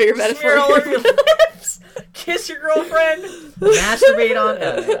really enjoy your metaphor. Smear all over your lips. Kiss your girlfriend.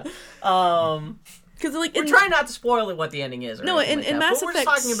 Masturbate on. Because like we're trying not to spoil what the ending is. Or no, in Mass Effect, we're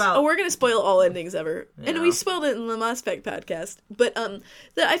talking about. Oh, we're gonna spoil all endings ever, and we spoiled it in the Mass Effect podcast. But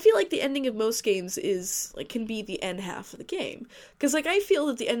I feel like the ending of most games is like can be the end half of the game. Because like I feel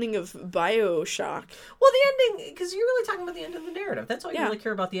that the ending of BioShock. Well, the ending, because you're really talking about the end of the narrative. That's all you really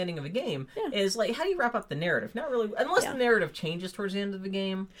care about the ending of a game. Is like how do you wrap up the narrative? Not really, unless the narrative changes towards the end of the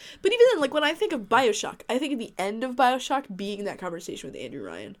game. But even then, like when I think of BioShock, I think of the end of BioShock being that conversation with Andrew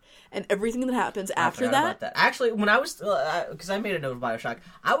Ryan and everything that happens after that. Actually, when I was, because I made a note of BioShock,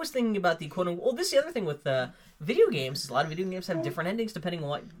 I was thinking about the quote-unquote, well, this is the other thing with video games, a lot of video games have different endings depending on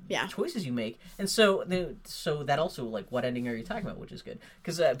what choices you make. And so that also, like, what ending are you talking about, which is good.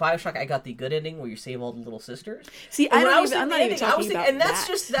 Because BioShock, I got the good ending where you save all the little sisters. See, I'm not even talking about and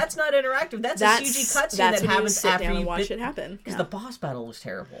that's not interactive. That's a CG cutscene that happens after you watch it happen. Because the boss battle was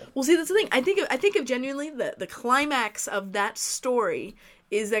terrible. Well, see, that's the thing. I think of genuinely the climax of that story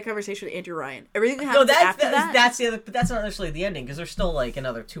is that conversation with Andrew Ryan. Everything that happens after that. That's the other, but that's not necessarily the ending because there's still like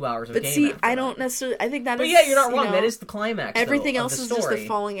another 2 hours of game. But see, I don't necessarily. I think that but is. But yeah, you're not wrong. That is the climax. Everything else is just the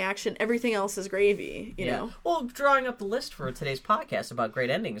falling action. Everything else is gravy. You know. Well, drawing up the list for today's podcast about great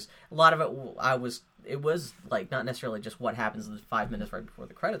endings, a lot of it it was like not necessarily just what happens in the 5 minutes right before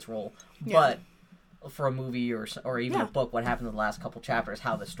the credits roll, but for a movie or even a book, what happened in the last couple chapters,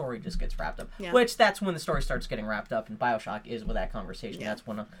 how the story just gets wrapped up. Yeah. Which, that's when the story starts getting wrapped up, and BioShock is with that conversation. Yeah. That's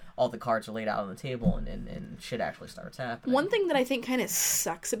when all the cards are laid out on the table and shit actually starts happening. One thing that I think kind of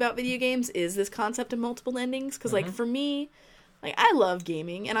sucks about video games is this concept of multiple endings, because, like, for me, like, I love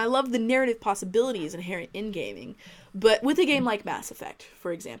gaming, and I love the narrative possibilities inherent in gaming, but with a game like Mass Effect,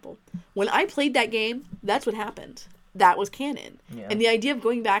 for example, when I played that game, that's what happened. That was canon. Yeah. And the idea of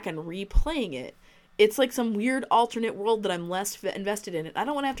going back and replaying it, it's like some weird alternate world that I'm less invested in. I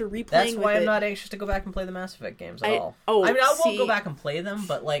don't want to have to replay. That's why I'm not anxious to go back and play the Mass Effect games at all. I mean, I won't go back and play them,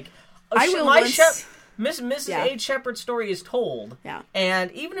 but like, Mrs. H. Shepard's story is told. Yeah.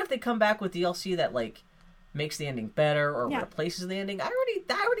 And even if they come back with DLC that like makes the ending better or replaces the ending, I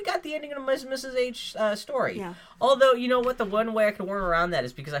already got the ending of Mrs. H. Story. Yeah. Although, you know what, the one way I could worm around that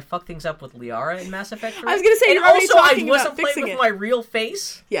is because I fucked things up with Liara in Mass Effect 3. I was gonna say, and also I wasn't playing with my real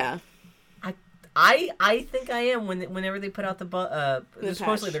face. Yeah. I think I am whenever they put out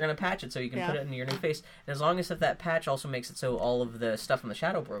supposedly they're going to patch it so you can put it in your new face. And as long as if that patch also makes it so all of the stuff from the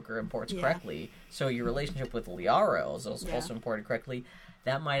Shadow Broker imports correctly, so your relationship with Liara is also imported correctly,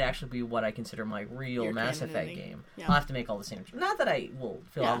 that might actually be what I consider my real Mass Effect game. Yeah. I'll have to make all the same... Not that I will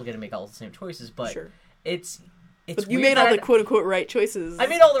feel obligated to make all the same choices, but it's It's But you weird made all that the quote-unquote right choices. I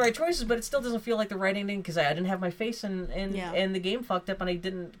made all the right choices, but it still doesn't feel like the right ending because I didn't have my face and Yeah. the game fucked up and I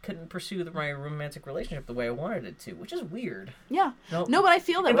couldn't pursue my romantic relationship the way I wanted it to, which is weird. Yeah. No, No, but I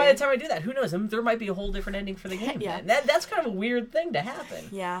feel that and way. by the time I do that, who knows? There might be a whole different ending for the game. Yeah. Then. That's kind of a weird thing to happen.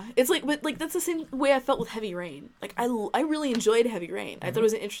 Yeah, it's like, but like that's the same way I felt with Heavy Rain. Like I really enjoyed Heavy Rain. I thought it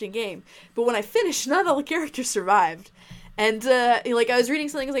was an interesting game, but when I finished, not all the characters survived. And like I was reading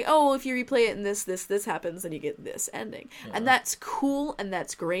something, it's like, oh, if you replay it and this happens, then you get this ending, and that's cool and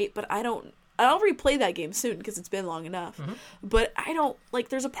that's great. But I'll replay that game soon because it's been long enough. But I don't like.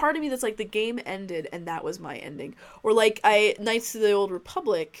 There's a part of me that's like the game ended and that was my ending, or like Knights of the Old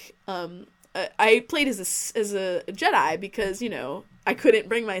Republic. I played as a Jedi because I couldn't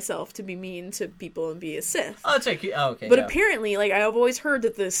bring myself to be mean to people and be a Sith. Oh, it's like, okay. But apparently, like, I've always heard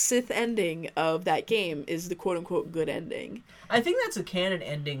that the Sith ending of that game is the quote-unquote good ending. I think that's a canon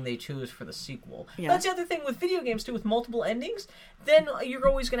ending they choose for the sequel. Yeah. That's the other thing with video games, too, with multiple endings. Then you're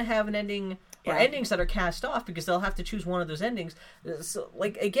always going to have an ending, or endings that are cast off, because they'll have to choose one of those endings. So,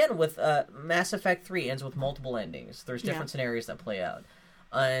 like, again, with Mass Effect 3 ends with multiple endings. There's different scenarios that play out.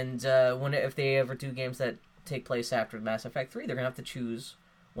 And if they ever do games that take place after Mass Effect 3, they're going to have to choose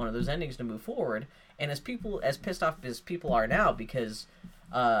one of those endings to move forward. And as pissed off as people are now because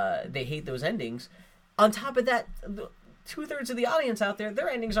they hate those endings, on top of that, 2/3 of the audience out there, their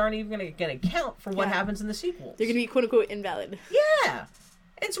endings aren't even going to count for what happens in the sequels. They're going to be quote-unquote invalid. Yeah!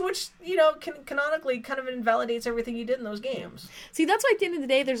 It's which, canonically kind of invalidates everything you did in those games. See, that's why at the end of the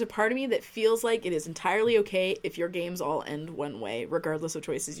day, there's a part of me that feels like it is entirely okay if your games all end one way, regardless of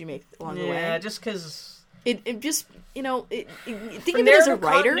choices you make along the way. Yeah, just because... It just, think of it For as a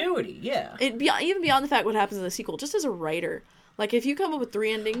writer. continuity, yeah. Even beyond the fact what happens in the sequel, just as a writer. Like, if you come up with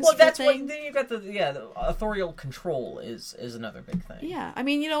 3 endings well, for that's a what thing... then you've got the authorial control is another big thing. Yeah, I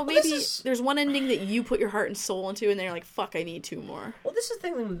mean, maybe there's one ending that you put your heart and soul into, and then you're like, fuck, I need 2 more. Well, this is the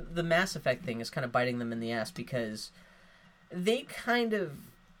thing, the Mass Effect thing is kind of biting them in the ass, because they kind of...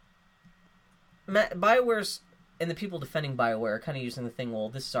 BioWare's, and the people defending BioWare are kind of using the thing, well,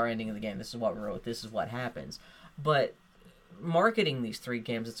 this is our ending of the game, this is what we wrote, this is what happens. But marketing these 3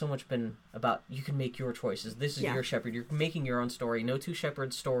 games, it's so much been about, you can make your choices, this is your Shepard, you're making your own story, no 2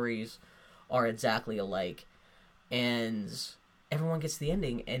 Shepard stories are exactly alike, and everyone gets the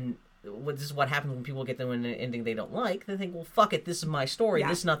ending, and this is what happens when people get an ending they don't like. They think, well, fuck it, this is my story,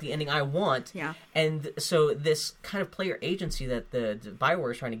 this is not the ending I want. Yeah. And so this kind of player agency that the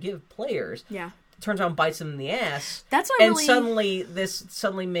BioWare is trying to give players turns out and bites them in the ass. That's what this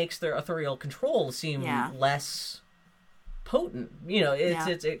suddenly makes their authorial control seem less potent.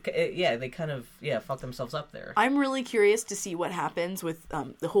 They kind of fuck themselves up there. I'm really curious to see what happens with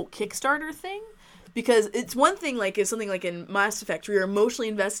the whole Kickstarter thing, because it's one thing like if something like in Mass Effect where you're emotionally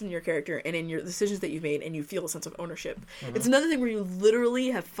invested in your character and in your decisions that you've made and you feel a sense of ownership. It's another thing where you literally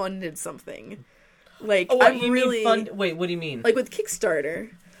have funded something. Like wait, what do you mean? Like with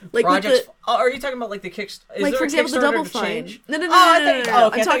Kickstarter. Like projects. Are you talking about like the Kickstarter? Like for example, the Double Fine. No.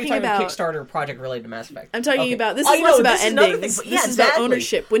 I'm talking about Kickstarter project related to Mass Effect. I'm talking about this is less about endings. This is about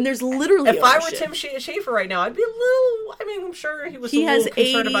ownership. When there's literally if ownership. I were Tim Schafer right now, I'd be a little. I mean, I'm sure he was. He has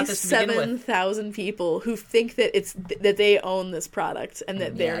concerned about this to begin with. 87,000 people who think that that they own this product and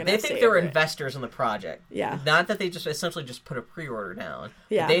that they're going to. They think they're investors in the project. Yeah. Not that they just essentially just put a pre-order down.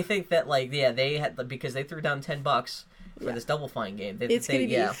 Yeah. They think that they had because they threw down $10 for this Double Fine game. It's going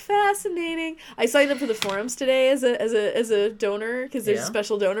to be fascinating. I signed up for the forums today as a donor because there's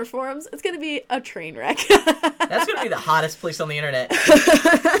special donor forums. It's going to be a train wreck. That's going to be the hottest place on the internet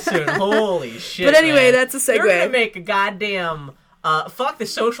soon. Holy shit! But anyway, man. That's a segue. They're going to make a goddamn fuck the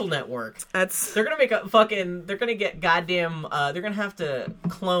Social Network. They're going to make a fucking. They're going to get goddamn. They're going to have to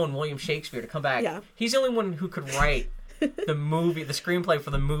clone William Shakespeare to come back. Yeah. He's the only one who could write the screenplay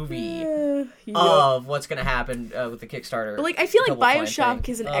for the movie of what's going to happen with the Kickstarter. But, like, I feel like BioShock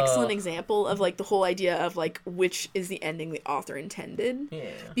is an excellent example of, like, the whole idea of, like, which is the ending the author intended.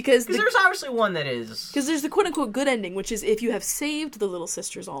 Yeah. Because there's obviously one that is... Because there's the quote-unquote good ending, which is if you have saved the little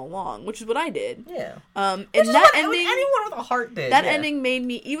sisters all along, which is what I did. Yeah. And that ending... Anyone with a heart did. That ending made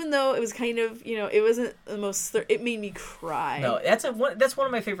me, even though it was kind of, it wasn't the most... It made me cry. No, that's one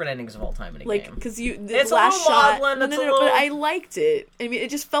of my favorite endings of all time in a game. Like, because it's last a shot... maudlin, but I liked it. I mean, it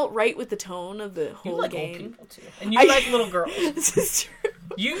just felt right with the tone of the whole you like game. Old people too. And you like little girls. This is true.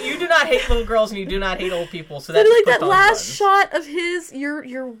 You do not hate little girls and you do not hate old people. So that's like that last shot of his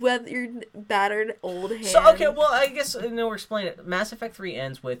your battered old hand. So okay, well I guess we're explaining it. Mass Effect 3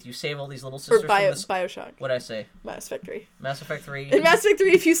 ends with you save all these little sisters. Or BioShock. What'd I say? Mass Effect 3. Mass Effect 3. In Mass Effect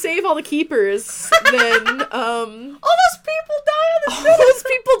 3, if you save all the keepers, then all those people die. All those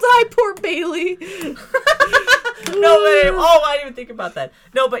people die. Poor Bailey. I didn't even think about that.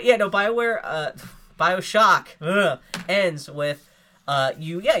 No, but yeah, no, Bioshock ends with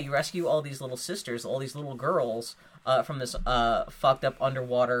you rescue all these little sisters, all these little girls from this fucked up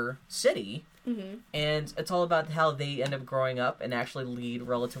underwater city. Mm-hmm. And it's all about how they end up growing up and actually lead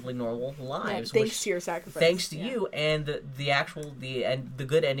relatively normal lives. Yeah, thanks to your sacrifice. Thanks to you, and the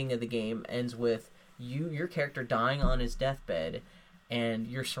good ending of the game ends with your character dying on his deathbed, and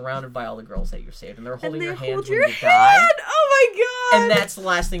you're surrounded by all the girls that you saved, and they're holding your hands when you die. Oh my god! And that's the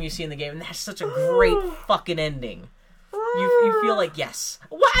last thing you see in the game, and that's such a great fucking ending. You feel like, yes.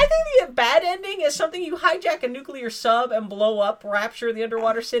 Well, I think the bad ending is something you hijack a nuclear sub and blow up Rapture, the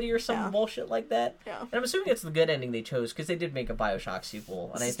underwater city, or some bullshit like that. Yeah. And I'm assuming it's the good ending they chose, because they did make a Bioshock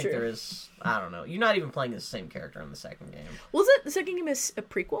sequel, and I think there is, I don't know, you're not even playing the same character in the second game. Was it, the second game is a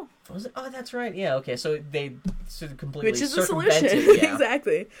prequel? Was it? Oh, that's right. Yeah, okay, so they completely Which is the solution. Yeah.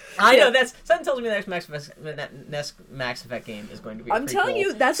 Exactly. I know, something tells me the next Max Effect game is going to be a prequel. I'm telling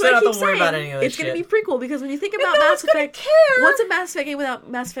you, that's what I keep saying. It's going to be prequel, because when you think about Mass Effect, what's a Mass Effect game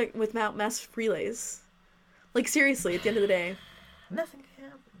without mass relays? Like, seriously, at the end of the day. Nothing can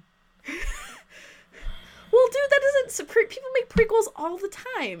happen. Well, dude, that doesn't... People make prequels all the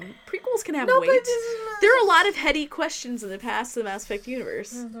time. Prequels can have weight. There are a lot of heady questions in the past of the Mass Effect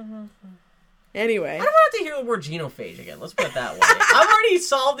universe. Anyway. I don't want to hear the word genophage again. Let's put it that way. I've already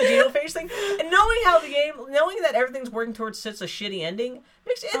solved the genophage thing. And knowing that everything's working towards such a shitty ending,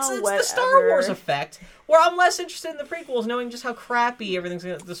 it's the Star Wars effect, where I'm less interested in the prequels, knowing just how crappy the story's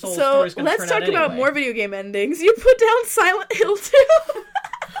going to turn out. So, let's talk about more video game endings. You put down Silent Hill 2.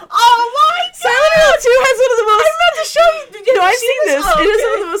 Oh my god! Silent Hill 2 has one of the most... I'm about to show you. No, I've seen this. Oh, okay. It is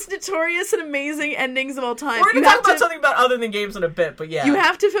one of the most notorious and amazing endings of all time. We're going to talk about something about other than games in a bit, but yeah. You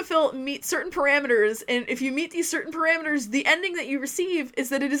have to meet certain parameters, and if you meet these certain parameters, the ending that you receive is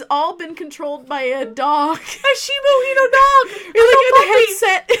that it has all been controlled by a dog. A Shiba Inu dog! You're like in a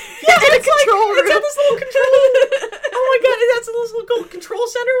headset. Yeah, it's got this little control. Oh my god, that's a little control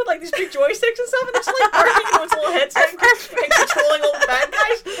center with like these big joysticks and stuff, and it's like barking into its little headset and controlling all the bad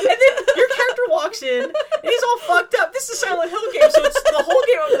guys. And then your character walks in, and he's all fucked up. This is a Silent Hill game, so it's the whole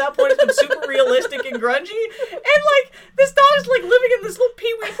game up to that point has been super realistic and grungy. And like this dog's like living in this little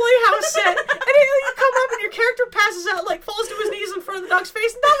Pee-wee Playhouse set, and then you come up and your character passes out, like falls to his knees in front of the dog's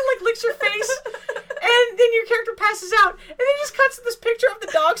face, and the dog like licks your face, and then your character passes out, and then just cuts to this picture of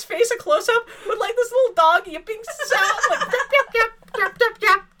the dog's face, a close up with like this little dog yipping sound, like yap yap yap yap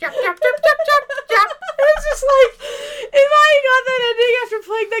yap yap yap yap yap yap yap. And it's just like, if I got that ending after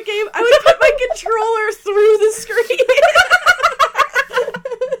playing that game, I would put my controller through the screen.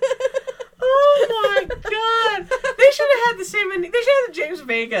 Oh my god! They should have had the same ending. They should have had James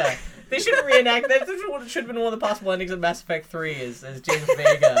Vega. They should have reenacted that. This should have been one of the possible endings of Mass Effect 3 is James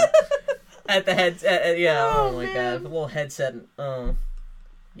Vega at the head. Yeah. Oh my god! The little headset.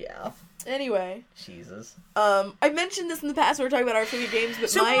 Yeah. Anyway. Jesus. I mentioned this in the past when we were talking about our favorite games, but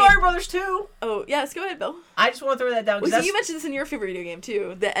Super Mario Brothers 2! Oh, yes, go ahead, Bill. I just want to throw that down. So you mentioned this in your favorite video game,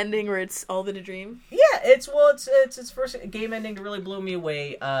 too. The ending where it's all been a dream. Yeah, it's its first game ending that really blew me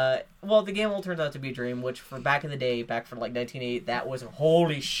away. Well, the game all turns out to be a dream, which for back in the day, back for like 1988, that was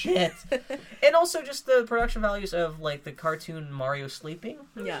holy shit. And also just the production values of like the cartoon Mario sleeping.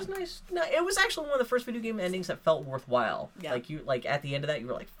 Which is nice. No, it was actually one of the first video game endings that felt worthwhile. Yeah. Like at the end of that, you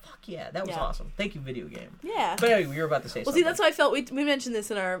were like, fuck yeah, that was awesome. Thank you, video game. Yeah. But anyway, you were about to say something. Well, see, that's how I felt. We mentioned this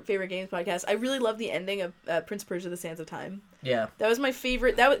in our favorite games podcast. I really love the ending of Prince of Persia: The Sands of Time. Yeah. That was my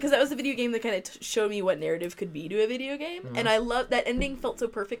favorite. Because that was the video game that kind of showed me what narrative could be to a video game. Mm-hmm. And I love that ending. Felt so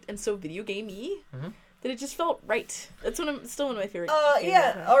perfect and so video gamey that it just felt right. That's still one of my favorite games.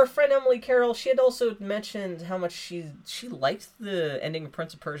 Yeah, our friend Emily Carroll, she had also mentioned how much she liked the ending of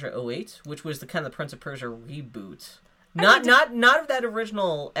Prince of Persia 08, which was the kind of the Prince of Persia reboot. Not of that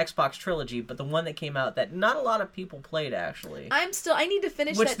original Xbox trilogy, but the one that came out that not a lot of people played, actually. I need to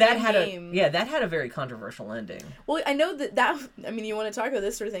finish that game. That had a very controversial ending. Well, I know that I mean, you want to talk about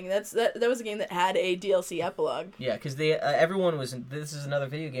this sort of thing. That was a game that had a DLC epilogue. Yeah, because everyone was... This is another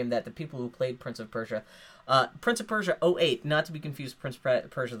video game that the people who played Prince of Persia 08, not to be confused with Prince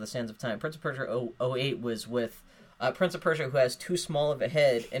of Persia: The Sands of Time. Prince of Persia 08 was with... Prince of Persia, who has too small of a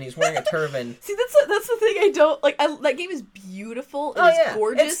head, and he's wearing a turban. See, that's the thing I don't like. That game is beautiful. It's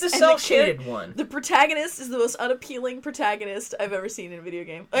gorgeous. It's the cel-shaded one. The protagonist is the most unappealing protagonist I've ever seen in a video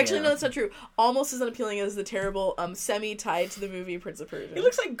game. Actually, no, that's not true. Almost as unappealing as the terrible semi-tied to the movie Prince of Persia. He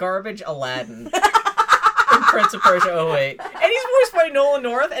looks like garbage Aladdin in Prince of Persia 08. And he's voiced by Nolan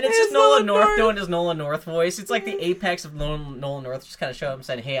North, and it's just Nolan North doing his Nolan North voice. It's like the apex of Nolan North just kind of showing him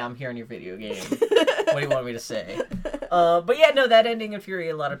saying, hey, I'm here in your video game. What do you want me to say? But yeah, no, that ending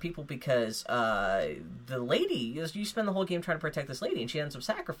infuriated a lot of people because the lady, you spend the whole game trying to protect this lady, and she ends up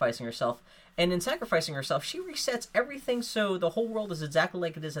sacrificing herself. And in sacrificing herself, she resets everything so the whole world is exactly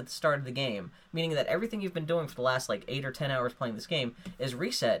like it is at the start of the game. Meaning that everything you've been doing for the last, 8 or 10 hours playing this game is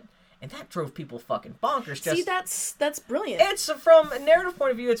reset. And that drove people fucking bonkers. See, that's brilliant. It's, from a narrative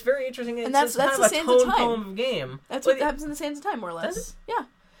point of view, it's very interesting. It's that's kind the of a Sands of Time poem of game. That's what happens in the Sands of Time, more or less. Does it? Yeah.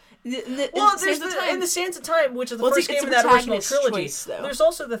 In the Sands of Time, which is the first game in that original trilogy, there's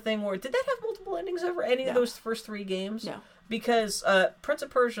also the thing where, did that have multiple endings ever? Any of those first 3 games? No. Because Prince of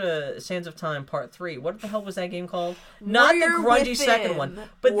Persia: Sands of Time Part 3, what the hell was that game called? Not Warrior the grungy Within. second one,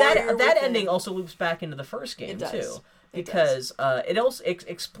 but Warrior that Within. ending also loops back into the first game It does. too. Because it also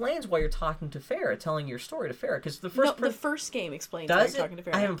explains why you're talking to Farah, telling your story to Farah. Because the first game explains why you're talking to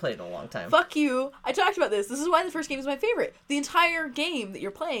Farah. I haven't played in a long time. Fuck you! I talked about this. This is why the first game is my favorite. The entire game that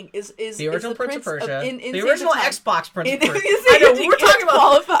you're playing is the original Prince of Persia, in the original Xbox Prince of Persia. I know we're talking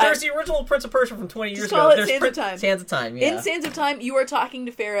about. There's the original Prince of Persia from 20 years call ago. It There's Sands of Time. Sands of Time. Yeah. In Sands of Time, you are talking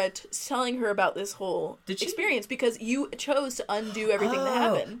to Farah, telling her about this whole experience because you chose to undo everything that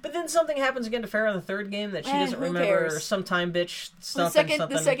happened. But then something happens again to Farah in the third game that she doesn't remember. Cares? Some time bitch. The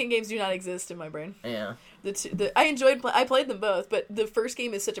second games do not exist in my brain. Yeah. I played them both, but the first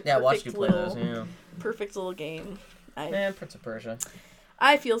game is such a perfect little game. Prince of Persia.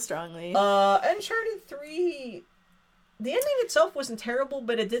 I feel strongly. Uncharted 3, the ending itself wasn't terrible,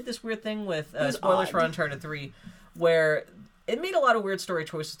 but it did this weird thing with spoilers for Uncharted 3, where it made a lot of weird story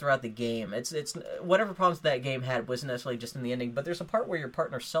choices throughout the game. It's whatever problems that game had wasn't necessarily just in the ending, but there's a part where your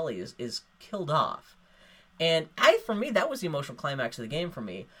partner Sully is killed off. And for me, that was the emotional climax of the game for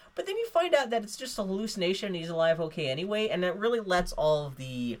me. But then you find out that it's just a hallucination and he's alive okay anyway, and it really lets all of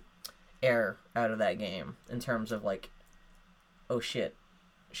the air out of that game in terms of oh shit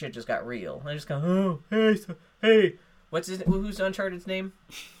just got real. And I just go, oh, hey. Who's Uncharted's name?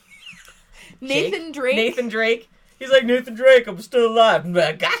 Nathan Drake. Nathan Drake. He's like, Nathan Drake, I'm still alive.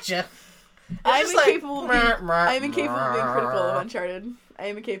 Gotcha. I'm incapable of being critical of Uncharted. I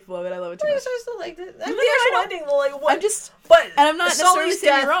am incapable of it. I love it too much. I still like that. I mean, the actual ending, I'm not necessarily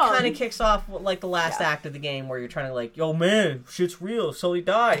saying you're wrong. Kind of kicks off the last act of the game where you're trying to yo man, shit's real. Sully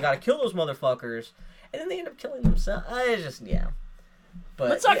died. You gotta kill those motherfuckers, and then they end up killing themselves. But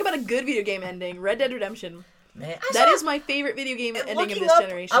let's talk about a good video game ending. Red Dead Redemption. Man, that is my favorite video game ending of this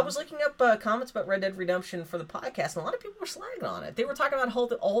generation. I was looking up comments about Red Dead Redemption for the podcast, and a lot of people were slagging on it. They were talking about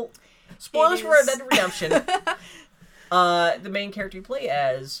all spoilers for Red Dead Redemption. The main character you play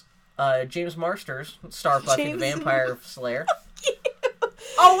as James Marsters, star Buffy the Vampire Slayer.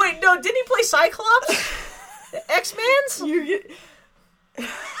 Oh wait, no, didn't he play Cyclops? X-Men's?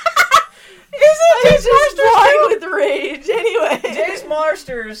 He's just blind with rage. Anyway, James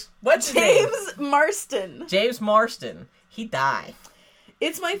Marsters. What's his name? James Marston. He died.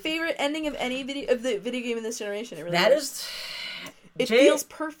 It's my favorite ending of any video game in this generation. It really It feels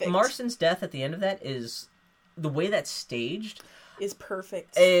perfect. Marston's death at the end of that is the way that's staged. Is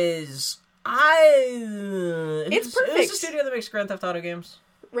perfect. It's perfect. Who's the studio that makes Grand Theft Auto games?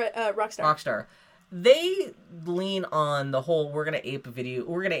 Rockstar. They lean on the whole we're gonna ape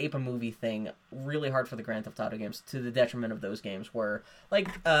a movie thing really hard for the Grand Theft Auto games to the detriment of those games where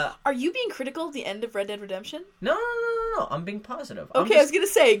are you being critical of the end of Red Dead Redemption? No, I'm being positive. Okay, I was gonna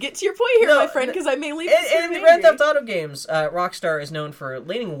say, get to your point here, my friend, because I may leave in the Grand Theft Auto games, Rockstar is known for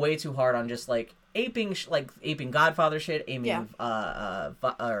leaning way too hard on just aping Godfather shit, they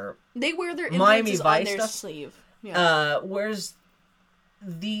wear their influences on their sleeve. Yeah. Whereas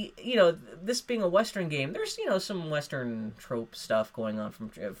this being a Western game, there's some Western trope stuff going on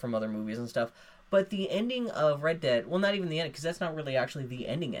from other movies and stuff. But the ending of Red Dead, well, not even the ending, because that's not really actually the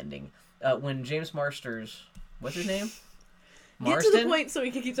ending. When James Marsters, what's his name? Marston? Get to the point so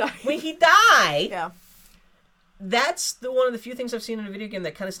we can keep talking. When he died, yeah. That's one of the few things I've seen in a video game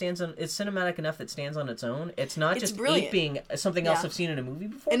that kind of stands on. It's cinematic enough that stands on its own. It's not just aping something else I've seen in a movie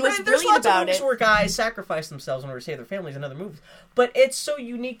before. And what's there's brilliant lots about of movies where guys sacrifice themselves in order to save their families in other movies. But it's so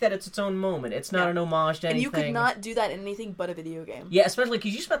unique that it's its own moment. It's not an homage to anything. And you could not do that in anything but a video game. Yeah, especially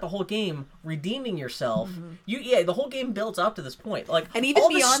because you spent the whole game redeeming yourself. Mm-hmm. The whole game builds up to this point. And even all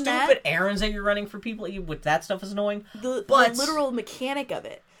beyond the stupid errands that you're running for people, with that stuff is annoying. The literal mechanic of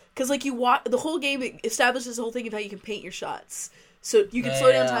it. Because, the whole game establishes this whole thing of how you can paint your shots. So you can slow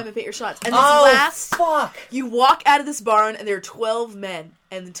down time and paint your shots. And you walk out of this barn, and there are 12 men.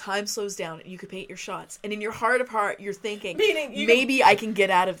 and the time slows down, and you could paint your shots. And in your heart of heart, you're thinking, Meaning maybe I can get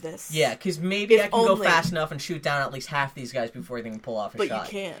out of this. Yeah, because maybe I can go only. fast enough and shoot down at least half these guys before they can pull off a But shot.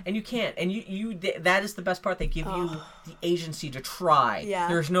 you can't. And you can't. And that is the best part. They give you the agency to try. Yeah.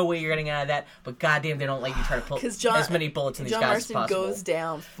 There's no way you're getting out of that, but goddamn, they don't let you try to pull as many bullets in these John guys Marston as possible. goes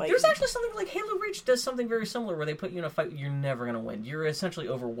down fighting. There's actually something like Halo Reach does something very similar where they put you in a fight you're never going to win. You're essentially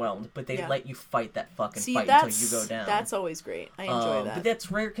overwhelmed, but they let you fight that fucking fight until you go down. That's always great. I enjoy that. But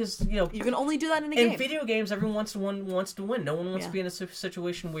that's rare because, you can only do that in a game. In video games, everyone wants to win. No one wants to be in a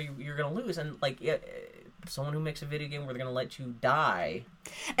situation where you're going to lose. And, someone who makes a video game where they're going to let you die.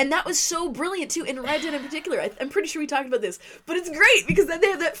 And that was so brilliant, too, in Red Dead in particular. I'm pretty sure we talked about this. But it's great, because then they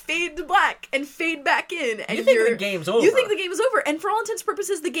have that fade to black and fade back in. And you think the game's over. You think the game is over. And for all intents and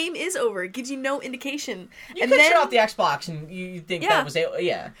purposes, the game is over. It gives you no indication. You could shut off the Xbox and you think that was it.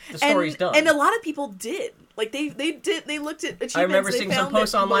 Yeah, the story's done. And a lot of people did. They looked at achievements. I remember seeing some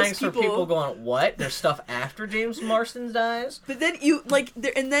posts online for people going, "What? There's stuff after James Marston dies?" But then you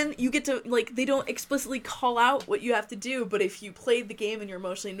get to they don't explicitly call out what you have to do. But if you played the game and you're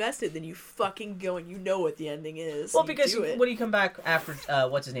emotionally invested, then you fucking go and you know what the ending is. Well, because when you come back after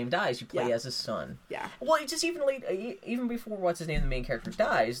what's his name dies, you play as his son. Yeah. Well, it's just even before what's his name, the main character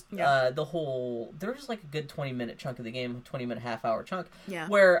dies. There's like a good 20-minute chunk of the game, 20-minute half-hour chunk,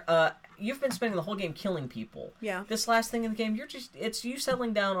 where you've been spending the whole game killing people. Yeah. This last thing in the game, it's you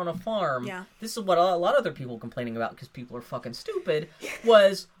settling down on a farm. Yeah. This is what a lot of other people complaining about because people are fucking stupid.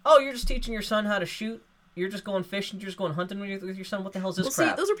 Was you're just teaching your son how to shoot. You're just going fishing. You're just going hunting with your son. What the hell is this crap?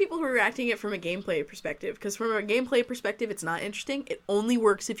 See, those are people who are reacting it from a gameplay perspective. Because from a gameplay perspective, it's not interesting. It only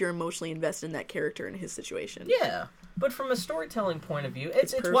works if you're emotionally invested in that character and his situation. Yeah. But from a storytelling point of view,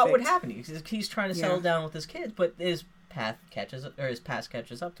 it's what would happen. He's trying to settle down with his kids, but his past catches up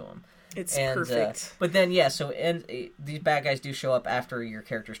to him. It's perfect. But then, these bad guys do show up after your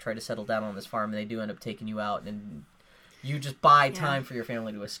characters try to settle down on this farm, and they do end up taking you out, and you just buy time for your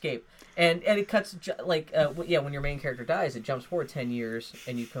family to escape. And it cuts, when your main character dies, it jumps forward 10 years,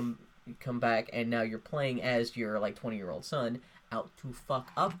 and you come back, and now you're playing as your, 20-year-old son, out to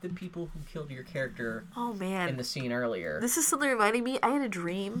fuck up the people who killed your character in the scene earlier. This is something reminding me, I had a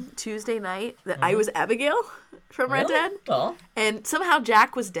dream Tuesday night that I was Abigail from Red Dead. Oh. And somehow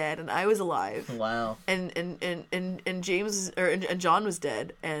Jack was dead and I was alive. Wow. And James and John was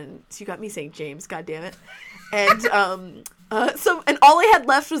dead, and so you got me saying James, god damn it. And and all I had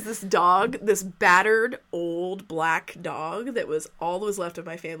left was this dog, this battered old black dog that was all that was left of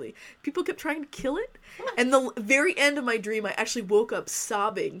my family. People kept trying to kill it, and the very end of my dream, I actually woke up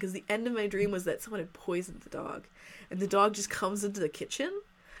sobbing because the end of my dream was that someone had poisoned the dog, and the dog just comes into the kitchen.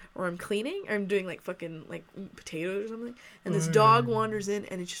 Or I'm cleaning, or I'm doing fucking potatoes or something, and this dog wanders in,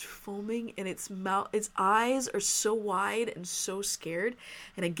 and it's just foaming, and its eyes are so wide and so scared,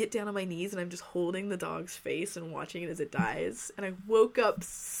 and I get down on my knees, and I'm just holding the dog's face and watching it as it dies, and I woke up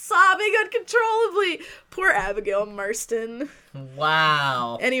sobbing uncontrollably. Poor Abigail Marston.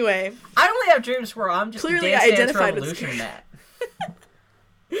 Wow. Anyway, I only have dreams where I'm just clearly a Dance Dance identified Revolution with Matt.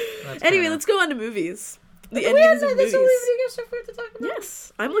 Anyway, let's go on to movies. The endings of movies. movies. Stuff we have to talk about?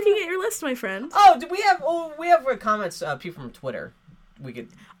 Yes, I'm looking at your list, my friend. Oh, we have comments people from Twitter. We could.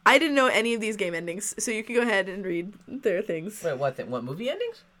 I didn't know any of these game endings, so you can go ahead and read their things. Wait, what movie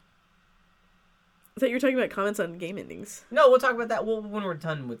endings? I thought you were talking about comments on game endings. No, we'll talk about that when we're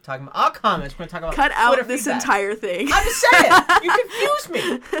done with talking about our comments. We're going to talk about Cut out Twitter this feedback. entire thing. I'm just saying! You confused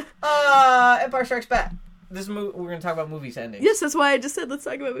me! Empire Strikes Back. We're going to talk about movies endings. Yes, that's why I just said let's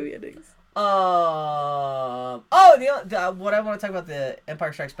talk about movie endings. What I want to talk about the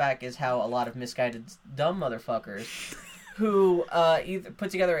Empire Strikes Back is how a lot of misguided dumb motherfuckers who either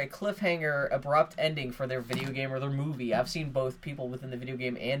put together a cliffhanger, abrupt ending for their video game or their movie. I've seen both people within the video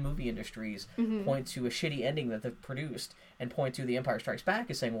game and movie industries point to a shitty ending that they've produced and point to the Empire Strikes Back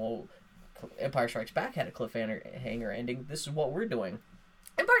as saying, well, Empire Strikes Back had a cliffhanger ending. This is what we're doing.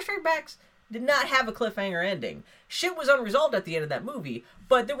 Empire Strikes Back did not have a cliffhanger ending. Shit was unresolved at the end of that movie,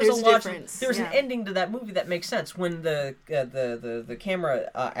 but there was an ending to that movie that makes sense. When the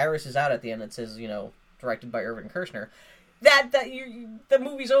camera irises out at the end, it says, directed by Irvin Kershner. The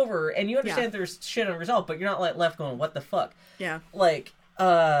movie's over, and you understand there's shit unresolved, but you're not left going, what the fuck? Yeah.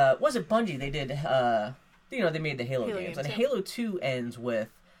 Was it Bungie? They did, they made the Halo games, and Halo 2 ends with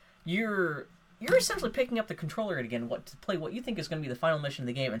you're essentially picking up the controller again to play what you think is going to be the final mission of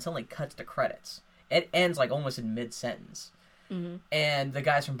the game, and suddenly cuts to credits. It ends almost in mid-sentence. And the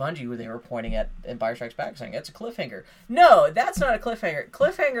guys from Bungie, they were pointing at Empire Strikes Back, saying it's a cliffhanger. No, that's not a cliffhanger.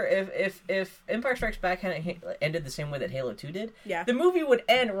 Cliffhanger, if Empire Strikes Back hadn't ended the same way that Halo 2 did, the movie would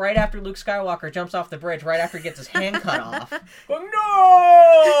end right after Luke Skywalker jumps off the bridge, right after he gets his hand cut off. Going,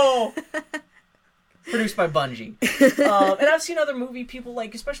 no! Produced by Bungie. And I've seen other movie people,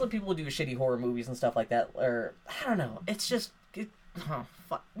 like, especially people who do shitty horror movies and stuff like that, or, I don't know, it's just...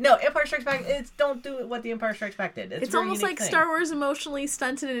 fuck. No, Empire Strikes Back, don't do what the Empire Strikes Back did. It's almost like thing. Star Wars emotionally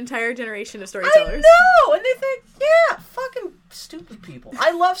stunted an entire generation of storytellers. I know! And they think, yeah, fucking stupid people.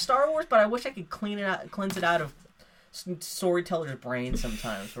 I love Star Wars, but I wish I could cleanse it out of storytellers' brains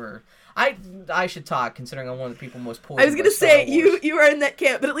sometimes, where... I should talk, considering I'm one of the people most poisoned. I was going to say, you are in that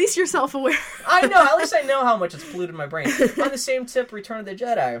camp, but at least you're self-aware. I know, at least I know how much it's polluted my brain. On the same tip, Return of the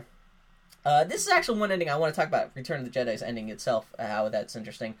Jedi. This is actually one ending I want to talk about. Return of the Jedi's ending itself, how that's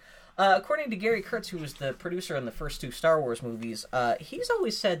interesting. According to Gary Kurtz, who was the producer on the first 2 Star Wars movies, he's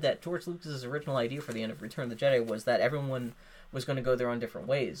always said that George Lucas's original idea for the end of Return of the Jedi was that everyone was going to go their own different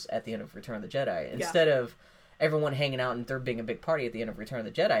ways at the end of Return of the Jedi. Instead of everyone hanging out and there being a big party at the end of Return of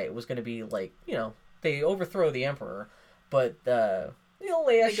the Jedi, it was going to be like, they overthrow the Emperor, but Leia,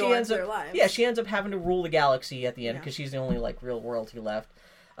 she ends up having to rule the galaxy at the end because she's the only real royalty left.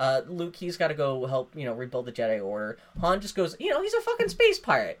 Luke, he's got to go help, rebuild the Jedi Order. Han just goes, he's a fucking space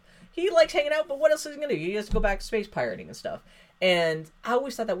pirate. He likes hanging out, but what else is he going to do? He has to go back to space pirating and stuff. And I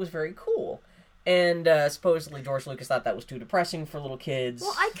always thought that was very cool. And supposedly George Lucas thought that was too depressing for little kids.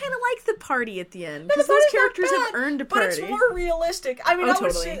 Well, I kind of like the party at the end, because those characters have earned a party. But it's more realistic. I mean, I would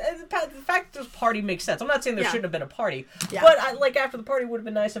totally. say, the fact that there's a party makes sense. I'm not saying there shouldn't have been a party, but after the party, it would have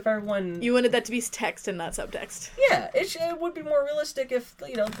been nice if everyone... You wanted that to be text and not subtext. Yeah, it would be more realistic if,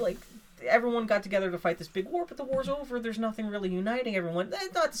 everyone got together to fight this big war, but the war's over. There's nothing really uniting everyone.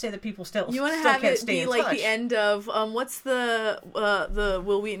 Not to say that people still you want to have it be like the end of what's the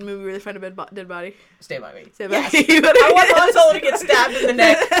Will Wheaton movie where they find a dead body? Stay By Me. Stay By Me. I want Han Solo to get stabbed in the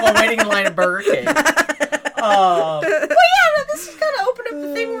neck while waiting in line at Burger King. But yeah, this is kind of opened up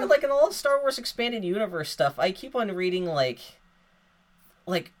the thing where, in all the Star Wars expanded universe stuff, I keep on reading an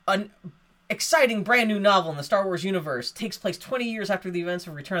exciting brand new novel in the Star Wars universe takes place 20 years after the events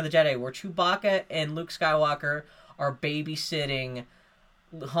of Return of the Jedi, where Chewbacca and Luke Skywalker are babysitting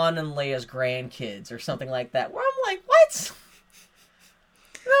Han and Leia's grandkids or something like that. Where I'm like, what?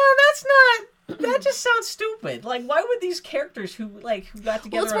 No, that's not. That just sounds stupid. Why would these characters who got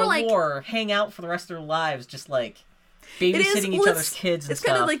together in a war hang out for the rest of their lives, just babysitting each other's kids and stuff?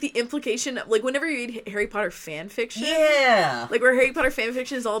 It's kind of the implication of, whenever you read Harry Potter fan fiction. Yeah. Where Harry Potter fan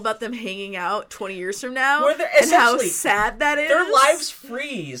fiction is all about them hanging out 20 years from now. And how sad that is. Their lives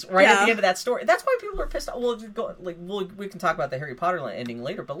freeze right at the end of that story. That's why people are pissed off. Well, we can talk about the Harry Potter ending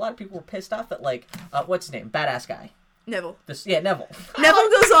later, but a lot of people were pissed off that, what's his name? Badass guy. Neville. Neville. Neville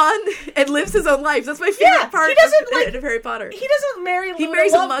goes on and lives his own life. That's my favorite part of Harry Potter. He doesn't marry Luna He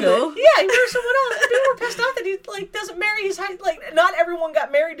marries Lovegood. a muggle. Yeah, he marries someone else. People were pissed off that he doesn't marry his high... not everyone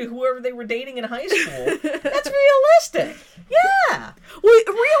got married to whoever they were dating in high school. That's realistic. Yeah. Well,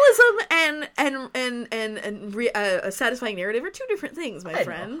 realism and a satisfying narrative are two different things, my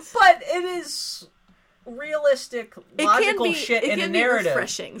friends. But it is realistic, logical shit in a narrative. It can be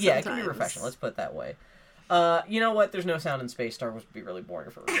refreshing sometimes. Yeah, it can be refreshing. Let's put it that way. You know what? There's no sound in space. Star Wars would be really boring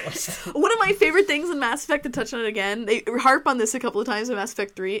if it were realistic. One of my favorite things in Mass Effect, to touch on it again, they harp on this a couple of times in Mass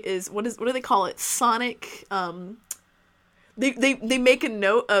Effect 3, is what do they call it? Sonic, They make a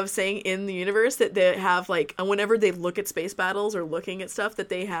note of saying in the universe that they have, whenever they look at space battles or looking at stuff, that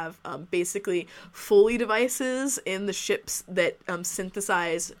they have basically Foley devices in the ships that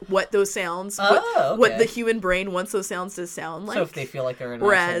synthesize what those sounds, what the human brain wants those sounds to sound like. So if they feel like they're in a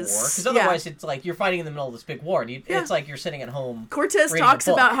war, because otherwise it's you're fighting in the middle of this big war, and it's like you're sitting at home. Cortez talks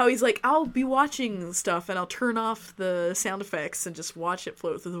about how he's I'll be watching stuff and I'll turn off the sound effects and just watch it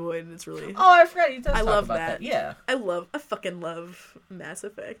float through the void, and it's really... Oh, I forgot. He does I talk love about that. Yeah. I fucking love Mass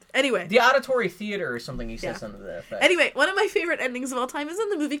Effect. Anyway. The auditory theater or something he says under the effect. Anyway, one of my favorite endings of all time is in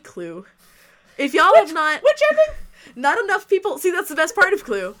the movie Clue. If y'all have not... Which ending? Not enough people... See, that's the best part of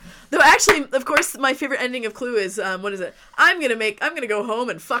Clue. Though actually, of course, my favorite ending of Clue is, what is it? I'm gonna go home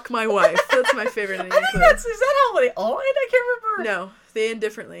and fuck my wife. That's my favorite ending of Clue. Is that how they all end? I can't remember. No. They end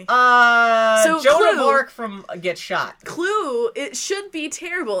differently. So Joan of Arc gets shot. Clue, it should be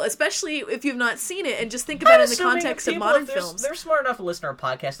terrible, especially if you've not seen it, and just think about it in the context of modern films. They're smart enough to listen to our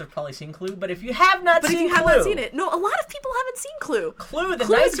podcast. They've probably seen Clue, but if you have not seen it, no, a lot of people haven't seen Clue. Clue, the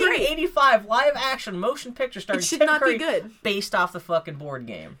 1985 live-action motion picture starring Timothy cannot be good. Based off the fucking board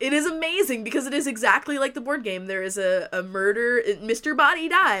game. It is amazing because it is exactly like the board game. There is a murder, Mr. Body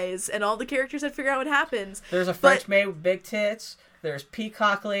dies, and all the characters have to figure out what happens. There's a French maid with big tits. There's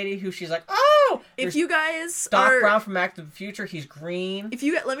Peacock Lady who she's like, oh! If you guys Doc Brown from Back to the Future, he's green. Let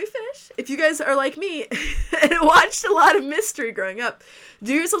me finish. If you guys are like me and watched a lot of mystery growing up,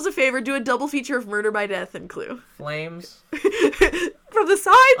 do yourselves a favor, do a double feature of Murder by Death and Clue. Flames. From the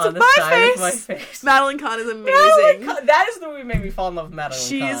sides of my face. Madeline Kahn is amazing. That is the movie that made me fall in love with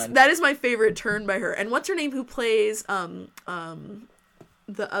Madeline Kahn. That is my favorite turn by her. And what's her name who plays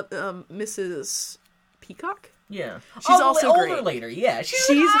Mrs. Peacock? Yeah. She's also great. Older later, yeah. She's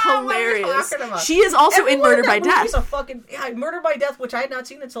hilarious. She is also in Murder by Death. She's a fucking... Yeah, Murder by Death, which I had not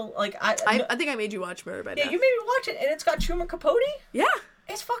seen until, like... I think I made you watch Murder by Death. Yeah, you made me watch it, and it's got Truman Capote? Yeah.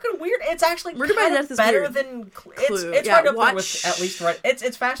 It's fucking weird. It's actually Murder by Death is better weird. than Clue. It's right up there with at least right.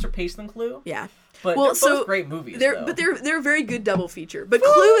 It's faster paced than Clue. Yeah. But they're both great movies. They're a very good double feature. But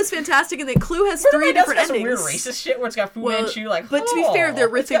Clue is fantastic, and then Clue has three different endings. Some weird racist shit where it's got Fu Manchu. But to be fair, they're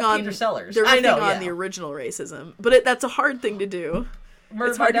riffing on Peter Sellers. They're riffing on the original racism. But that's a hard thing to do.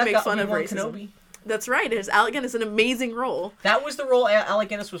 It's hard to make fun of racism. Kenobi. That's right. Alec Guinness, an amazing role. That was the role Alec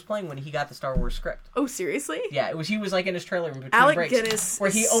Guinness was playing when he got the Star Wars script. Oh, seriously? Yeah, he was like in his trailer in between Alec breaks. Guinness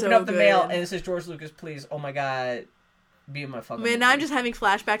where he opened up the mail and it says, George Lucas, please, oh my god, be in my fucking movie. Now I'm just having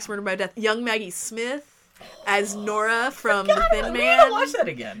flashbacks to Murder by Death. Young Maggie Smith as Nora from The Thin Man. I gotta watch that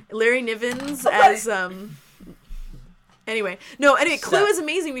again. Larry Nivens as Anyway, Clue is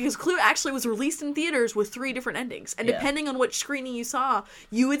amazing because Clue actually was released in theaters with 3 different endings, and depending on which screening you saw,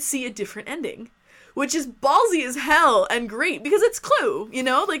 you would see a different ending, which is ballsy as hell and great because it's Clue. You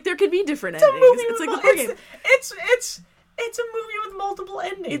know, like there could be different endings. It's like the board game. It's a movie with multiple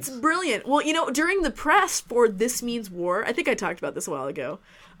endings. It's brilliant. Well, during the press for This Means War, I think I talked about this a while ago.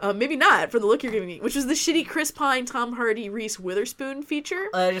 Maybe not, for the look you're giving me, which was the shitty Chris Pine, Tom Hardy, Reese Witherspoon feature.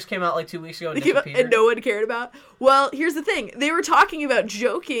 It just came out like 2 weeks ago and no one cared about. Well, here's the thing. They were talking about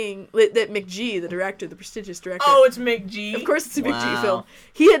joking that McG, the director, the prestigious director... Oh, it's McG? Of course it's a McG film.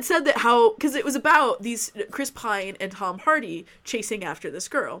 He had said that because it was about these Chris Pine and Tom Hardy chasing after this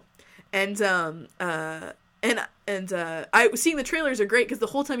girl. And I was seeing the trailers are great because the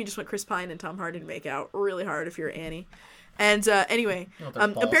whole time you just want Chris Pine and Tom Hardy to make out really hard if you're Annie. And anyway,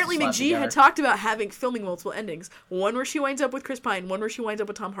 apparently McG had talked about filming multiple endings. One where she winds up with Chris Pine, one where she winds up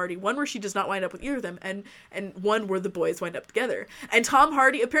with Tom Hardy, one where she does not wind up with either of them, and one where the boys wind up together. And Tom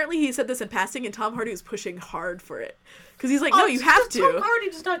Hardy, apparently he said this in passing, and Tom Hardy was pushing hard for it. Because he's like, no, you have to. Tom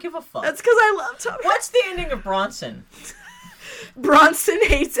Hardy does not give a fuck. That's because I love Tom Hardy. What's the ending of Bronson? Bronson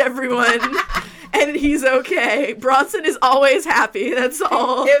hates everyone, and he's okay. Bronson is always happy, that's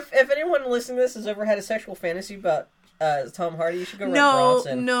all. If anyone listening to this has ever had a sexual fantasy about Tom Hardy, you should go rent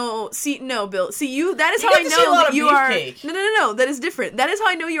Bronson. No, Bill. See, that is how I know that you are... No, that is different. That is how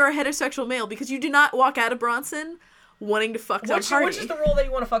I know you are a heterosexual male, because you do not walk out of Bronson wanting to fuck Tom Hardy. Which is the role that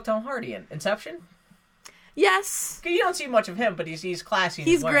you want to fuck Tom Hardy in? Inception? Yes. You don't see much of him, but he's classy and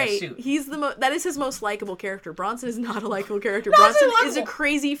he's wearing a suit. He's that is his most likable character. Bronson is not a likable character. Bronson is a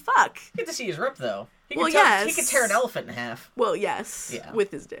crazy fuck. You get to see his rip, though. He could tear an elephant in half. Well, yes. Yeah.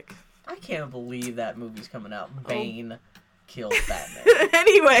 With his dick. I can't believe that movie's coming out. Bane kills Batman.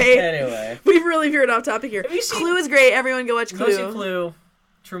 Anyway. We've really veered off topic here. Clue is great. Everyone go watch Clue. Go see Clue.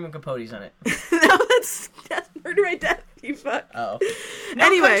 Truman Capote's on it. No, that's Murder by Death, you fuck. Oh. No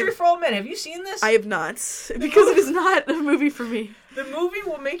Country for Old Men. Have you seen this? I have not. Because it is not a movie for me. The movie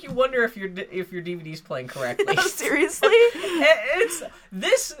will make you wonder if your DVD's playing correctly. No, seriously?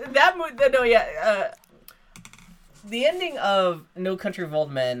 The ending of No Country for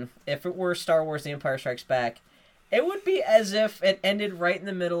Old Men, if it were Star Wars The Empire Strikes Back, it would be as if it ended right in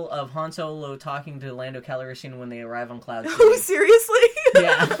the middle of Han Solo talking to Lando Calrissian when they arrive on Cloud City. Oh, seriously?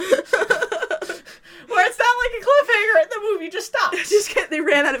 Yeah. Where it's not like a cliffhanger, the movie just stops. They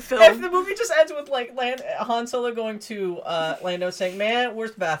ran out of film. If the movie just ends with Han Solo going to Lando saying, "Man,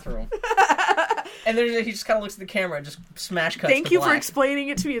 where's the bathroom?" And then he just kind of looks at the camera and just smash cuts. Thank you for explaining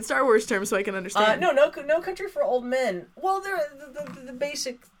it to me in Star Wars terms so I can understand. No Country for Old Men. Well, the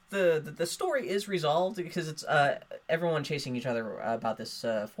basic. The story is resolved because it's everyone chasing each other about this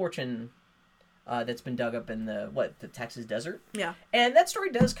fortune that's been dug up in the Texas desert. Yeah. And that story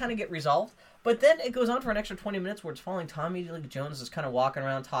does kind of get resolved, but then it goes on for an extra 20 minutes where it's following Tommy Lee Jones is kind of walking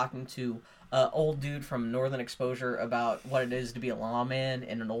around talking to old dude from Northern Exposure about what it is to be a lawman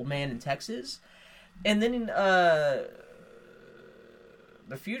and an old man in Texas. And then The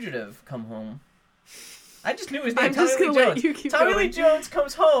Fugitive come home. I just knew his name. Tommy Lee Jones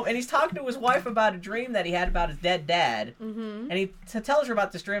comes home and he's talking to his wife about a dream that he had about his dead dad. Mm-hmm. And he tells her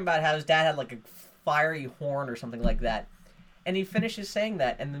about this dream about how his dad had like a fiery horn or something like that. And he finishes saying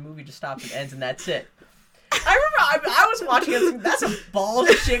that, and the movie just stops and ends, and that's it. I remember I was watching it, thinking, that's a balls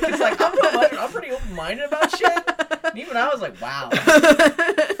of shit, because, like, I'm pretty open-minded about shit. And even I was like, wow.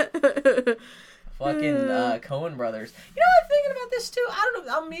 Fucking Coen brothers. You know, I'm thinking about this too. I don't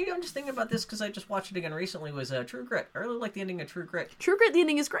know. Maybe I'm just thinking about this because I just watched it again recently. Was True Grit. I really like the ending of True Grit. True Grit, the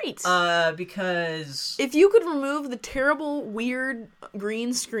ending is great. Because if you could remove the terrible, weird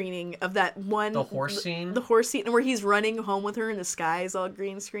green screening of that one, the horse scene, where he's running home with her and the sky is all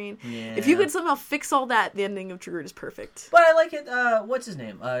green screen. Yeah. If you could somehow fix all that, the ending of True Grit is perfect. But I like it. What's his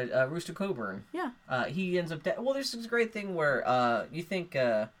name? Rooster Coburn. Yeah. He ends up dead. Well, there's this great thing where you think.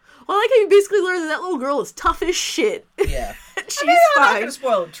 Well, I like how you basically learn that little girl is tough as shit. Yeah. She's I'm not fine. going to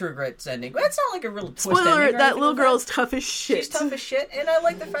spoil True Grit's ending. But it's not like a real twist Spoiler, ending. that little girl is tough as shit. She's tough as shit. And I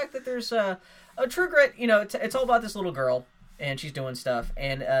like the fact that there's a True Grit, you know, it's all about this little girl. And she's doing stuff.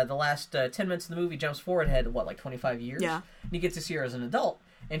 And the last 10 minutes of the movie jumps forward ahead, 25 years? Yeah. And you get to see her as an adult.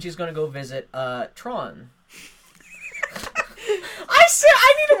 And she's going to go visit Tron.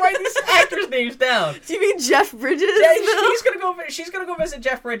 I need to write these actors' names down. Do you mean Jeff Bridges? Yeah, she's gonna go visit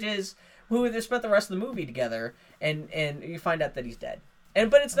Jeff Bridges, who they spent the rest of the movie together, and you find out that he's dead.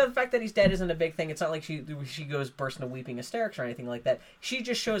 But it's not the fact that he's dead isn't a big thing. It's not like she goes burst into weeping hysterics or anything like that. She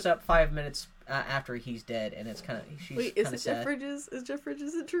just shows up 5 minutes after he's dead, and it's kind of Wait, is it sad. Jeff Bridges? Is Jeff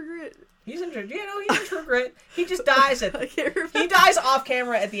Bridges in True Grit? He's in True Grit. He just dies I can't remember. He dies off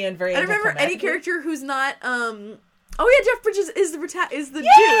camera at the end. Very. I don't remember any character who's not. Oh yeah, Jeff Bridges is the dude.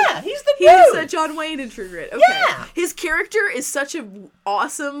 Yeah, he's the dude. He's John Wayne in True Grit. Okay. Yeah. His character is such an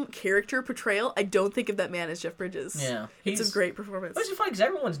awesome character portrayal. I don't think of that man as Jeff Bridges. Yeah. It's a great performance. Which is funny because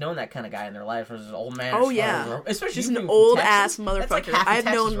everyone's known that kind of guy in their life. This old man. Oh yeah. Especially just an old ass motherfucker. Like I've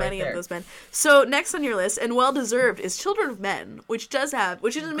known many of those men. So next on your list, and well deserved, is Children of Men, which is an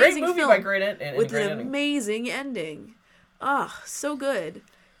amazing great movie film by great and with great an ending. amazing ending. Ah, so good.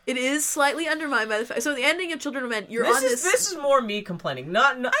 It is slightly undermined by the fact. So the ending of Children of Men, This is more me complaining.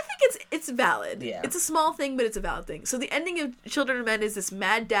 Not. I think it's valid. Yeah. It's a small thing, but it's a valid thing. So the ending of Children of Men is this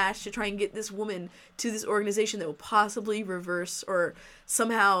mad dash to try and get this woman to this organization that will possibly reverse or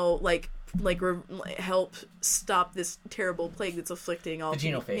somehow help stop this terrible plague that's afflicting all the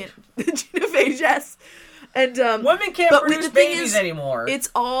genophage. The genophage, yes. And women can't produce babies anymore. It's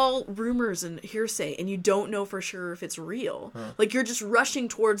all rumors and hearsay, and you don't know for sure if it's real. Like, you're just rushing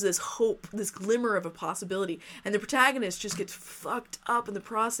towards this hope, this glimmer of a possibility, and the protagonist just gets fucked up in the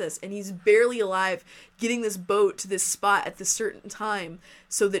process, and he's barely alive, getting this boat to this spot at this certain time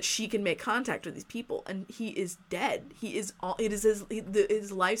so that she can make contact with these people, and he is dead. His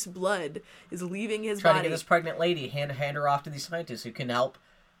life's blood is leaving his body. Trying to get this pregnant lady, hand her off to these scientists who can help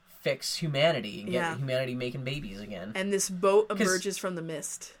fix humanity and get humanity making babies again. And this boat emerges from the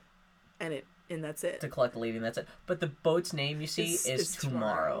mist, and that's it. To collect the lady, and that's it. But the boat's name, you see, is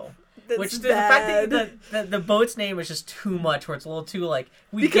Tomorrow. Which the fact that the boat's name is just too much, where it's a little too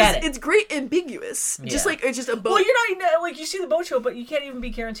because get it. It's great ambiguous. Yeah. Just like it's just a boat. Well, you're not you see the boat show, but you can't even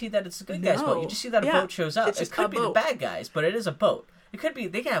be guaranteed that it's the good guys' boat. You just see that a boat shows up. It could be the bad guys, but it is a boat. It could be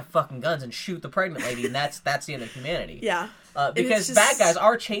they can have fucking guns and shoot the pregnant lady, and that's the end of humanity. Yeah. Because bad guys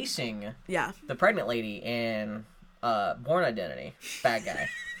are chasing the pregnant lady in Born Identity. Bad guy.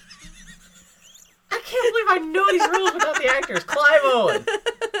 I can't believe I know these rules without the actors. Clive Owen.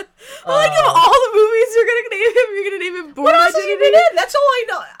 Well, think of all the movies you're gonna name him. You're gonna name him Born Identity. What else has he been in? That's all I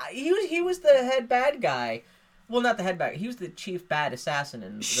know. He was the head bad guy. Well, not the head bad guy. He was the chief bad assassin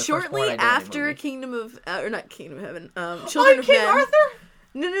in the shortly first Born after movie. Kingdom of or not Kingdom of Heaven. Children of King Men. Arthur?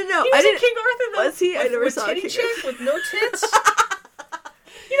 No. He was in King Arthur though. Was he? I never saw King King chick with no tits.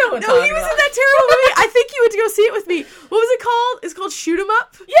 You know what I'm No, talking he was about. in that terrible movie. I think you went to go see it with me. What was it called? It's called Shoot 'Em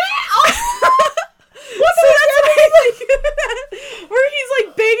Up. Yeah. What so that's what he's like, where he's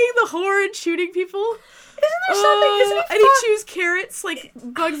like banging the whore and shooting people. Isn't there something? Isn't and he chews carrots like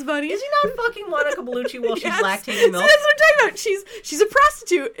Bugs Bunny. Is he not fucking Monica Bellucci while she's Yes. lactating milk? So that's what I'm talking about. She's a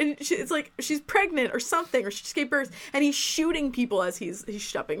prostitute, and it's like she's pregnant or something, or she just gave birth, and he's shooting people as he's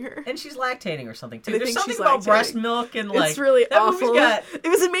shoving her. And she's lactating or something too. And I There's think something she's about lactating. breast milk and It's really that awful. movie's got. It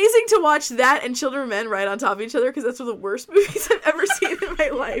was amazing to watch that and Children of Men right on top of each other because that's one of the worst movies I've ever seen in my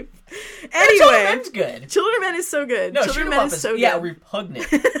life. Anyway, Children of Men's good. Children of Men is so good. No, Children of Shoot 'Em Men Up is so yeah, good. repugnant.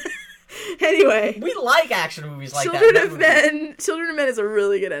 Anyway, We like action movies like Children that. of Men. Children of Men is a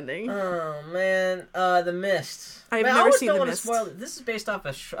really good ending. Oh man, The Mist. I've Man, never I always seen don't The want Mist. to spoil it. This is based off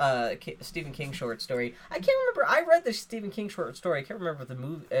a Stephen King short story. I can't remember. I read the Stephen King short story. I can't remember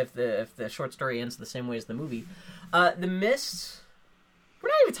if the short story ends the same way as the movie. The Mist. We're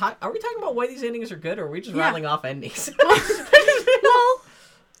not even talking. Are we talking about why these endings are good, or are we just rattling off endings?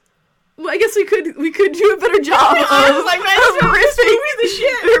 Well, I guess we could do a better job of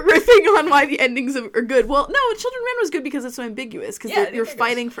riffing on why the endings are good. Well, no, Children Run was good because it's so ambiguous. Because you're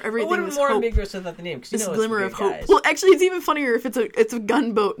fighting for everything. It would have been more ambiguous without the name. This glimmer of hope. Well, actually, it's even funnier if it's a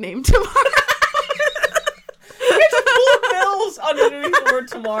gunboat named Tomorrow. There's a full of bills underneath the word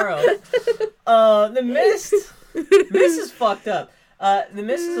tomorrow. The Mist. Mist is fucked up. The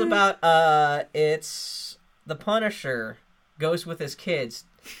Mist is about it's the Punisher goes with his kids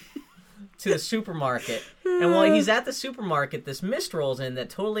to the supermarket, and while he's at the supermarket, this mist rolls in that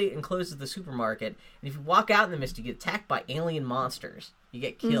totally encloses the supermarket. And if you walk out in the mist, you get attacked by alien monsters. You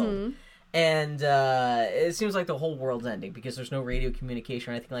get killed. Mm-hmm. And it seems like the whole world's ending because there's no radio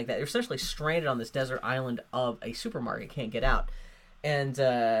communication or anything like that. They're essentially stranded on this desert island of a supermarket, can't get out. And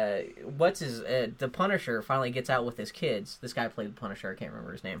the Punisher finally gets out with his kids. This guy played the Punisher. I can't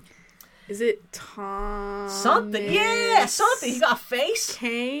remember his name. Is it Tom? Something. Yeah, something. He got a face.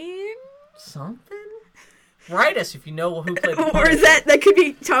 Kane? Something? Write us if you know who played the Punisher. Or is that could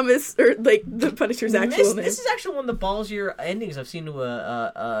be Thomas, or like the Punisher's actual name. This is actually one of the ballsier endings I've seen to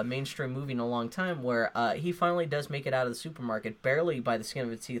a mainstream movie in a long time, where he finally does make it out of the supermarket, barely by the skin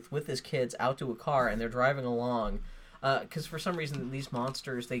of his teeth, with his kids out to a car, and they're driving along. Because for some reason, these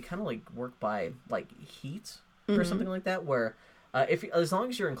monsters, they kind of like work by like heat or something like that, where as long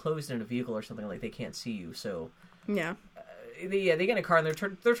as you're enclosed in a vehicle or something, like they can't see you. So yeah, they get in a car and they're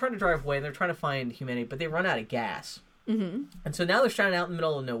trying to drive away and they're trying to find humanity, but they run out of gas. Mm-hmm. And so now they're stranded out in the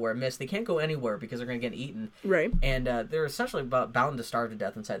middle of nowhere, Mist. They can't go anywhere because they're going to get eaten. Right. And they're essentially bound to starve to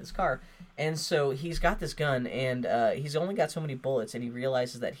death inside this car. And so he's got this gun, and he's only got so many bullets, and he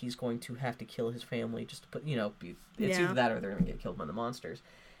realizes that he's going to have to kill his family just to put, it's either that or they're going to get killed by the monsters.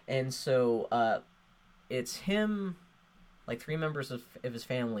 And so it's him, like 3 members of his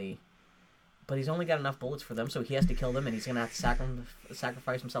family, but he's only got enough bullets for them, so he has to kill them, and he's going to have to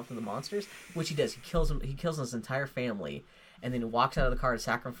sacrifice himself to the monsters, which he does. He kills his entire family, and then he walks out of the car to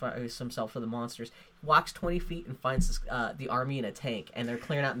sacrifice himself for the monsters. He walks 20 feet and finds the army in a tank, and they're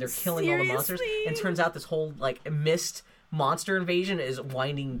clearing out, and they're killing all the monsters. And turns out this whole, mist monster invasion is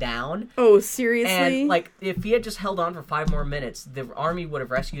winding down. Oh, seriously? And, if he had just held on for 5 more minutes, the army would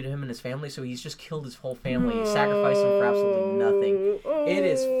have rescued him and his family, so he's just killed his whole family. He sacrificed them for absolutely nothing. It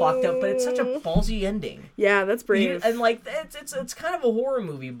is fucked up, but it's such a ballsy ending. Yeah, that's brave. It's kind of a horror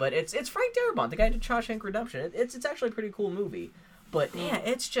movie, but it's Frank Darabont, the guy who did Shawshank Redemption. It's actually a pretty cool movie. But, yeah,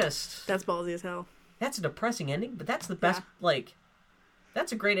 it's just... That's ballsy as hell. That's a depressing ending, but that's the best,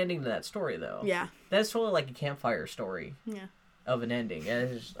 That's a great ending to that story, though. Yeah. That's totally like a campfire story. Yeah. Of an ending.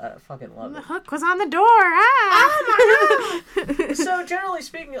 I fucking love it. The hook was on the door. Ah! Oh my god! So, generally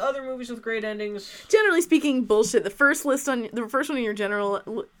speaking, other movies with great endings. Generally speaking, bullshit. The first one on your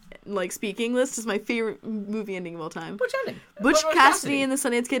general speaking list is my favorite movie ending of all time. Which ending? Butch Cassidy and the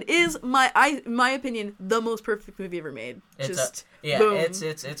Sundance Kid is my opinion the most perfect movie ever made. Boom.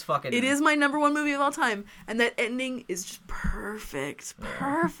 It's fucking. It is my number 1 movie of all time, and that ending is just perfect.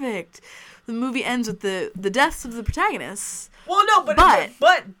 Perfect. The movie ends with the deaths of the protagonists. Well, no, but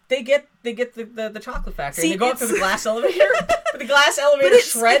they get the chocolate factory. And they go up to the glass elevator. But the glass elevator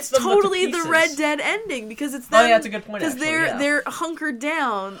shreds them. It's totally the Red Dead ending because it's them. Oh yeah, that's a good point. Because they're hunkered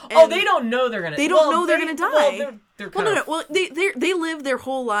down. They don't know they're gonna. They don't know they're gonna die. Well, they live their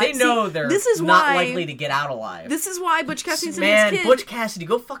whole lives. They know they're not likely to get out alive. This is why Butch Cassidy's Kid. Butch Cassidy,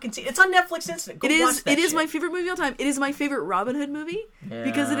 go fucking see it. It's on Netflix Instant. Go watch that It is my favorite movie of all time. It is my favorite Robin Hood movie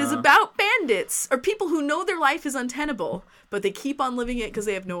because it is about bandits or people who know their life is untenable, but they keep on living it because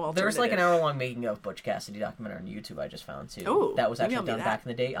they have no alternative. There's an hour-long making of Butch Cassidy documentary on YouTube I just found too. Oh, that was actually done back in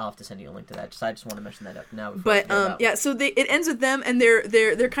the day. I'll have to send you a link to that. I just want to mention that up now. But so it ends with them and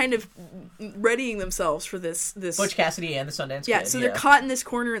they're kind of readying themselves for this Butch Cassidy and the Sundance Kid. So they're caught in this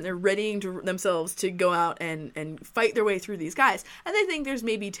corner and they're readying themselves to go out and fight their way through these guys. And they think there's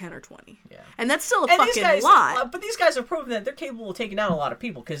maybe 10 or 20. Yeah. And that's still a fucking lot. But these guys have proven that they're capable of taking down a lot of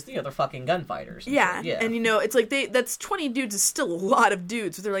people because they're fucking gunfighters. Yeah. And it's like that's 20 dudes is still a lot of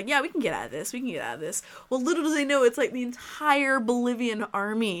dudes. So they're like, yeah, we can get out of this. Well, little do they know it's like the entire Bolivian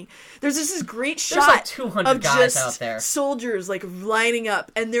army. There's just this great shot like 200 of guys just out there. Soldiers like lining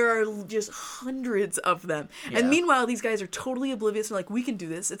up, and there are just hundreds of them. Yeah. And meanwhile, these guys are totally oblivious and like, we can do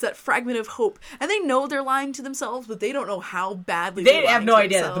this. It's that fragment of hope. And they know they're lying to themselves, but they don't know how badly they have no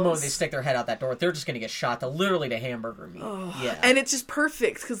idea that the moment they stick their head out that door, they're just going to get shot to literally to hamburger meat. Oh. Yeah. And it's just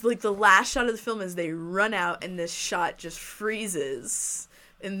perfect because like the last shot of the film is they run out and this shot just freezes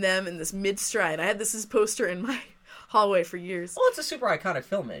in them in this mid-stride. I had this poster in my hallway for years. Well, it's a super iconic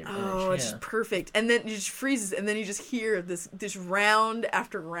film. It's just perfect. And then it just freezes, and then you just hear this round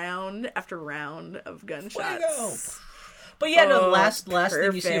after round after round of gunshots. But yeah, no, the Oh, last thing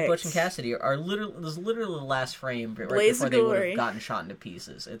you see of perfect. Butch and Cassidy are literally the last frame right Blaze before of they would glory. have gotten shot into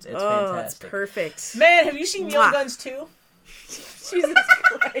pieces. It's Oh, it's fantastic. perfect. Man, have you seen Young Mwah. Guns 2? Jesus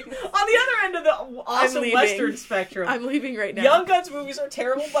Christ. On the other end of the awesome leaving. Western spectrum, I'm leaving right now. Young Guns movies are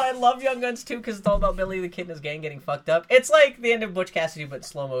terrible, but I love Young Guns 2 because it's all about Billy the Kid and his gang getting fucked up. It's like the end of Butch Cassidy, but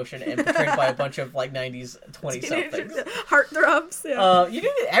slow motion and portrayed by a bunch of like 90s 20-somethings. Heartthrobs. Yeah.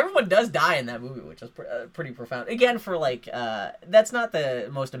 Everyone does die in that movie, which is pretty profound. Again, for like, that's not the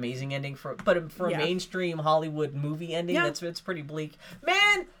most amazing ending, but for a mainstream Hollywood movie ending, it's pretty bleak.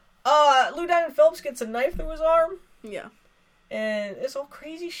 Man, Lou Diamond Phillips gets a knife through his arm. Yeah. And it's all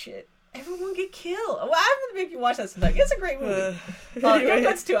crazy shit. Everyone get killed. Well, I'm gonna make you watch that sometime. It's a great movie. Young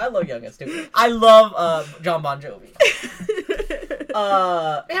Guns 2. I love Young Guns 2. I love John Bon Jovi.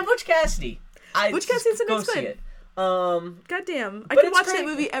 Man, Butch Cassidy. Butch Cassidy's go next see good. it. Goddamn. I but could it's watch great. that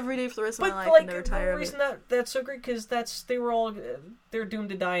movie every day for the rest of my life like, and never the tire of reason it. that's so great because they're doomed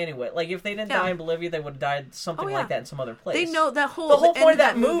to die anyway. Like if they didn't die in Bolivia, they would have died something like that in some other place. They know that whole the whole end point of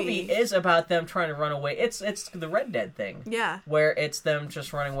that movie is about them trying to run away. It's the Red Dead thing. Yeah. Where it's them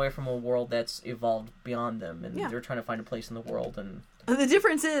just running away from a world that's evolved beyond them, and they're trying to find a place in the world. And the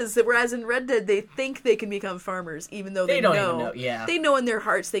difference is that whereas in Red Dead they think they can become farmers, even though they don't know, even know. Yeah, they know in their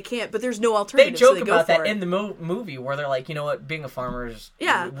hearts they can't. But there's no alternative. They joke so they about go for that it. in the movie where they're like, you know what, being a farmer is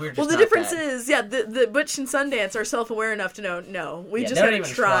we're just well, the not difference that. is, the Butch and Sundance are self-aware enough to know, no, we just don't gotta even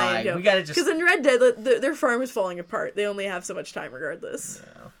try. And go. We gotta just because in Red Dead, their farm is falling apart. They only have so much time, regardless.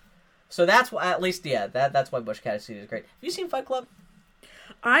 Yeah. So that's why, at least, that's why Butch Cassidy is great. Have you seen Fight Club?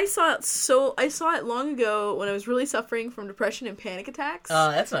 I saw it long ago when I was really suffering from depression and panic attacks.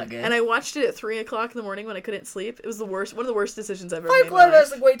 That's not good. And I watched it at 3:00 in the morning when I couldn't sleep. It was the worst, one of the worst decisions I've ever Fight made. Club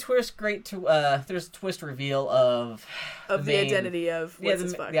has a great twist. There's a twist reveal of the identity of the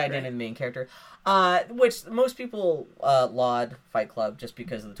identity of the main character, which most people laud Fight Club just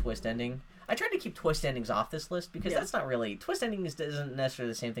because of the twist ending. I tried to keep twist endings off this list because that's not really twist endings isn't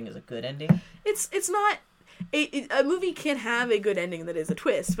necessarily the same thing as a good ending. It's not. A movie can have a good ending that is a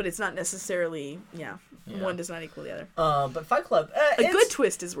twist, but it's not necessarily, one does not equal the other. But Fight Club... a good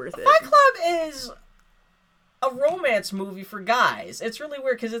twist is worth it. Fight Club is a romance movie for guys. It's really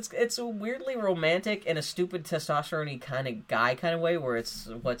weird, because it's a weirdly romantic in a stupid testosterone-y kind of guy kind of way, where it's,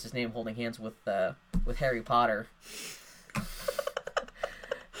 what's his name, holding hands with Harry Potter.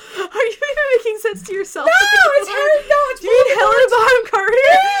 Are you even making sense to yourself? No, it's Harry. No, it's Do you mean Helena Bonham Carter?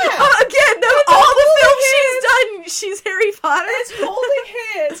 Yeah. Again, no, all the films she's done, she's Harry Potter. It's holding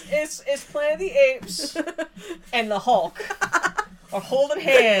hands. It's Planet of the Apes and the Hulk are holding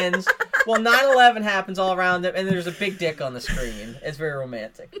hands while 9/11 happens all around them, and there's a big dick on the screen. It's very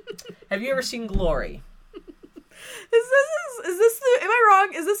romantic. Have you ever seen Glory? Is this the? Am I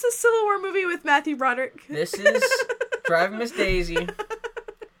wrong? Is this a Civil War movie with Matthew Broderick? This is Driving Miss Daisy,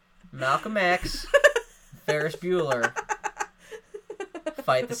 Malcolm X, Ferris Bueller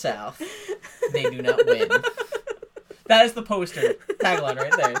fight the South. They do not win. That is the poster tagline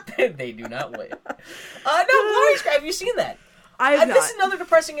right there. They do not win. No, Glory's great. Have you seen that? I have not. This is another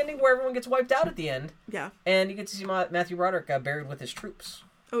depressing ending where everyone gets wiped out at the end. Yeah. And you get to see Matthew Broderick buried with his troops.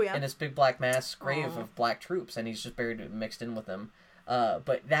 Oh, yeah. In this big black mass grave of black troops, and he's just buried mixed in with them.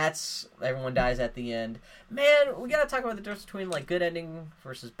 But everyone dies at the end. Man, we gotta talk about the difference between like good ending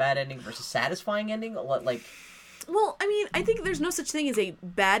versus bad ending versus satisfying ending. Like, well, I mean, I think there's no such thing as a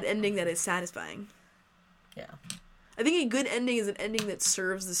bad ending that is satisfying. yeah, I think a good ending is an ending that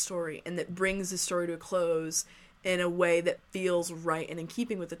serves the story and that brings the story to a close in a way that feels right and in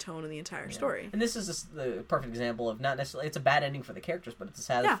keeping with the tone of the entire story. And this is the perfect example of not necessarily it's a bad ending for the characters, but it's a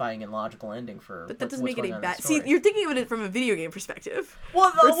satisfying and logical ending for. But that doesn't what's make it going a on bad. in the See, story. you're thinking of it from a video game perspective.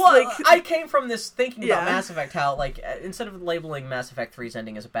 Well, I came from this thinking about Yeah. Mass Effect, how like instead of labeling Mass Effect 3's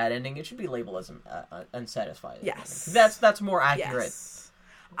ending as a bad ending, it should be labeled as unsatisfying. Yes. That's more accurate. Yes.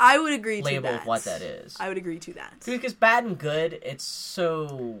 I would agree to that. Label of what that is. I would agree to that. Because bad and good, it's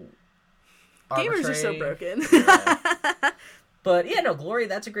so Gamers are so arbitrary. broken. Yeah. But yeah, no, Glory,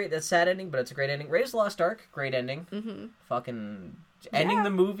 that's sad ending, but it's a great ending. Raiders of the Lost Ark, great ending. Mm-hmm. Fucking ending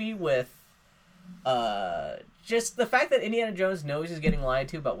the movie with just the fact that Indiana Jones knows he's getting lied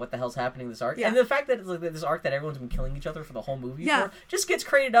to about what the hell's happening in this arc. Yeah. And the fact that it's like this arc that everyone's been killing each other for the whole movie Yeah. for just gets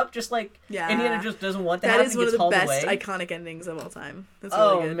crated up just like Indiana just doesn't want to happen. That is one of gets the hauled best away. iconic endings of all time. That's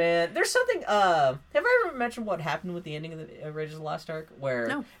really good. Man, there's something. Have I ever mentioned what happened with the ending of the Raiders of the Lost Ark? Where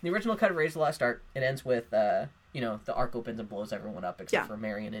No. the original cut of Raiders of the Lost Ark, it ends with the arc opens and blows everyone up except for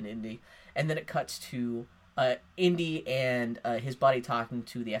Marion and Indy, and then it cuts to Indy and his buddy talking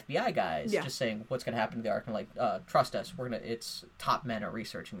to the FBI guys, Yeah. just saying what's going to happen to the Ark, and like, trust us, it's top men are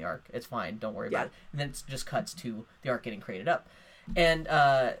researching the Ark. It's fine, don't worry about it. And then it just cuts to the Ark getting created up, and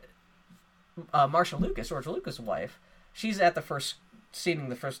Marsha Lucas, George Lucas' wife, she's at the first seeing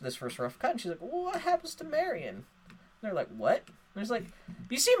this first rough cut, and she's like, well, what happens to Marion? And they're like, what? And it's like,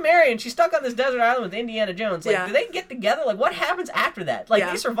 you see Marion, she's stuck on this desert island with Indiana Jones. Like, do they get together? Like, what happens after that? Like,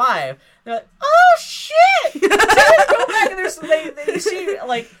 they survive. They're like, oh, shit! So they go back, and they see,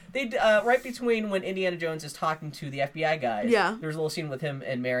 like, right between when Indiana Jones is talking to the FBI guys, there's a little scene with him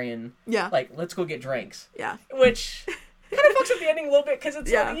and Marion, like, let's go get drinks. Yeah. Which kind of fucks up the ending a little bit, because it's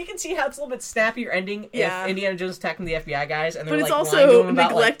like, you can see how it's a little bit snappier ending if Indiana Jones is attacking the FBI guys, and they're but it's like, also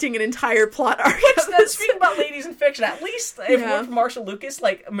neglecting an entire plot arc. Speaking about ladies in fiction, at least if it weren't for Marsha Lucas,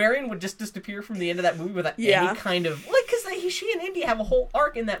 like, Marion would just disappear from the end of that movie without any kind of, like, because she and Indy have a whole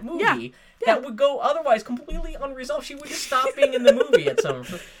arc in that movie that would go otherwise completely unresolved. She would just stop being in the movie at some.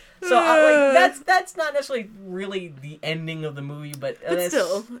 So that's not necessarily really the ending of the movie, but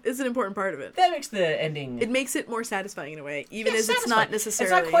still, it's an important part of it. That makes the ending. It makes it more satisfying in a way, even as it's not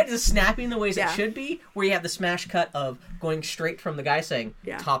necessarily. It's not quite as snappy in the ways it should be, where you have the smash cut of going straight from the guy saying,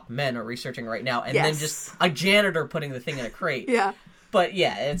 "Top men are researching right now," and then just a janitor putting the thing in a crate. But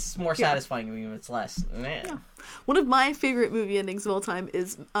it's more satisfying when it's less. One of my favorite movie endings of all time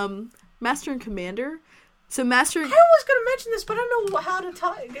is Master and Commander. So Master... I was going to mention this, but I don't know how to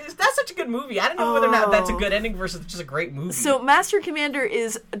talk. That's such a good movie. I don't know whether or not that's a good ending versus just a great movie. So Master Commander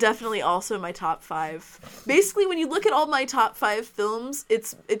is definitely also my top 5. Basically, when you look at all my top 5 films,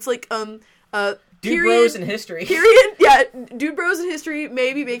 it's like Dude Bros in History. Period. Yeah, Dude Bros in History,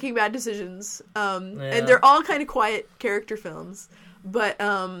 maybe Making Bad Decisions. And they're all kind of quiet character films. But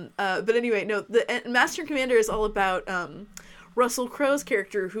anyway, no, the Master and Commander is all about Russell Crowe's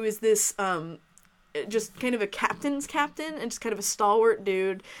character, who is this just kind of a captain's captain and just kind of a stalwart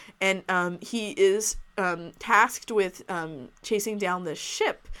dude, and he is tasked with chasing down this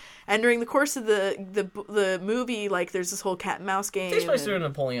ship. And during the course of the movie, like, there's this whole cat and mouse game. Takes place during the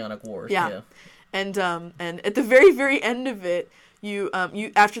Napoleonic Wars. Yeah. And at the very, very end of it, you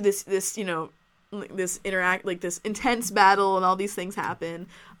after this this intense battle and all these things happen,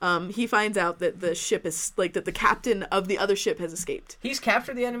 he finds out that the ship is, like, that the captain of the other ship has escaped. He's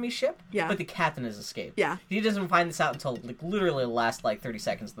captured the enemy ship, but the captain has escaped. Yeah. He doesn't find this out until, like, literally the last, like, 30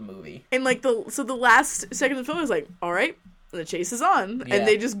 seconds of the movie. And, like, the last second of the film is like, all right, the chase is on. And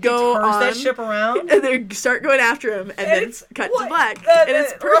they just go turns on. that ship around. And they start going after him, and then it's cut to black. And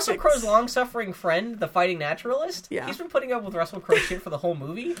it's perfect. Russell Crowe's long-suffering friend, the fighting naturalist, he's been putting up with Russell Crowe's shit for the whole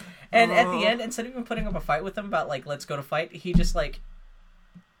movie. And at the end, instead of even putting up a fight with him about, like, let's go to fight, he just, like,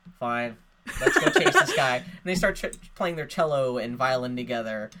 fine, let's go chase this guy. And they start playing their cello and violin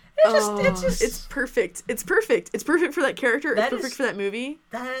together. It's perfect. It's perfect. It's perfect for that character. It's perfect for that movie.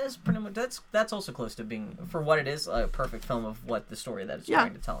 That is pretty much, that's also close to being, for what it is, a perfect film of what the story that it's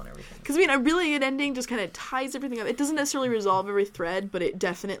trying to tell and everything. Because, I mean, a really good ending just kind of ties everything up. It doesn't necessarily resolve every thread, but it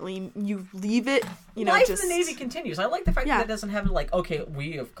definitely, you leave it, Life in the Navy continues. I like the fact that it doesn't have, like, okay,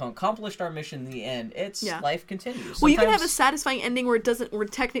 we have accomplished our mission in the end. It's, life continues. Well, you can have a satisfying ending where it doesn't, where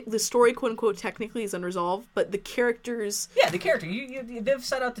the story, quote-unquote, technically is unresolved, but the characters... Yeah, the character. They've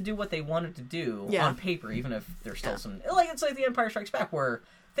set out to do what they wanted to do on paper, even if there's still some... Like, it's like The Empire Strikes Back, where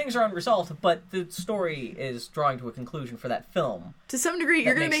things are unresolved, but the story is drawing to a conclusion for that film. To some degree,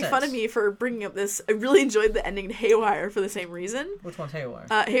 you're going to make fun of me for bringing up this. I really enjoyed the ending to Haywire for the same reason. Which one's Haywire?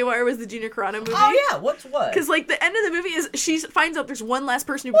 Haywire was the Gina Carano movie. Oh, yeah, what? Because, like, the end of the movie is she finds out there's one last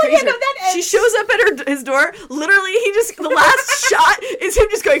person who betrays her. She shows up at his door. Literally, the last shot is him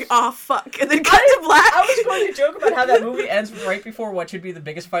just going, oh, fuck, and then cut to black. I was going to joke about how that movie ends right before what should be the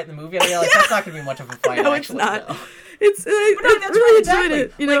biggest fight in the movie, and I realized that's not going to be much of a fight, no, actually. It's not. No. It's I really enjoyed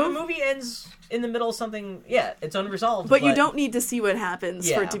it, you know? Like, the movie ends in the middle of something, it's unresolved. But you don't need to see what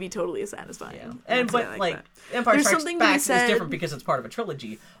happens for it to be totally satisfying. Yeah. Empire Strikes Back is different because it's part of a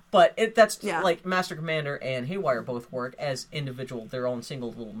trilogy. But like, Master Commander and Haywire both work as individual, their own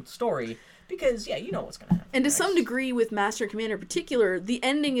single little story. Because, you know what's going to happen. And to some degree, with Master Commander in particular, the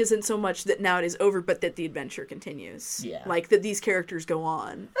ending isn't so much that now it is over, but that the adventure continues. Yeah. Like, that these characters go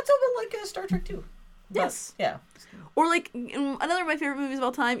on. That's a bit like Star Trek 2. Yes. Yeah. Or, like, another of my favorite movies of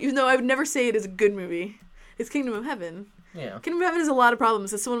all time, even though I would never say it is a good movie, is Kingdom of Heaven. Yeah. Kingdom of Heaven has a lot of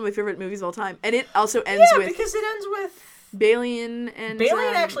problems. It's one of my favorite movies of all time. And it also ends with... Yeah, because it ends with... Balian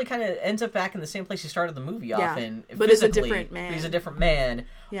actually kind of ends up back in the same place he started the movie off in. But he's a different man. He's a different man.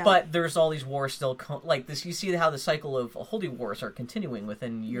 Yeah. But there's all these wars still... like, this, you see how the cycle of holy wars are continuing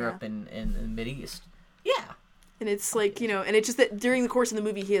within Europe and the Mideast. Yeah. And it's like, you know, and it's just that during the course of the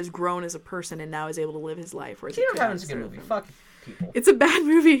movie, he has grown as a person and now is able to live his life. Peter Pan's a good movie. Fuck people. It's a bad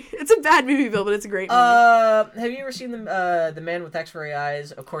movie. It's a bad movie, Bill, but it's a great movie. Have you ever seen the Man with X-Ray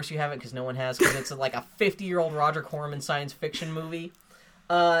Eyes? Of course you haven't, because no one has, because it's like a 50-year-old Roger Corman science fiction movie.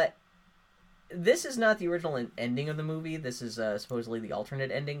 This is not the original ending of the movie. This is supposedly the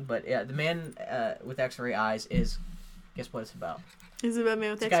alternate ending, but yeah, the Man with X-Ray Eyes is... Guess what it's about? Is it about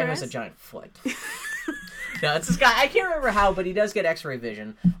Man with X-ray eyes? This guy has a giant foot. No, it's this guy. I can't remember how, but he does get X-ray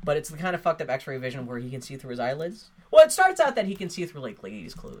vision. But it's the kind of fucked up X-ray vision where he can see through his eyelids. Well, it starts out that he can see through like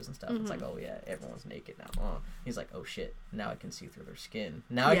ladies' clothes and stuff. Mm-hmm. It's like, oh yeah, everyone's naked now. Oh. He's like, oh shit, now I can see through their skin.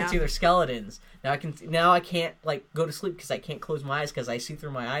 Now I can see their skeletons. Now I can't like go to sleep because I can't close my eyes because I see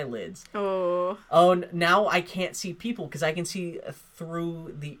through my eyelids. Oh, now I can't see people because I can see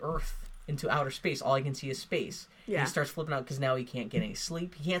through the earth into outer space. All I can see is space. Yeah. And he starts flipping out because now he can't get any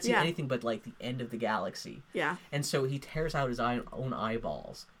sleep. He can't see anything but like the end of the galaxy. Yeah. And so he tears out his own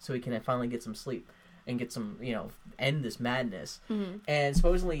eyeballs so he can finally get some sleep and get some, you know, end this madness. Mm-hmm. And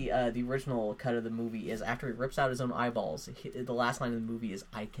supposedly the original cut of the movie is after he rips out his own eyeballs, the last line of the movie is,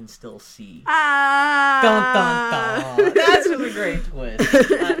 "I can still see." Dun, dun, dun. That's a great twist. So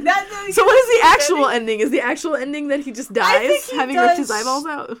what is the actual ending? Is the actual ending that he just dies having ripped his eyeballs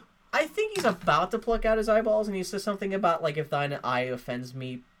out? I think he's about to pluck out his eyeballs, and he says something about, like, if thine eye offends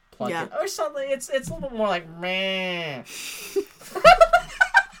me, pluck it. Or something. It's a little bit more like, meh.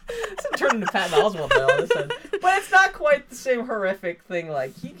 It's turning into Patton Oswalt all of a sudden. But it's not quite the same horrific thing,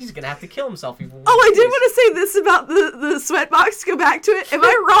 like, he's gonna have to kill himself. I did want to say this about the sweatbox, go back to it. Am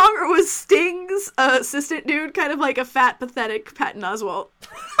I wrong, or was Sting's assistant dude kind of like a fat, pathetic Patton Oswalt?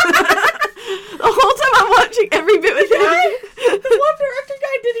 The whole time I'm watching every bit with him. The one director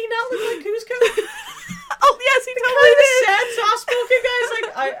guy, did he not look like Kuzco? Oh, yes, he totally did. Sad, soft-spoken guy's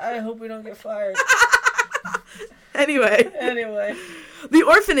like, I hope we don't get fired. Anyway. The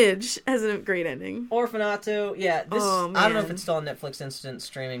Orphanage has a great ending. Orfanato, yeah. This, I don't know if it's still on Netflix instant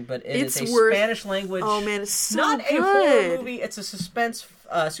streaming, but it's a Spanish language. Oh man, it's so not good. A horror movie. It's a suspense,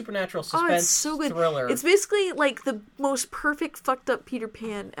 supernatural suspense it's so good. Thriller. It's basically like the most perfect fucked up Peter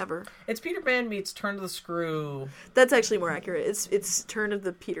Pan ever. It's Peter Pan meets Turn of the Screw. That's actually more accurate. It's Turn of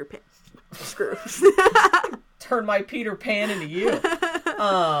the Peter Pan Screw. Turn my Peter Pan into you.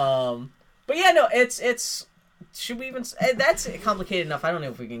 But yeah, no, it's. Should we even? That's complicated enough. I don't know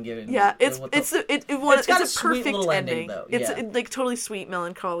if we can give it. Yeah, it's got a sweet perfect little ending though. It's like totally sweet,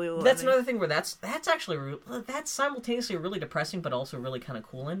 melancholy. That's ending. Another thing where that's actually that's simultaneously a really depressing but also really kind of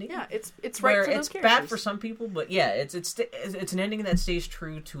cool ending. Yeah, it's right for those it's characters. Bad for some people, but yeah, it's an ending that stays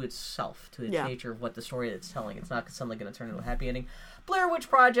true to itself, to its nature of what the story it's telling. It's not suddenly going to turn into a happy ending. Blair Witch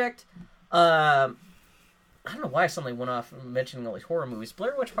Project. I don't know why I suddenly went off mentioning all these horror movies.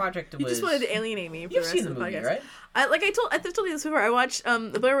 Blair Witch Project was... You just wanted to alienate me for the rest seen of the movie, podcast. Right? I told you this before. I watched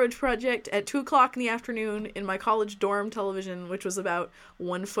the Blair Witch Project at 2:00 in the afternoon in my college dorm television, which was about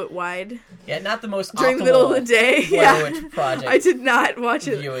 1 foot wide. Yeah, not the most during the middle of the day. Blair Witch Project. I did not watch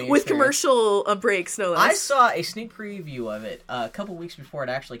it with commercial breaks, no less. I saw a sneak preview of it a couple weeks before it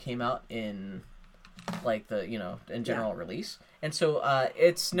actually came out in, like, the, you know, in general release. And so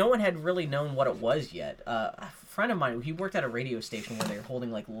no one had really known what it was yet. A friend of mine, he worked at a radio station where they were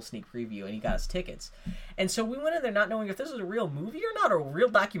holding like a little sneak preview, and he got us tickets. And so we went in there not knowing if this was a real movie or not, or a real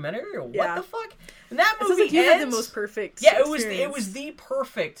documentary, or what the fuck. And that movie ends... You had the most perfect experience. It was the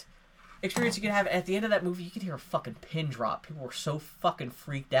perfect experience you could have. At the end of that movie, you could hear a fucking pin drop. People were so fucking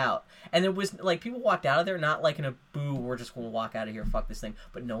freaked out. And there was, like, people walked out of there not like in a boo, we're just going to walk out of here, fuck this thing.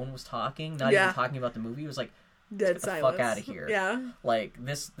 But no one was talking, not even talking about the movie. It was like, dead get the silence. fuck out of here. Yeah. Like,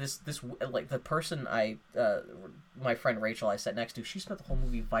 this, like, the person my friend Rachel I sat next to, she spent the whole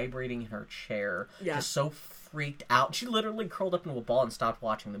movie vibrating in her chair. Yeah. Just so freaked out. She literally curled up into a ball and stopped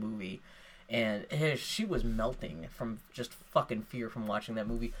watching the movie. And she was melting from just fucking fear from watching that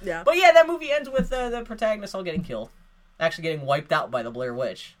movie. Yeah. But yeah, that movie ends with the protagonist all getting killed. Actually getting wiped out by the Blair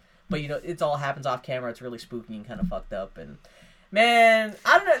Witch. But, you know, it all happens off camera. It's really spooky and kind of fucked up. And, man,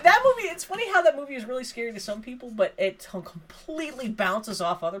 I don't know. That movie, it's funny how that movie is really scary to some people, but it completely bounces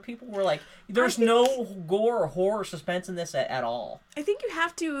off other people. Where, like, there's no gore or horror or suspense in this at all. I think you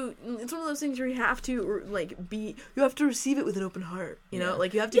have to, it's one of those things where you have to, like, you have to receive it with an open heart. You know?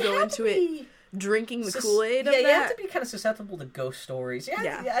 Like, you have to go into it drinking the Kool-Aid of that. Yeah, you have to be kind of susceptible to ghost stories.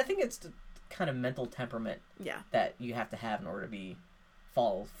 Yeah. I think it's the kind of mental temperament that you have to have in order to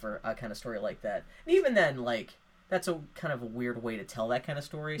fall for a kind of story like that. And even then, like, that's a kind of a weird way to tell that kind of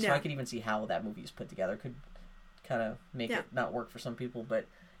story. So I could even see how that movie is put together could kind of make it not work for some people. But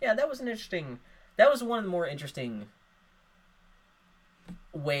yeah, that was one of the more interesting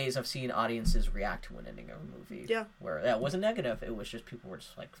ways I've seen audiences react to an ending of a movie. Yeah. Where that wasn't negative, it was just people were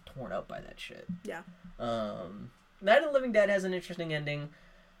just, like, torn up by that shit. Yeah. Night of the Living Dead has an interesting ending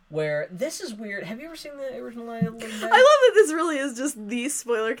where, this is weird. Have you ever seen the original Night of the Living Dead? I love that this really is just the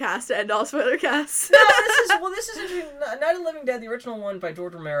spoiler cast to end all spoiler casts. No, this is interesting. Night of the Living Dead, the original one by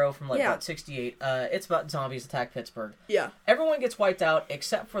George Romero from, like, about 68. It's about zombies attack Pittsburgh. Yeah. Everyone gets wiped out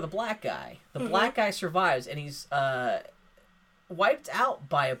except for the black guy. The black guy survives, and he's wiped out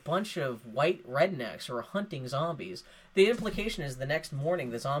by a bunch of white rednecks who are hunting zombies. The implication is the next morning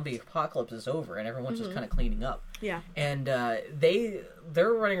the zombie apocalypse is over, and everyone's just kind of cleaning up. Yeah. And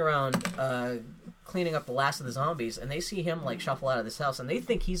they're running around cleaning up the last of the zombies, and they see him, like, shuffle out of this house, and they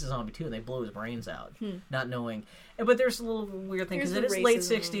think he's a zombie too, and they blow his brains out, not knowing. But there's a little weird thing, because it is late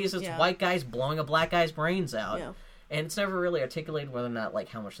 60s, it's white guys blowing a black guy's brains out. Yeah. And it's never really articulated whether or not, like,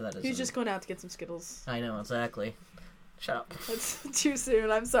 how much of that is. He's just going out to get some Skittles. I know, exactly. Shut up. That's too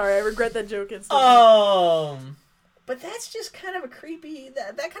soon. I'm sorry. I regret that joke instantly. But that's just kind of a creepy...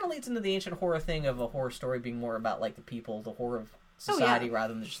 That kind of leads into the ancient horror thing of a horror story being more about, like, the people, the horror of society,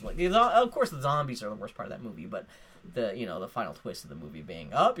 rather than just, like... Of course, the zombies are the worst part of that movie, but the final twist of the movie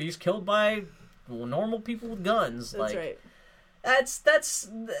being, he's killed by normal people with guns. That's right. That's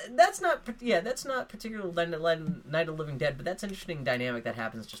not particularly Night of the Living Dead, but that's an interesting dynamic that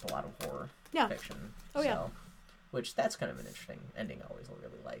happens just a lot of horror fiction. Which that's kind of an interesting ending. I always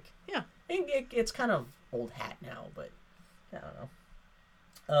really like. Yeah, it's kind of old hat now, but I don't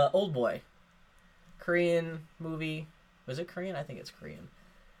know. Old Boy, Korean movie. Was it Korean? I think it's Korean.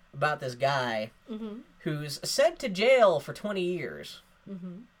 About this guy who's sent to jail for 20 years.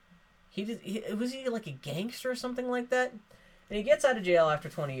 Was he like a gangster or something like that? And he gets out of jail after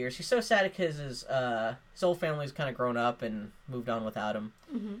 20 years. He's so sad because his whole family's kind of grown up and moved on without him.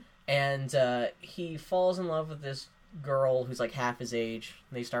 And he falls in love with this girl who's like half his age.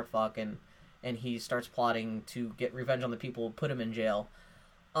 And they start fucking, and he starts plotting to get revenge on the people who put him in jail.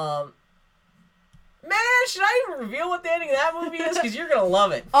 Man, should I even reveal what the ending of that movie is? Because you're going to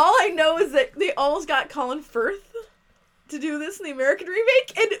love it. All I know is that they almost got Colin Firth to do this in the American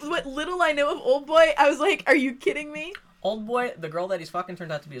remake. And what little I know of Old Boy, I was like, are you kidding me? Old Boy, the girl that he's fucking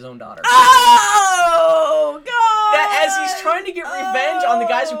turned out to be his own daughter. Oh, God! That as he's trying to get revenge on the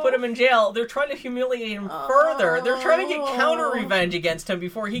guys who put him in jail, they're trying to humiliate him further. They're trying to get counter-revenge against him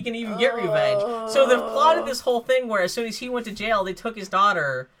before he can even get revenge. So they've plotted this whole thing where as soon as he went to jail, they took his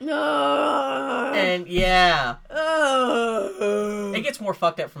daughter. And, yeah. It gets more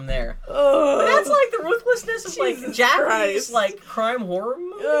fucked up from there. But that's like the ruthlessness of, like, Japanese, like, crime horror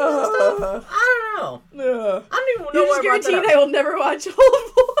movies and stuff. I don't know. I don't even know why I brought that up. I will never watch Old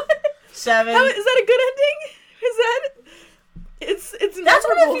Boy. 7. Is that a good ending? Is that... It's That's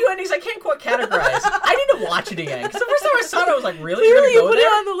one of the few endings I can't quite categorize. I need to watch it again. Because the first time I saw it, I was like, really? Clearly you put it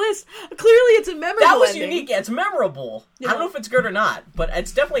on the list. Clearly it's a memorable That was ending. unique. It's memorable. Yeah. I don't know if it's good or not, but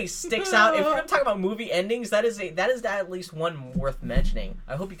it definitely sticks out. If we're going to talk about movie endings, that is at least one worth mentioning.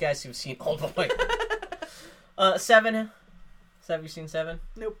 I hope you guys have seen Old Boy. 7. Have you seen 7?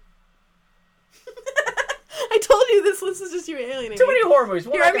 Nope. I told you this list is just you alienating. Too many horror movies.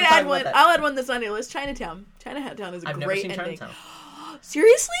 Here, I'm going to add one. I'll add one that's on your list. Chinatown. Chinatown is a great ending. I've never seen Chinatown.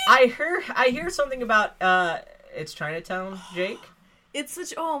 Seriously? I hear something about it's Chinatown, Jake. It's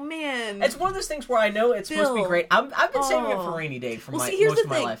such... Oh, man. It's one of those things where I know it's supposed to be great. I've been saving it for rainy day for most of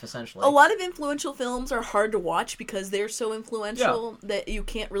my life, essentially. A lot of influential films are hard to watch because they're so influential that you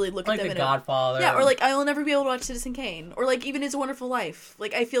can't really look at them. Like The Godfather. Yeah, or like I will never be able to watch Citizen Kane. Or like even It's a Wonderful Life.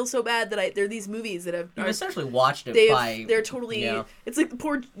 Like I feel so bad that there are these movies that have... You've essentially watched it They're totally... Yeah. It's like the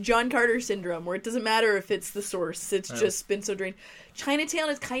poor John Carter syndrome where it doesn't matter if it's the source. It's just been so drained. Chinatown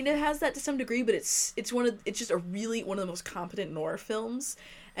is kind of has that to some degree, but it's just one of the most competent noir films.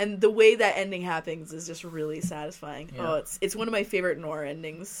 And the way that ending happens is just really satisfying. Yeah. Oh, it's one of my favorite noir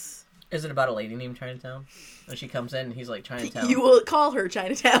endings. Is it about a lady named Chinatown? And she comes in and he's like, Chinatown. You will call her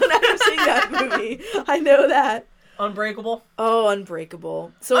Chinatown after seeing that movie. I know that. Unbreakable? Oh,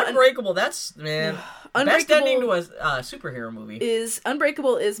 Unbreakable. So Unbreakable, that's, man, best ending to a superhero movie.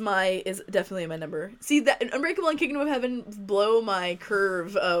 Unbreakable is definitely my number. See, that Unbreakable and Kingdom of Heaven blow my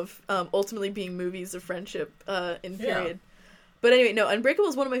curve of ultimately being movies of friendship in period. Yeah. But anyway, no, Unbreakable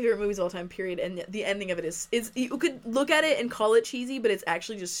is one of my favorite movies of all time, period, and the ending of it is you could look at it and call it cheesy, but it's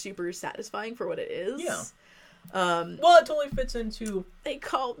actually just super satisfying for what it is. Yeah. Well, it totally fits into... They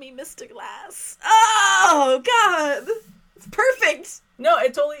called me Mr. Glass. Oh, God! It's perfect! No,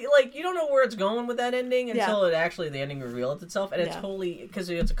 it totally, like, you don't know where it's going with that ending until the ending reveals itself, and it's totally, because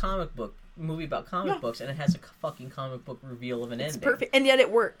it's a comic book movie about comic books, and it has a fucking comic book reveal of an ending. It's perfect, and yet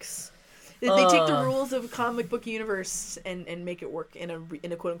it works. They take the rules of a comic book universe and make it work in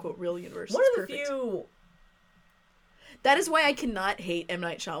a quote unquote real universe. One It's of the perfect. few. That is why I cannot hate M.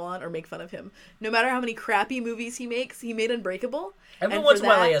 Night Shyamalan or make fun of him. No matter how many crappy movies he makes, he made Unbreakable. Every and once for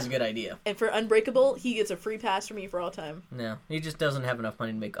in a while, that- he has a good idea. And for Unbreakable, he gets a free pass from me for all time. No, he just doesn't have enough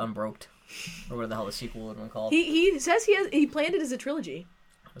money to make Unbroked, or what the hell the sequel would have been called. He says he planned it as a trilogy.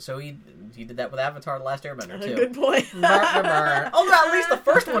 So he did that with Avatar: The Last Airbender too. Good point. Although at least the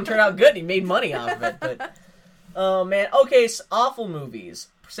first one turned out good, and he made money off of it. But oh man, okay, so awful movies.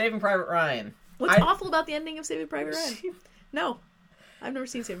 Saving Private Ryan. What's awful about the ending of Saving Private Ryan? No. I've never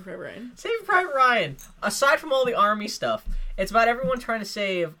seen Saving Private Ryan. Saving Private Ryan. Aside from all the army stuff, it's about everyone trying to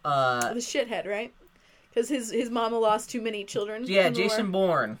save. The shithead, right? Because his mama lost too many children. Yeah, in the Jason war.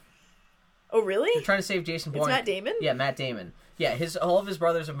 Bourne. Oh, really? They're trying to save Jason Bourne. It's Matt Damon? Yeah, Matt Damon. Yeah, all of his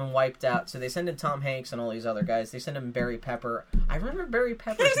brothers have been wiped out, so they send in Tom Hanks and all these other guys. They send in Barry Pepper. I remember Barry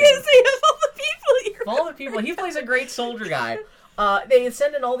Pepper. I was going to say, of all the people Of all the people, he plays a great soldier guy. They would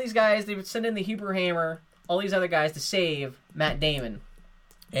send in all these guys. They would send in the Hebrew Hammer, all these other guys to save Matt Damon.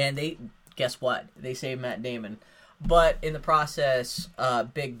 And guess what? They save Matt Damon. But in the process,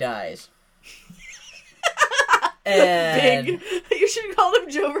 Big dies. And Big. You should have called him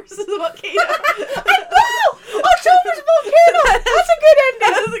Joe versus the Volcano. I know! Oh, Joe versus Volcano! That's a good ending!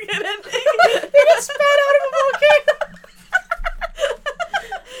 That was a good ending. They get spat out of a volcano!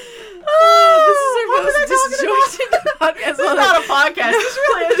 This is our most disjointed podcast. This is not a podcast. This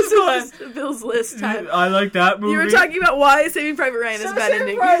really is This is Bill's list time. I like that movie. You were talking about why Saving Private Ryan is a bad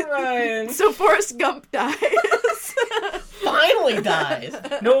ending. Private Ryan So Forrest Gump dies. finally dies.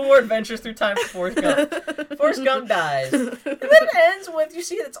 No more adventures through time for Forrest Gump. Forrest Gump dies. And then it ends with, you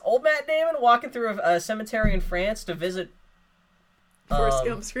see it's old Matt Damon walking through a cemetery in France to visit Forrest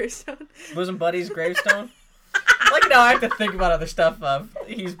Gump's gravestone. Bosom Buddy's gravestone. Like now I have to think about other stuff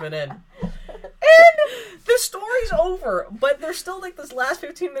he's been in. And the story's over, but there's still like this last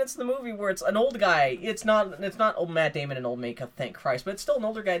 15 minutes of the movie where it's an old guy. It's not old Matt Damon in old makeup, thank Christ, but it's still an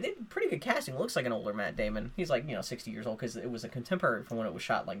older guy. They did pretty good casting. It looks like an older Matt Damon. He's like, 60 years old because it was a contemporary from when it was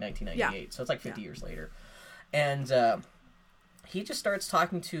shot, like 1998. Yeah. So it's like 50 years later. And he just starts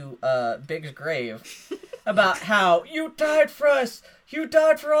talking to Big's grave about how you died for us, you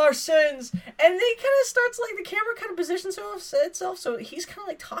died for our sins, and then he kind of starts like the camera kind of positions itself, so he's kind of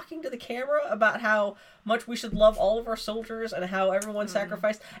like talking to the camera about how much we should love all of our soldiers and how everyone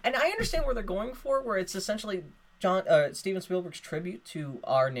sacrificed. And I understand where they're going for, where it's essentially Steven Spielberg's tribute to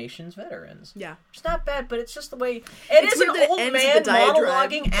our nation's veterans. Yeah, it's not bad, but it's just the way it's an old man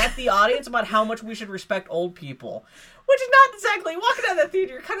monologuing at the audience about how much we should respect old people. Which is not exactly walking out of that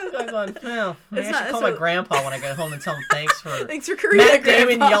theater. You're kind of going, well, maybe I should call my grandpa when I get home and tell him thanks for Korea. Matt Grandpa.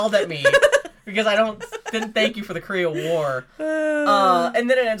 Damon yelled at me because I didn't thank you for the Korea War. And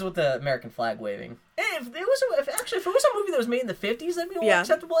then it ends with the American flag waving. If it was a movie that was made in the 50s, that'd be more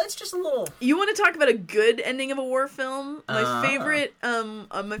acceptable. It's just a little. You want to talk about a good ending of a war film? My favorite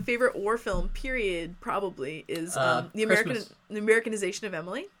war film, period, probably is the Americanization of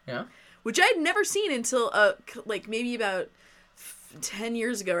Emily. Yeah. Which I had never seen until maybe about 10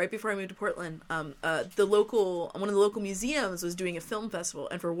 years ago, right before I moved to Portland. One of the local museums was doing a film festival,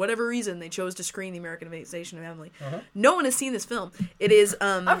 and for whatever reason, they chose to screen the Americanization of Emily. No one has seen this film. It is.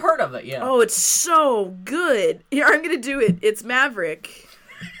 I've heard of it. Yeah. Oh, it's so good. Here, I'm gonna do it. It's Maverick,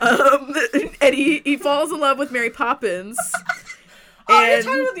 and he falls in love with Mary Poppins. You're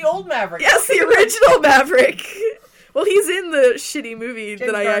talking about the old Maverick. Yes, the original Maverick. Well, he's in the shitty movie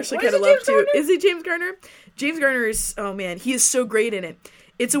that I actually kind of love too. Is he James Garner? James Garner is, oh man, he is so great in it.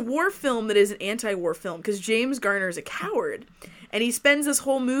 It's a war film that is an anti-war film because James Garner is a coward. And he spends this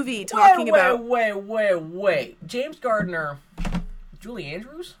whole movie talking about... Wait. James Garner, Julie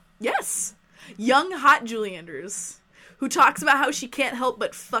Andrews? Yes. Young, hot Julie Andrews. Who talks about how she can't help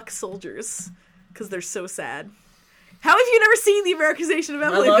but fuck soldiers because they're so sad. How have you never seen the Americanization of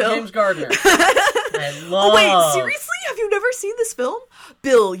Emily, Bill? I love Bill? James Gardner. Oh, wait, seriously? Have you never seen this film?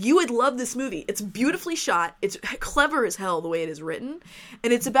 Bill, you would love this movie. It's beautifully shot. It's clever as hell the way it is written.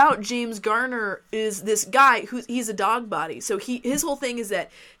 And it's about James Garner is this guy he's a dog body. So his whole thing is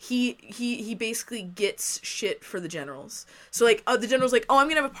that he basically gets shit for the generals. So like the general's like, oh, I'm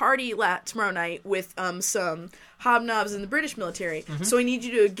going to have a party tomorrow night with some hobnobs in the British military. Mm-hmm. So I need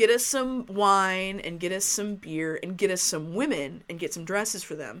you to get us some wine and get us some beer and get us some women and get some dresses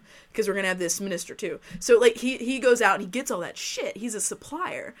for them because we're going to have this minister too. So like he goes out and he gets all that shit. He's a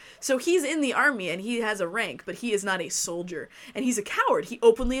supplier. So he's in the army and he has a rank, but he is not a soldier. And he's a coward. He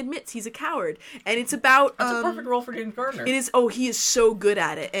openly admits he's a coward. And it's about... That's a perfect role for James Gardner. It is. Oh, he is so good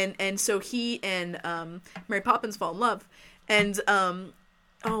at it. And so he and Mary Poppins fall in love. And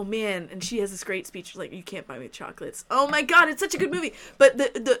Oh man, and she has this great speech like, "You can't buy me chocolates." Oh my god, it's such a good movie. But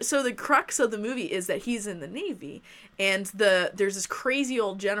the crux of the movie is that he's in the Navy, and there's this crazy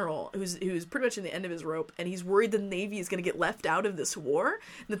old general who's pretty much in the end of his rope, and he's worried the Navy is going to get left out of this war,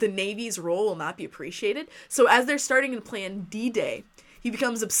 and that the Navy's role will not be appreciated. So as they're starting to plan D-Day, he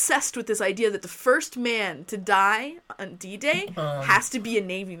becomes obsessed with this idea that the first man to die on D-Day has to be a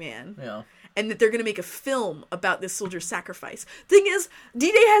Navy man. Yeah. And that they're going to make a film about this soldier's sacrifice. Thing is,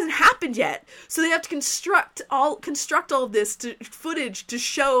 D-Day hasn't happened yet, so they have to construct all of this footage to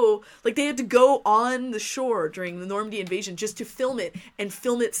show, like, they had to go on the shore during the Normandy invasion just to film it, and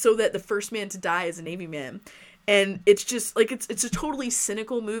film it so that the first man to die is a Navy man. And it's just, like, it's a totally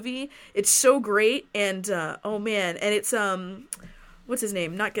cynical movie. It's so great, and, oh man, and it's, what's his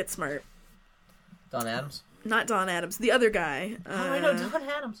name? Not Get Smart. Don Adams? Not Don Adams. The other guy. How do I know Don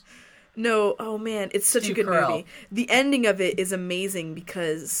Adams? No, oh man, it's such a good movie. The ending of it is amazing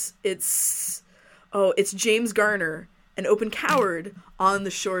because it's James Garner, an open coward on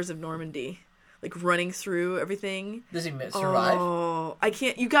the shores of Normandy, like running through everything. Does he survive? Oh, I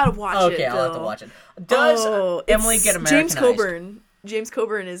can't. You gotta watch it. Okay, I'll have to watch it. Does Emily get Americanized? James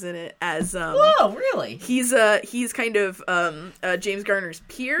Coburn is in it as Whoa, really? He's kind of James Garner's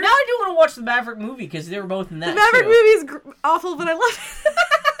peer. Now I do want to watch the Maverick movie because they were both in that. The Maverick movie is awful, but I love it.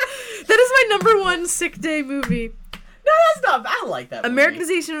 That is my number one sick day movie. No, that's not bad. I like that movie.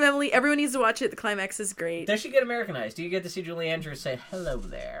 Americanization of Emily. Everyone needs to watch it. The climax is great. Does she get Americanized? Do you get to see Julie Andrews say hello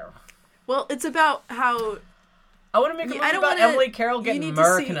there? Well, it's about how I want to make a movie about Emily Carroll getting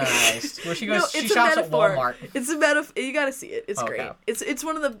Americanized, where she goes, she shops at Walmart. It's a metaphor. You gotta see it. It's great. It's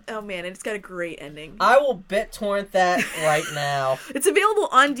one of the, oh man, and it's got a great ending. I will BitTorrent that right now. It's available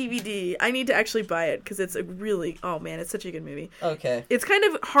on DVD. I need to actually buy it because it's a really, oh man, it's such a good movie. Okay. It's kind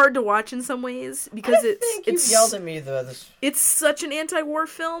of hard to watch in some ways because it's yelled at me though. It's such an anti-war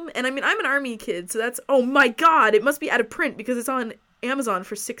film, and I mean, I'm an Army kid, so that's, oh my god, it must be out of print because it's on Amazon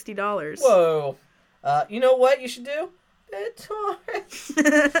for $60. Whoa. You know what you should do?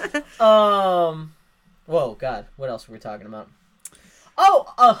 BitTorrent. Whoa, God. What else were we talking about?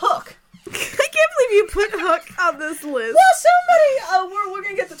 Oh, Hook. I can't believe you put Hook on this list. Well, somebody, we're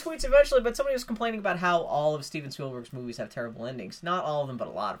going to get the tweets eventually, but somebody was complaining about how all of Steven Spielberg's movies have terrible endings. Not all of them, but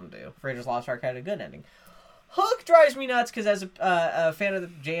a lot of them do. Raiders Lost Ark had a good ending. Hook drives me nuts because as a fan of the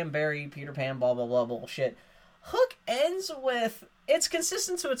J.M. Barrie, Peter Pan, blah, blah, blah, bullshit, Hook ends with... It's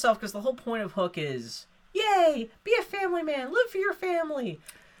consistent to itself because the whole point of Hook is, yay, be a family man, live for your family.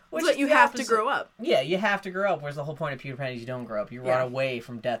 But you have to grow up. Yeah, you have to grow up, whereas the whole point of Peter Pan is you don't grow up. You run away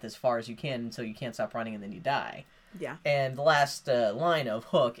from death as far as you can until you can't stop running and then you die. Yeah. And the last line of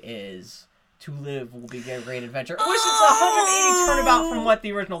Hook is, to live will be a great adventure. Which is a 180 turnabout from what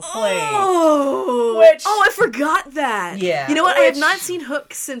the original play. I forgot that. Yeah. You know what? I have not seen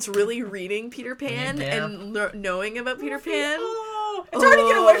Hook since really reading Peter Pan and knowing about Peter Pan. It's hard to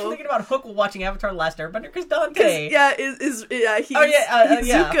get away from thinking about Hook while watching Avatar: The Last Airbender because Dante.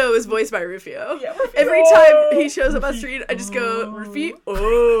 Zuko is voiced by Rufio. Yeah, Rufio. Every time he shows up on screen, I just go Rufio.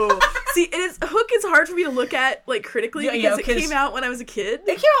 Oh, see, Hook is hard for me to look at like critically because it came out when I was a kid.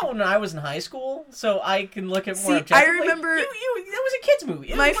 It came out when I was in high school, so I can look at more objectively. I remember that was a kids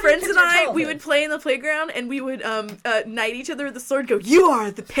movie. My friends and I, we would play in the playground and we would knight each other with the sword. And go, you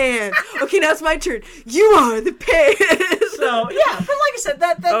are the Pan. Okay, now it's my turn. You are the Pan. So yeah, but like I said,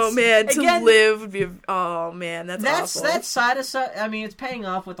 that's oh man, to live would be that's awful. That's satisfying. I mean, it's paying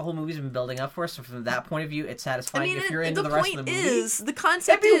off what the whole movie's been building up for. So from that point of view, it's satisfying. If you're into the rest of the movie, the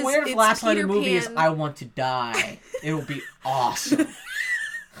concept it'd be weird if last line of the movie is "I want to die." It would be awesome.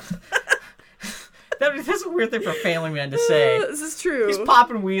 That's a weird thing for a family man to say. This is true. He's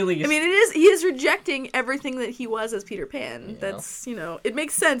popping wheelies. I mean, he is rejecting everything that he was as Peter Pan. Yeah. That's, it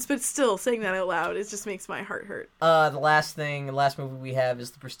makes sense, but still, saying that out loud, it just makes my heart hurt. The last movie we have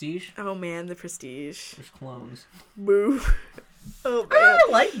is The Prestige. Oh man, The Prestige. There's clones. Boo. Oh man. I'm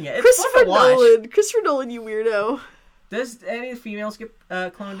really liking it. It's fun to watch. Christopher Nolan, you weirdo. Does any of the females get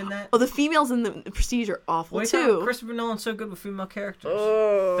cloned in that? Oh, the females in the Prestige are awful too. Christopher Nolan's so good with female characters.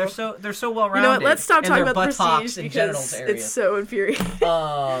 Oh. They're so well rounded. You know what? Let's stop talking about the Prestige because it's so infuriating.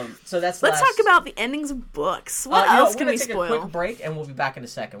 So let's talk about the endings of books. What else can we spoil? We're gonna take a quick break and we'll be back in a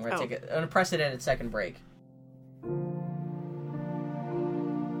second. We're gonna take an unprecedented second break.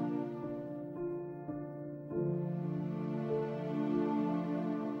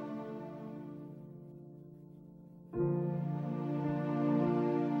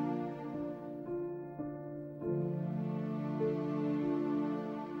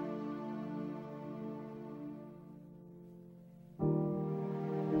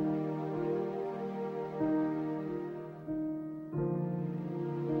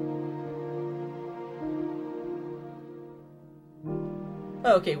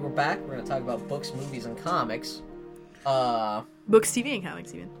 Okay, we're back. We're going to talk about books, movies, and comics. Books, TV, and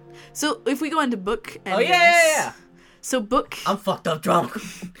comics, even. So, if we go into book endings... Oh, yeah! So, book... I'm fucked up drunk.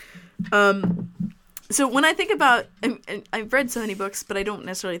 So, when I think about... And I've read so many books, but I don't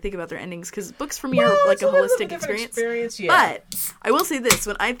necessarily think about their endings, because books for me are like a holistic experience. Yeah. But, I will say this,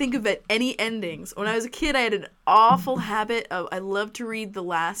 when I think of any endings, when I was a kid, I had an awful habit of... I loved to read the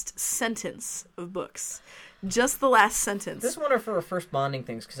last sentence of books. Just the last sentence. This is one of our first bonding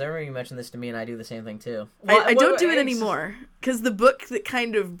things, because I remember you mentioned this to me, and I do the same thing, too. I don't do it anymore, because the book that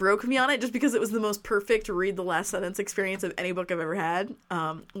kind of broke me on it, just because it was the most perfect read the last sentence experience of any book I've ever had,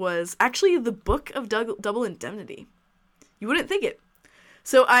 was actually the book of Double Indemnity. You wouldn't think it.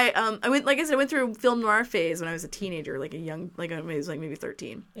 So I went, like I said, I went through a film noir phase when I was a teenager, like I was like maybe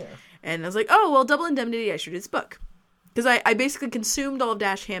 13. Yeah. And I was like, oh, well, Double Indemnity, I should read this book. Because I basically consumed all of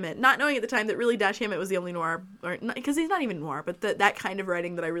Dash Hammett, not knowing at the time that really Dash Hammett was the only noir, because he's not even noir, but that kind of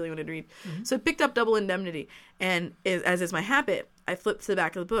writing that I really wanted to read. Mm-hmm. So I picked up Double Indemnity, and as is my habit, I flipped to the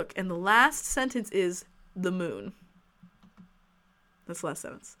back of the book, and the last sentence is the moon. That's the last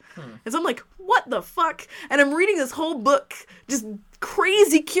sentence. And so I'm like, what the fuck? And I'm reading this whole book, just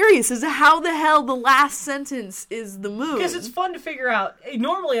crazy curious as to how the hell the last sentence is the moon. Because it's fun to figure out.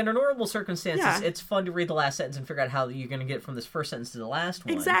 Normally, under normal circumstances, it's fun to read the last sentence and figure out how you're going to get from this first sentence to the last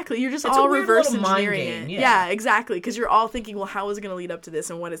one. Exactly. You're just it's all a weird reverse little engineering mind game. it. Yeah, exactly. Because you're all thinking, well, how is it going to lead up to this,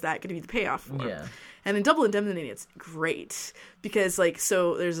 and what is that going to be the payoff for? Yeah. And in Double Indemnity, it's great because, like,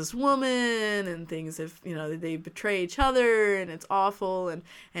 so there's this woman and things have, they betray each other and it's awful.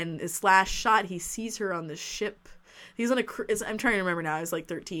 And this last shot, he sees her on the ship. He's on I'm trying to remember now. I was like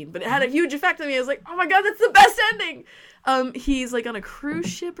 13, but it had a huge effect on me. I was like, oh my God, that's the best ending. He's like on a cruise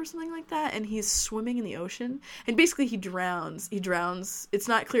ship or something like that, and he's swimming in the ocean, and basically he drowns. It's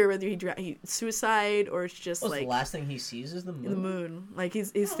not clear whether he suicide or it's just like the last thing he sees is the moon. The moon, like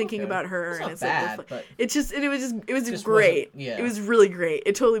he's thinking about her, it's and it's bad, like but it was great. Yeah. It was really great.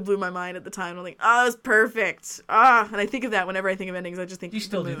 It totally blew my mind at the time. I'm like, oh, it's perfect. And I think of that whenever I think of endings. I just think. Do you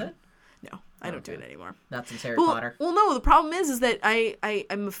still do that? No, I don't do it anymore. Not since Harry Potter. Well, no. The problem is that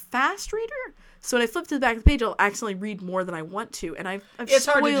I'm a fast reader. So when I flip to the back of the page, I'll accidentally read more than I want to, and it's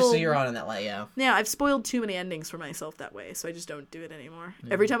hard to just see you're on in that light, yeah. Yeah, I've spoiled too many endings for myself that way, so I just don't do it anymore.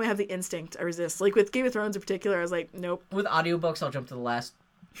 Yeah. Every time I have the instinct, I resist. Like with Game of Thrones in particular, I was like, nope. With audiobooks, I'll jump to the last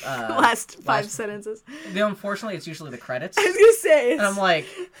five sentences. Unfortunately, it's usually the credits. I was gonna say, and I'm like,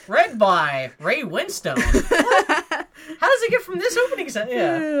 read by Ray Winstone. What? How does it get from this opening sentence?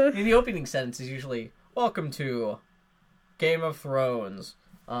 Yeah, the opening sentence is usually "Welcome to Game of Thrones."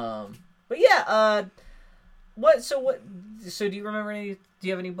 But yeah, So do you remember any? Do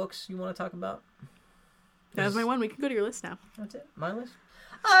you have any books you want to talk about? That was my one. We can go to your list now. That's it. My list.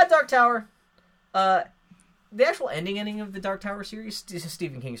 Dark Tower. The actual ending of the Dark Tower series is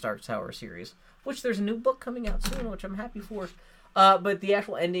Stephen King's Dark Tower series, which there's a new book coming out soon, which I'm happy for. But the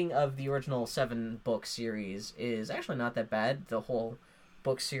actual ending of the original 7-book series is actually not that bad. The whole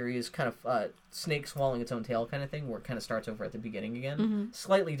book series kind of snake swallowing its own tail kind of thing, where it kind of starts over at the beginning again. Mm-hmm.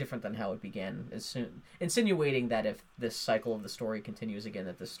 Slightly different than how it began, insinuating that if this cycle of the story continues again,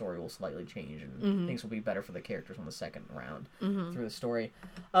 that this story will slightly change and things will be better for the characters on the second round through the story.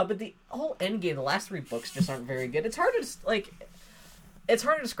 But the whole end game, the last 3 books just aren't very good. It's hard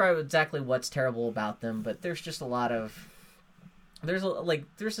to describe exactly what's terrible about them, but there's just a lot of... There's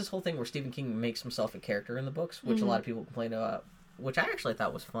this whole thing where Stephen King makes himself a character in the books, which a lot of people complain about, which I actually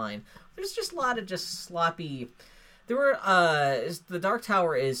thought was fine. There's just a lot of just sloppy... There were, the Dark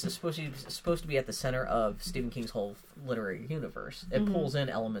Tower is supposed to be at the center of Stephen King's whole literary universe. It pulls in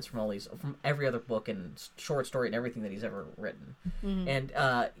elements from every other book and short story and everything that he's ever written. And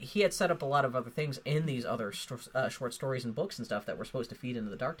he had set up a lot of other things in these other short stories and books and stuff that were supposed to feed into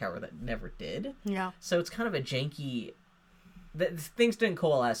the Dark Tower that never did. Yeah. So it's kind of a janky... Things didn't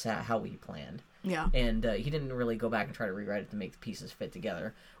coalesce how he planned. Yeah. And he didn't really go back and try to rewrite it to make the pieces fit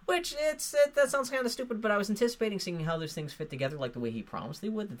together. Which, that sounds kind of stupid, but I was anticipating seeing how those things fit together like the way he promised they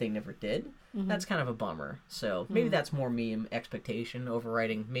would, that they never did. That's kind of a bummer. So, maybe that's more me expectation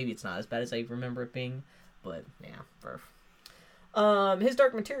overriding. Maybe it's not as bad as I remember it being. But, yeah, his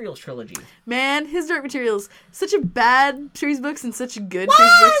Dark Materials trilogy. Man, his Dark Materials, such a bad series of books and such a good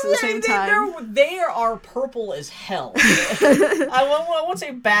series of books at the same time. They are purple as hell. I won't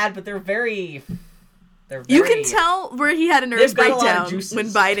say bad, but they're very... You can tell where he had a nervous breakdown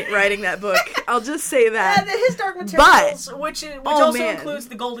when writing that book. I'll just say that. Yeah, his Dark Materials, which also includes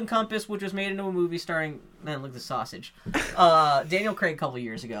The Golden Compass, which was made into a movie starring... Man, look at the sausage. Daniel Craig a couple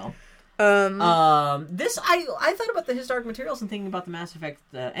years ago. This I thought about his dark materials and thinking about the Mass Effect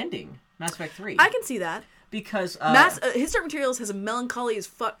ending, Mass Effect 3. I can see that. Because His Dark Materials has a melancholy as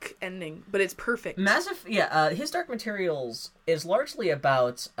fuck ending, but it's perfect. His Dark Materials is largely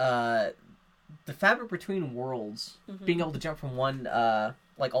about the fabric between worlds, being able to jump from one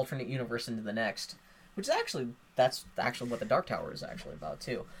like alternate universe into the next, which is that's actually what the Dark Tower is actually about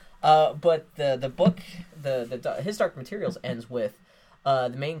too. But the book, His Dark Materials ends with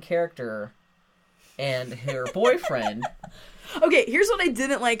the main character and her boyfriend. Okay, here's what I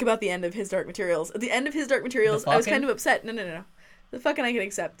didn't like about the end of His Dark Materials. At the end of His Dark Materials, I was kind of upset. No. The fucking I can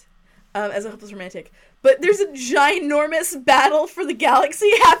accept as a hopeless romantic. But there's a ginormous battle for the galaxy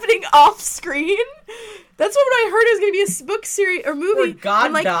happening off screen. That's what I heard is going to be a book series or movie. Where God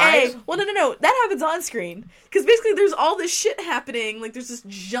I'm like, dies? hey, well, no. That happens on screen. Because basically there's all this shit happening. Like, there's this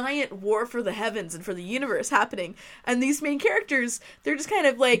giant war for the heavens and for the universe happening. And these main characters, they're just kind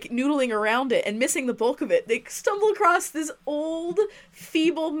of, like, noodling around it and missing the bulk of it. They stumble across this old,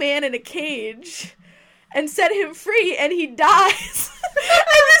 feeble man in a cage and set him free, and he dies. And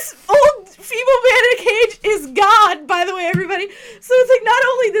this old, feeble man in a cage is God, by the way, everybody. So it's like, not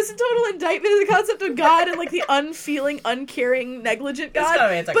only this total indictment of the concept of God and, like, the unfeeling, uncaring, negligent God,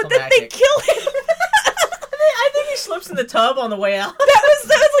 but that they kill him. I think he slips in the tub on the way out. That was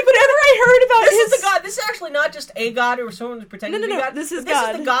like, whenever I heard about this is the God. This is actually not just a God or someone who's pretending to be God. This is God.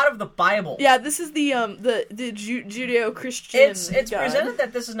 This is the God of the Bible. Yeah, this is the Judeo-Christian It's God. presented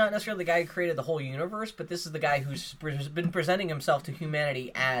that this is not necessarily the guy who created the whole universe, but this is the guy who's been presenting himself to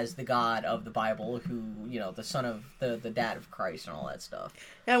humanity as the God of the Bible, who, the son of the dad of Christ and all that stuff.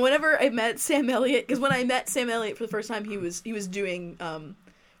 And whenever I met Sam Elliott, because when I met Sam Elliott for the first time, he was doing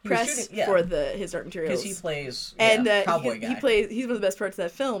press for His Dark Materials. Because he plays cowboy guy. He's one of the best parts of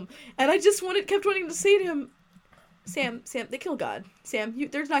that film. And I just kept wanting to say to him, Sam, they kill God. Sam,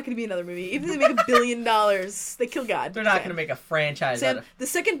 there's not going to be another movie. Even if they make $1 billion, they kill God. They're not going to make a franchise out of it. The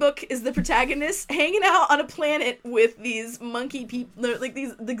second book is the protagonist hanging out on a planet with these monkey people, like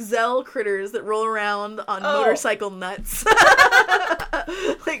these the gazelle critters that roll around on motorcycle nuts.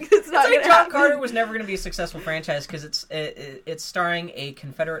 Like, it's not going to John Carter was never going to be a successful franchise because it's starring a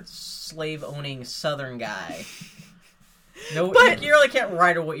Confederate slave-owning Southern guy. No, you really can't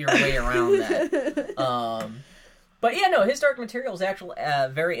write your way around that. But yeah, no, His Dark Materials' actual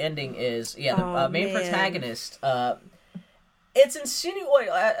very ending is the main protagonist. It's insinuated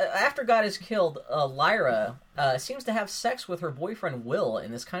after God is killed, Lyra seems to have sex with her boyfriend Will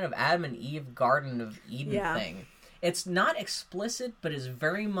in this kind of Adam and Eve Garden of Eden thing. It's not explicit, but it's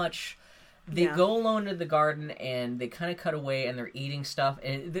very much. They go alone to the garden and they kind of cut away and they're eating stuff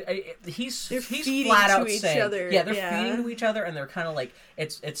and he's flat out saying, they're feeding to each other and they're kind of like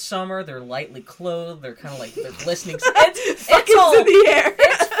it's summer, they're lightly clothed, they're kind of like they're listening. It's all in the air.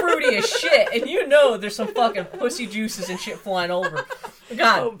 It's fruity as shit, and there's some fucking pussy juices and shit flying over.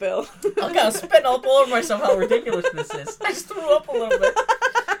 God, oh Bill, I'm kind of spitting all over myself. How ridiculous this is! I just threw up a little bit.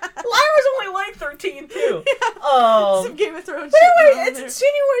 Lyra's only like 13 too. Some Game of Thrones. It's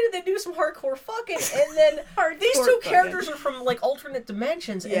insinuated they do some hardcore fucking, and then these two characters are from like alternate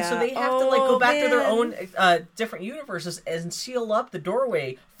dimensions, and so they have to like go back to their own different universes and seal up the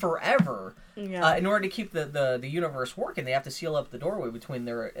doorway forever. In order to keep the universe working, they have to seal up the doorway between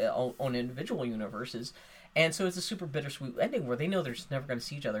their own individual universes. And so it's a super bittersweet ending where they know they're just never going to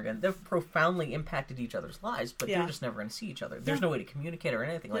see each other again. They've profoundly impacted each other's lives, but they're just never going to see each other. There's no way to communicate or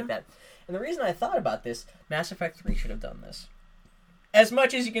anything like that. And the reason I thought about this, Mass Effect 3 should have done this. As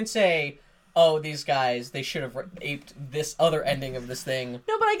much as you can say, oh, these guys, they should have aped this other ending of this thing.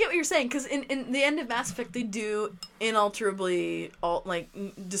 No, but I get what you're saying, because in the end of Mass Effect, they do inalterably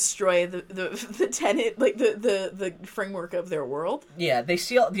destroy the tenet, like the framework of their world. Yeah, they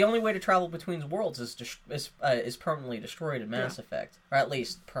seal. The only way to travel between worlds is permanently destroyed in Mass Effect, or at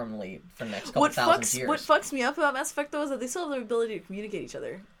least permanently for the next couple thousand years. What fucks me up about Mass Effect though is that they still have the ability to communicate each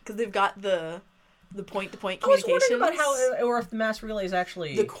other because they've got the point-to-point communication. I was wondering about how, or if the mass relay is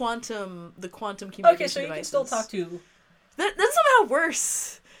actually the quantum communication. Okay, so you can still talk to. That's somehow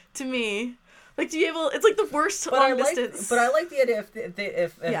worse to me. Like to be able, it's like the worst long distance. But I like the idea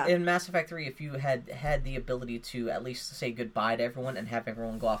if in Mass Effect 3, if you had the ability to at least say goodbye to everyone and have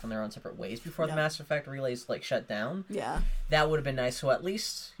everyone go off in their own separate ways before the Mass Effect relays like shut down. Yeah, that would have been nice. So at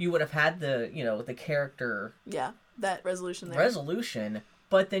least you would have had the character. Yeah, that resolution there.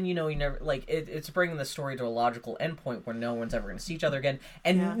 But then, you never, like, it's bringing the story to a logical endpoint where no one's ever going to see each other again.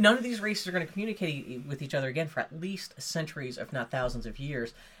 And none of these races are going to communicate with each other again for at least centuries, if not thousands of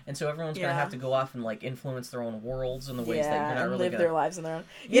years. And so everyone's going to have to go off and, like, influence their own worlds in the ways that you're not really live their lives on their own.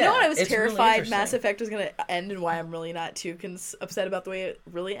 You Yeah, know what? I was it's terrified really Mass Effect was going to end, and why I'm really not too upset about the way it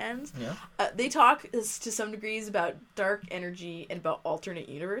really ends. Yeah. They talk to some degrees about dark energy and about alternate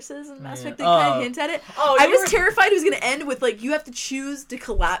universes in Mass Effect. They kind of hint at it. I was terrified it was going to end with, like, you have to choose to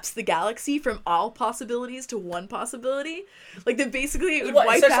collapse the galaxy from all possibilities to one possibility. Like, that basically it would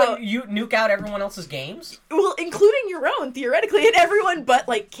wipe out... you nuke out everyone else's games? Well, including your own, theoretically, and everyone but,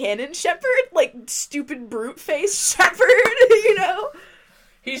 like, Canon Shepard, like, stupid brute face Shepard,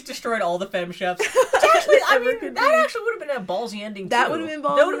 He's destroyed all the fem chefs. Actually, that actually would have been a ballsy ending, too. That would have been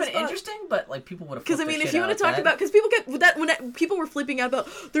ballsy. That would have been interesting, but, like, people would have Because, if you want to talk about... Because people were flipping out about,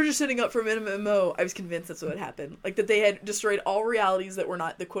 they're just setting up for an MMO, I was convinced that's what happened. Like, that they had destroyed all realities that were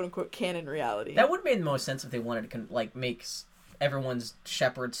not the quote-unquote canon reality. That would have made the most sense if they wanted to, like, make everyone's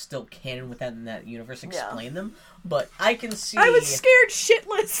Shepard still canon within that universe, explain them. But I can see... I was scared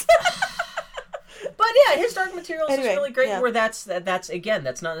shitless. But yeah, his Dark Materials is really great. Yeah. Where that's not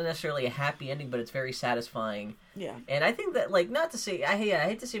necessarily a happy ending, but it's very satisfying. Yeah. And I think that, like, not to say, I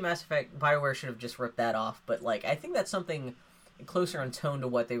hate to say Mass Effect, BioWare should have just ripped that off, but, like, I think that's something closer in tone to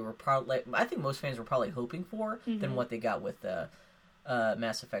what they were probably, like, I think most fans were probably hoping for than what they got with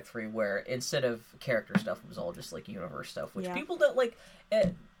Mass Effect 3, where instead of character stuff, it was all just, like, universe stuff, which people don't, like...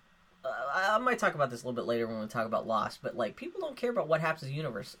 I might talk about this a little bit later when we talk about Lost, but, like, people don't care about what happens to the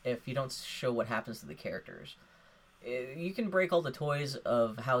universe if you don't show what happens to the characters. You can break all the toys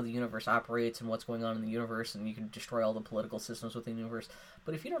of how the universe operates and what's going on in the universe, and you can destroy all the political systems within the universe,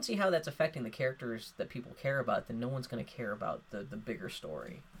 but if you don't see how that's affecting the characters that people care about, then no one's going to care about the bigger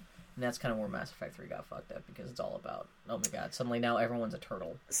story. And that's kind of where Mass Effect 3 got fucked up, because it's all about, oh my god, suddenly now everyone's a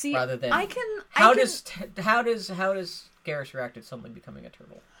turtle. See, rather than how does Garrus react to suddenly becoming a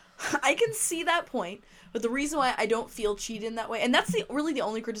turtle? I can see that point, but the reason why I don't feel cheated in that way, and that's really the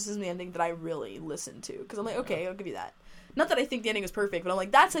only criticism of the ending that I really listen to, because I'm like, okay, I'll give you that. Not that I think the ending was perfect, but I'm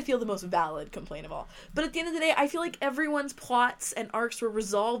like, that's, I feel, the most valid complaint of all. But at the end of the day, I feel like everyone's plots and arcs were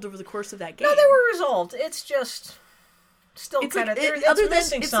resolved over the course of that game. No, they were resolved. It's just... Still kind of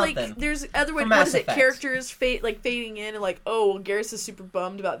missing something. Like, there's other ways. What is it? Characters fading in, and like, oh, well, Garrus is super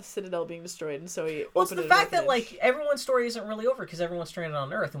bummed about the Citadel being destroyed, and so he. Well, it's the fact that, like, everyone's story isn't really over because everyone's stranded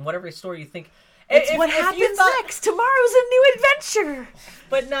on Earth, and whatever story you think. It's what happens next. Tomorrow's a new adventure.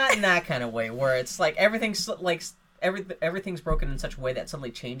 But not in that kind of way, where it's like everything's broken in such a way that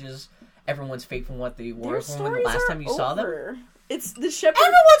suddenly changes everyone's fate from what they were from the last time you saw them. It's the Shepard.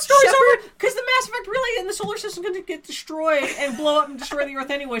 Everyone's story's over because the Mass Effect really in the solar system going to get destroyed and blow up and destroy the Earth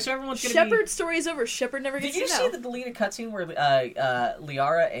anyway. So everyone's going to be. Shepard's story is over. Shepard never gets. Did you see the deleted cutscene where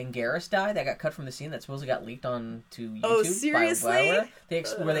Liara and Garrus died? That got cut from the scene that supposedly got leaked on to YouTube. Oh, seriously? Where they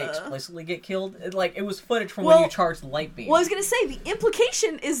explicitly get killed. It was footage from when you charged the light beam. Well, I was going to say the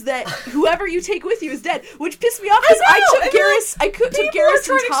implication is that whoever you take with you is dead, which pissed me off because I took Garrus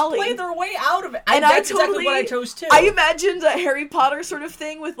and Tali. Explain their way out of it. And that's exactly what I chose too. I imagined a Harry Potter sort of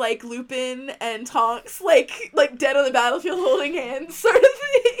thing with, like, Lupin and Tonks, like dead on the battlefield holding hands sort of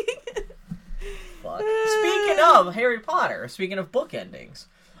thing. Fuck. Speaking of Harry Potter, speaking of book endings,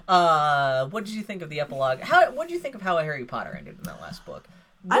 what did you think of the epilogue? What did you think of how Harry Potter ended in that last book?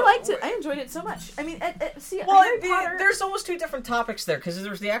 I liked it. I enjoyed it so much. I mean, Harry Potter... There's almost two different topics there, because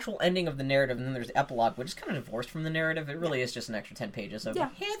there's the actual ending of the narrative, and then there's the epilogue, which is kind of divorced from the narrative. It really is just an extra 10 pages of,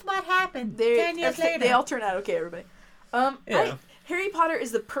 here's what happened 10 years later. They all turn out okay, everybody. Harry Potter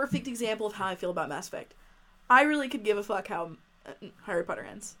is the perfect example of how I feel about Mass Effect. I really could give a fuck how Harry Potter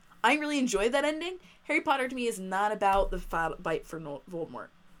ends. I really enjoyed that ending. Harry Potter to me is not about the fight for Voldemort.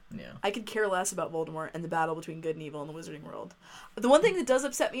 Yeah. I could care less about Voldemort and the battle between good and evil in the Wizarding World. The one thing that does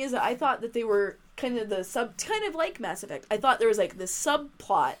upset me is that I thought that they were kind of like Mass Effect. I thought there was like this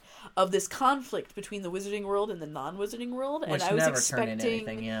subplot of this conflict between the Wizarding World and the non-Wizarding World, which and I was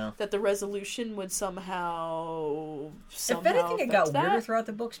expecting that the resolution would somehow if anything, it got weirder throughout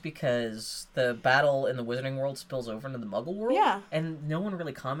the books because the battle in the Wizarding World spills over into the Muggle world, and no one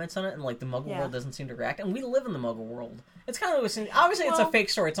really comments on it, and like the Muggle world doesn't seem to react, and we live in the Muggle world. It's kind of obviously it's a fake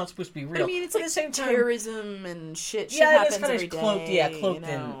story. It's not supposed to be real. I mean, it's but like at the same time, terrorism and shit. Yeah, happens it's kind every of cloaked. day, Yeah, cloaked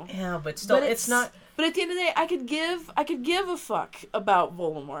in. But still, it's not. But at the end of the day, I could give a fuck about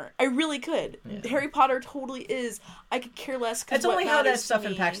Voldemort. I really could. Yeah. Harry Potter totally is. I could care less. It's only how that stuff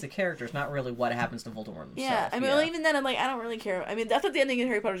impacts the characters, not really what happens to Voldemort himself. Yeah, I mean, well, even then, I'm like, I don't really care. I mean, I thought the ending in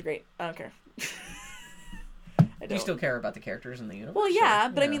Harry Potter is great. I don't care. You still care about the characters in the universe? Well, yeah,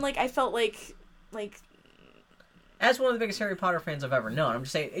 but I mean, like, I felt like As one of the biggest Harry Potter fans I've ever known, I'm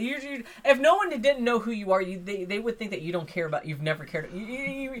just saying, if no one didn't know who you are, they would think that you don't care about, you've never cared.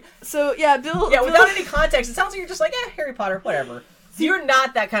 So, yeah, Bill... Yeah, without any context, it sounds like you're just like, Harry Potter, whatever. You're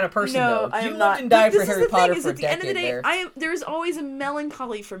not that kind of person, no, though. I You am lived not. and died But for Harry Potter for a decade there. At the end of the day, there is always a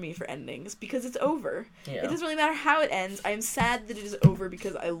melancholy for me for endings, because it's over. Yeah. It doesn't really matter how it ends. I am sad that it is over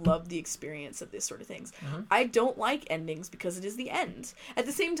because I love the experience of this sort of things. Mm-hmm. I don't like endings because it is the end. At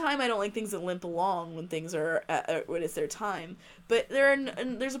the same time, I don't like things that limp along when things are when it's their time. But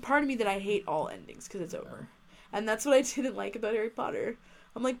there's a part of me that I hate all endings because it's over. And that's what I didn't like about Harry Potter.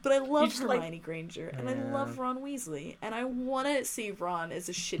 I'm like, but I love Hermione Granger, and I love Ron Weasley, and I want to see Ron as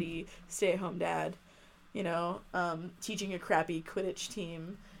a shitty stay-at-home dad, teaching a crappy Quidditch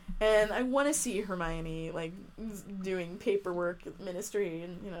team, and I want to see Hermione, like, doing paperwork ministry,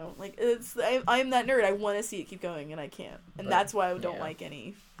 and, I'm that nerd. I want to see it keep going, and I can't, and that's why I don't like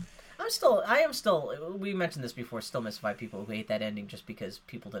any. I am still, we mentioned this before, still mystified people who hate that ending just because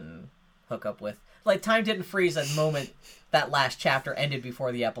people didn't hook up with, like, time didn't freeze at the moment that last chapter ended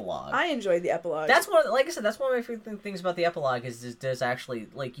before the epilogue. I enjoyed the epilogue. That's one, like I said, that's one of my favorite things about the epilogue is there's actually,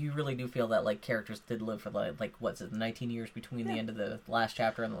 like, you really do feel that, like, characters did live for, like what's it, 19 years between the end of the last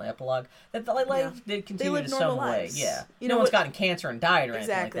chapter and the epilogue, that the life did continue in some way. Yeah. No one's gotten cancer and died or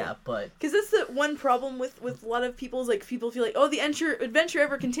anything like that, but... Because that's the one problem with a lot of people's, like, people feel like, oh, the adventure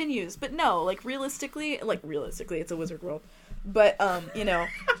ever continues, but no, realistically, it's a wizard world. But,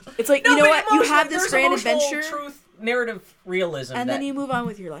 it's like, no, you know what, you have this grand adventure... truth, narrative realism. And then you move on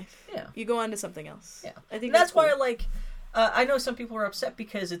with your life. Yeah. You go on to something else. Yeah. I think that's cool. why, I know some people are upset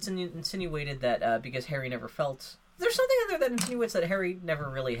because it's insinuated that, because Harry never felt... There's something in there that insinuates that Harry never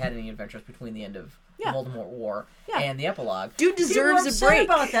really had any adventures between the end of the Voldemort War and the epilogue. Dude deserves a break.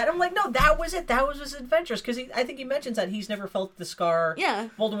 About that. I'm like, no, that was it. That was his adventures. Because I think he mentions that he's never felt the scar. Yeah.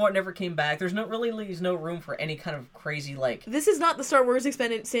 Voldemort never came back. There's no room for any kind of crazy, like... This is not the Star Wars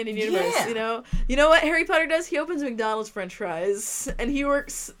Expanded Universe, yeah. You know what Harry Potter does? He opens McDonald's French fries, and he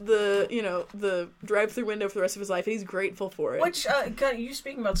works the drive-through window for the rest of his life, and he's grateful for it. Which, you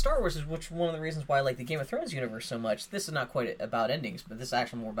speaking about Star Wars is one of the reasons why I like the Game of Thrones universe so much. This is not quite about endings, but this is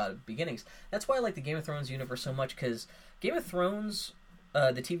actually more about beginnings. That's why I like the Game of Thrones universe so much, because Game of Thrones,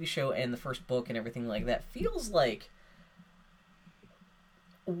 the TV show and the first book and everything like that, feels like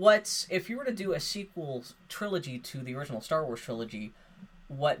if you were to do a sequel trilogy to the original Star Wars trilogy,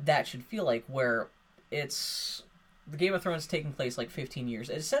 what that should feel like, where it's the Game of Thrones taking place 15 years,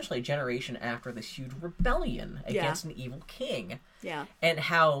 it's essentially a generation after this huge rebellion against an evil king. Yeah. And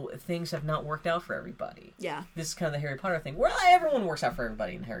how things have not worked out for everybody. Yeah. This is kind of the Harry Potter thing, where everyone works out for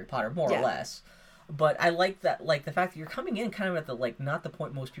everybody in Harry Potter, more or less. But I like that, the fact that you're coming in kind of at the, not the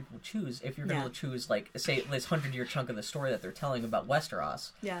point most people choose. If you're going to choose, say, this 100-year chunk of the story that they're telling about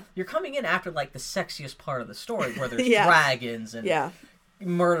Westeros. Yeah. You're coming in after, the sexiest part of the story, where there's dragons and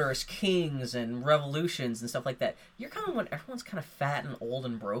murderous kings and revolutions and stuff like that. You're coming when everyone's kind of fat and old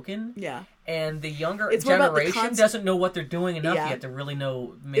and broken. Yeah. And the younger generation doesn't know what they're doing enough yet to really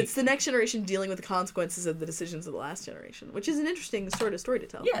know... It's the next generation dealing with the consequences of the decisions of the last generation, which is an interesting sort of story to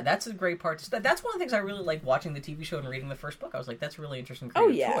tell. Yeah, that's a great part. That's one of the things I really like watching the TV show and reading the first book. I was like, that's a really interesting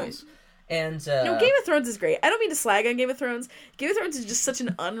creative choice. And, no, Game of Thrones is great. I don't mean to slag on Game of Thrones. Game of Thrones is just such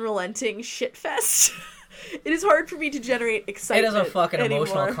an unrelenting shit fest. It is hard for me to generate excitement. It is a fucking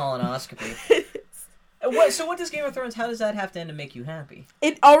emotional colonoscopy. So what does Game of Thrones, how does that have to end to make you happy?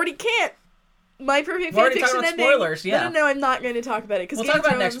 It already can't. My perfect We're fanfiction ending. Spoilers, yeah. No, I'm not going to talk about it. We'll talk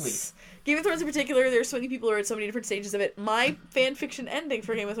about it next week. Game of Thrones in particular, there's so many people who are at so many different stages of it. My fanfiction ending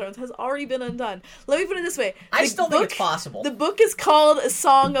for Game of Thrones has already been undone. Let me put it this way. I still think it's possible. The book is called A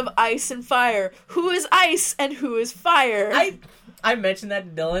Song of Ice and Fire. Who is ice and who is fire? I mentioned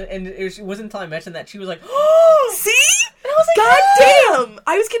that to Dylan, and it wasn't until I mentioned that she was like, "Oh, see!" And I was like, "God damn!"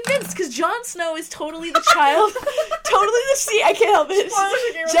 I was convinced because Jon Snow is totally the child, I can't help it.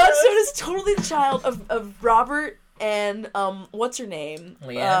 Jon Snow is totally the child of Robert and what's her name?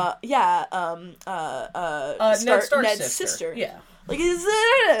 Leanne. Ned's sister. Yeah.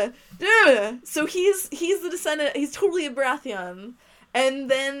 So he's the descendant. He's totally a Baratheon, and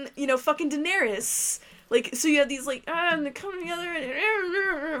then fucking Daenerys. So you have these, and they come together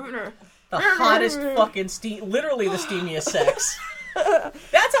and... The hottest fucking literally the steamiest sex.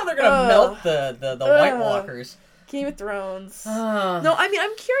 That's how they're gonna melt the White Walkers. Game of Thrones. No, I mean,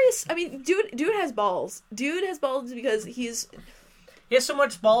 I'm curious. I mean, dude has balls. Dude has balls because he has so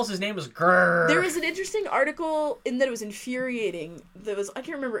much balls, his name was Grrr. There was an interesting article in that it was infuriating. I can't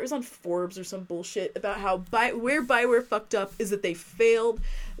remember, it was on Forbes or some bullshit about how where Bioware fucked up is that they failed.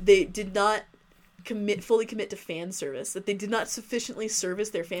 They did not fully commit to fan service, that they did not sufficiently service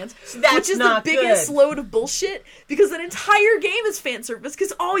their fans, That's which is not the biggest good. load of bullshit, because that entire game is fan service,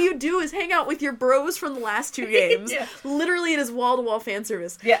 because all you do is hang out with your bros from the last 2 games. Yeah. Literally, it is wall-to-wall fan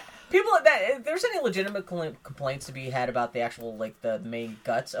service. Yeah. People that if there's any legitimate complaints to be had about the actual the main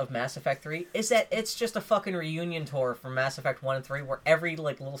guts of Mass Effect 3 is that it's just a fucking reunion tour from Mass Effect 1 and 3 where every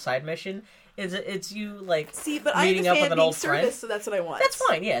little side mission it's you See, but meeting I up with understand an being old friend. service, so that's what I want. That's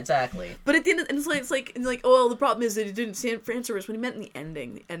fine, yeah, exactly. But at the end, it's like, oh, well, the problem is that it didn't stand fan service when he meant in the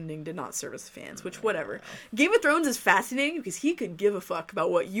ending. The ending did not service the fans, which, whatever. Game of Thrones is fascinating because he could give a fuck about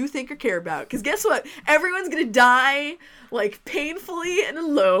what you think or care about. Because guess what? Everyone's gonna die, painfully and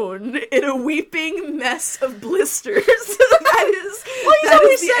alone in a weeping mess of blisters. That is, Well, he's that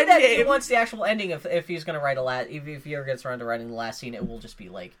always is the said end that he game. wants the actual ending if he's gonna write if he ever gets around to writing the last scene, it will just be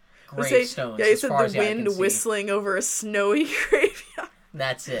gravestones. Yeah, he as said far the as the eye wind can see. whistling over a snowy graveyard.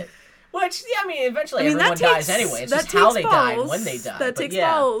 That's it. Which, yeah, I mean, eventually that everyone dies takes- anyway. It's that just how takes they die and balls. when they die. That but takes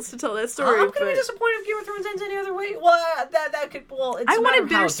yeah. balls to tell that story. I'm gonna be but disappointed if Game of Thrones ends any other way. Well, that could. Well, it's I a matter wanted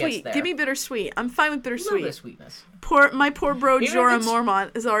of how it gets bittersweet. there. Give me bittersweet. I'm fine with a little bittersweet. bit of sweetness. My poor bro Even if Jorah it's-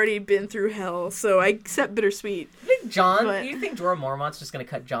 Mormont has already been through hell, so I accept bittersweet. But- You think Jorah Mormont's just gonna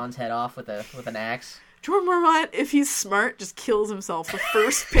cut John's head off with an axe? Jorah Mormont, if he's smart, just kills himself the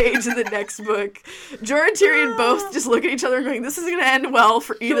first page of the next book. Jorah and Tyrion both just look at each other and going, "This isn't going to end well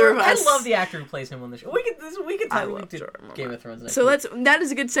for either of us." I love the actor who plays him on the show. We could I talk love to Jorah Mormont. Game of Thrones next So week. that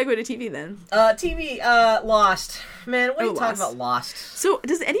is a good segue to TV then. TV, Lost. Man, what are you talking Lost. about Lost? So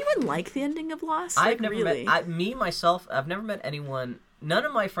does anyone like the ending of Lost? I've never really? met myself. I've never met anyone. None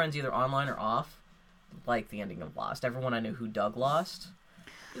of my friends, either online or off, like the ending of Lost. Everyone I knew who dug Lost.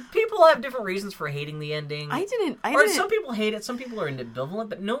 People have different reasons for hating the ending. I didn't. Some people hate it. Some people are ambivalent,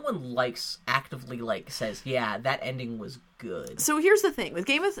 but no one actively says, "Yeah, that ending was good." So here's the thing with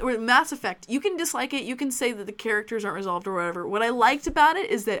Mass Effect, you can dislike it, you can say that the characters aren't resolved or whatever. What I liked about it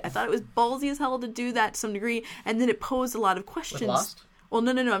is that I thought it was ballsy as hell to do that to some degree, and then it posed a lot of questions. With Lost? Well,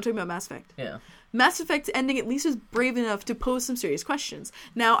 no, I'm talking about Mass Effect. Yeah. Mass Effect's ending at least was brave enough to pose some serious questions.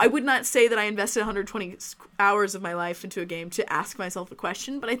 Now, I would not say that I invested 120 hours of my life into a game to ask myself a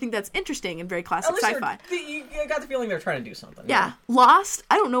question, but I think that's interesting and very classic sci-fi. You got the feeling they're trying to do something. Yeah. Lost,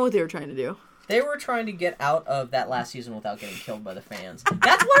 I don't know what they were trying to do. They were trying to get out of that last season without getting killed by the fans.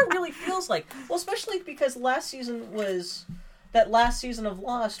 That's what it really feels like. Well, especially because last season was that last season of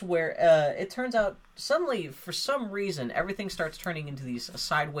Lost where it turns out suddenly, for some reason, everything starts turning into these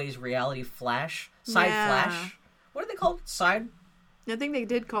sideways reality flash. What are they called? I think they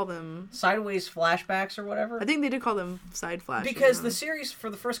did call them Sideways flashbacks or whatever? I think they did call them side flashes. Because the series, for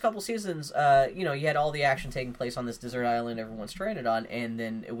the first couple seasons, you had all the action taking place on this desert island everyone's stranded on, and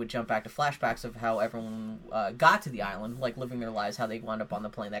then it would jump back to flashbacks of how everyone got to the island, living their lives, how they wound up on the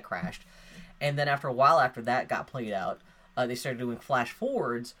plane that crashed. And then after a while after that got played out, they started doing flash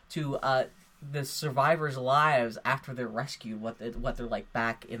forwards to the survivors' lives after they're rescued, what they're like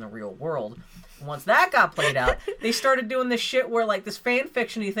back in the real world. And once that got played out, they started dodoing this shit where this fan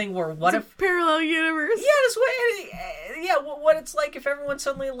fiction-y thing where what it's if a parallel universe? Yeah, this way. Yeah, what it's like if everyone's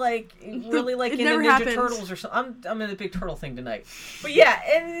suddenly really it into never Ninja happened. Turtles or something. I'm in a big turtle thing tonight. But yeah,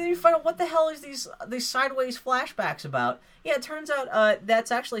 and then you find out what the hell is these sideways flashbacks about. Yeah, it turns out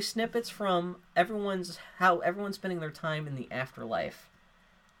that's actually snippets from how everyone's spending their time in the afterlife.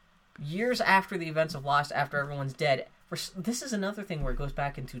 Years after the events of Lost, after everyone's dead. This is another thing where it goes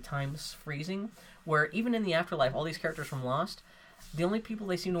back into time freezing, where even in the afterlife, all these characters from Lost, the only people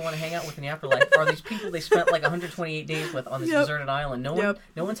they seem to want to hang out with in the afterlife are these people they spent 128 days with on this deserted island. No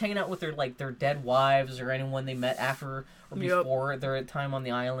one's hanging out with their dead wives or anyone they met after or before their time on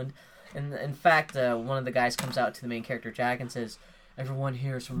the island. And in fact, one of the guys comes out to the main character Jack and says, "Everyone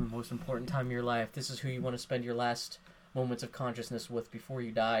here is from the most important time of your life. This is who you want to spend your last moments of consciousness with before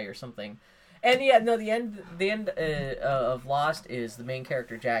you die," or something. And yeah, no, the end of Lost is the main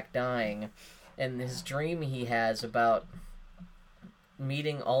character Jack dying, and his dream he has about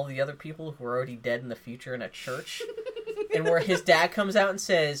meeting all the other people who are already dead in the future in a church, and where his dad comes out and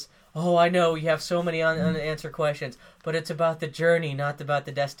says, "Oh, I know you have so many unanswered questions, but it's about the journey, not about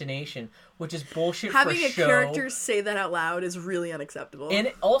the destination," which is bullshit. Having for a show. character say that out loud is really unacceptable.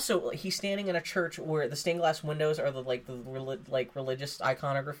 And also, he's standing in a church where the stained glass windows are the religious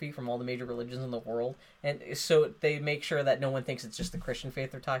iconography from all the major religions in the world, and so they make sure that no one thinks it's just the Christian faith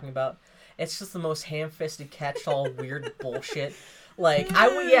they're talking about. It's just the most ham-fisted, catch-all, weird bullshit.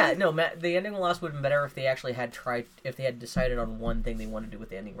 The ending of Lost would have been better if they actually had decided on one thing they wanted to do with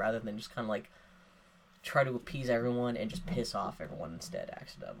the ending, rather than just kind of try to appease everyone and just piss off everyone instead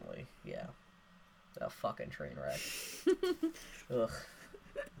accidentally. Yeah. A fucking train wreck. Ugh.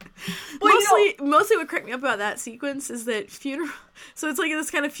 Mostly what cracked me up about that sequence is that so it's like this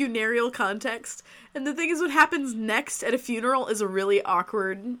kind of funereal context, and the thing is what happens next at a funeral is a really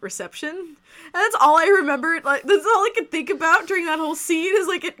awkward reception, and that's all I remember. Like, that's all I could think about during that whole scene is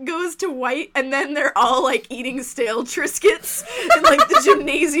like it goes to white, and then they're all like eating stale Triscuits in like the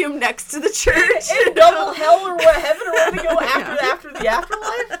gymnasium next to the church. In double hell or what, heaven or where to go after the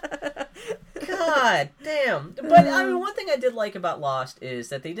afterlife? God damn. But I mean, one thing I did like about Lost is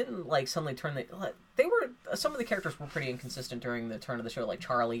that they didn't like suddenly turn some of the characters were pretty inconsistent during the turn of the show, like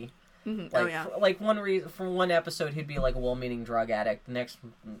Charlie. Mm-hmm. Like for one episode he'd be like a well-meaning drug addict. The next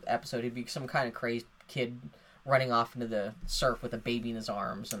episode he'd be some kind of crazy kid running off into the surf with a baby in his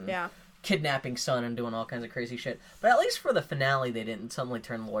arms and kidnapping son and doing all kinds of crazy shit. But at least for the finale, they didn't suddenly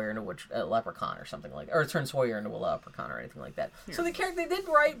turn Lawyer into a leprechaun or something like, or turn Sawyer into a leprechaun or anything like that. Yeah. So they did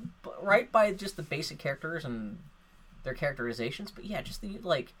right by just the basic characters and their characterizations. But yeah, just the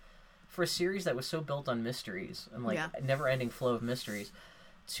like for a series that was so built on mysteries and like a never-ending flow of mysteries,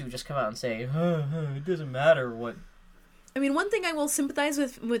 to just come out and say it doesn't matter what. I mean, one thing I will sympathize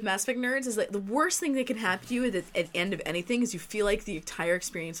with Mass Effect nerds is that the worst thing that can happen to you at the end of anything is you feel like the entire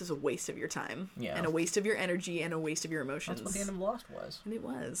experience is a waste of your time. Yeah. And a waste of your energy and a waste of your emotions. That's what the end of Lost was. And it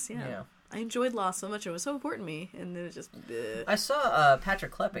was, yeah. I enjoyed Lost so much. It was so important to me. And then it just... I saw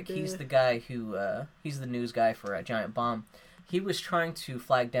Patrick Klepek. He's the guy who... he's the news guy for Giant Bomb. He was trying to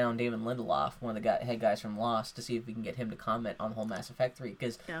flag down Damon Lindelof, one of the head guys from Lost, to see if we can get him to comment on the whole Mass Effect 3.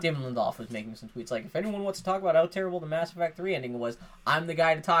 Because Damon Lindelof was making some tweets like, if anyone wants to talk about how terrible the Mass Effect 3 ending was, I'm the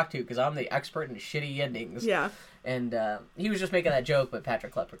guy to talk to, because I'm the expert in shitty endings. Yeah. And he was just making that joke, but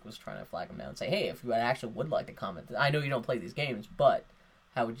Patrick Klepek was trying to flag him down and say, hey, if you actually would like to comment, I know you don't play these games, but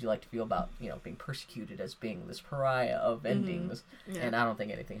how would you like to feel about, being persecuted as being this pariah of endings? Mm-hmm. Yeah. And I don't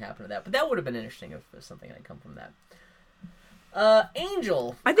think anything happened to that. But that would have been interesting if something had come from that.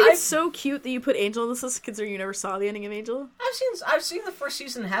 Angel. I think it's so cute that you put Angel on this list, considering you never saw the ending of Angel. I've seen the first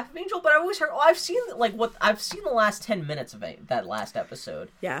season and half of Angel, but I always heard I've seen the last 10 minutes of that last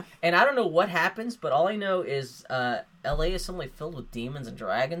episode. Yeah. And I don't know what happens, but all I know is LA is suddenly filled with demons and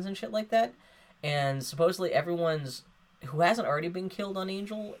dragons and shit like that. And supposedly everyone's who hasn't already been killed on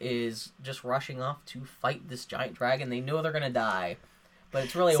Angel is just rushing off to fight this giant dragon. They know they're gonna die. But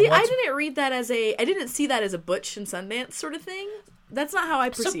it's really I didn't read that I didn't see that as a Butch and Sundance sort of thing. That's not how I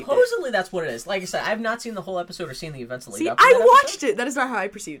perceived it. Supposedly that's what it is. Like I said, I've not seen the whole episode or seen the events that lead up to I that watched episode. it. That is not how I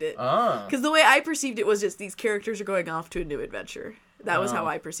perceived it. Because the way I perceived it was just these characters are going off to a new adventure. That was how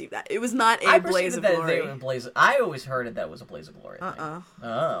I perceived that. It was not a blaze of glory. I always heard it that was a blaze of glory thing.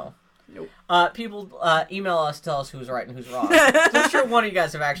 Oh. Nope. People email us, tell us who's right and who's wrong. So I'm sure one of you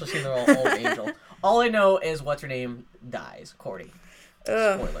guys have actually seen the old Angel. All I know is what's her name dies, Cordy.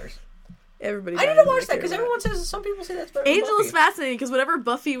 Spoilers. Everybody. I need to watch that because everyone says some people say that's better. Angel is fascinating because whenever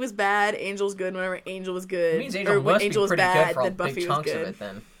Buffy was bad, Angel's good. Whenever Angel was good, it means Angel must be pretty bad, good for all then Buffy big was chunks good. of it.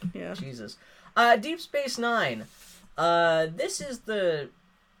 Then, yeah. Jesus. Deep Space Nine. This is the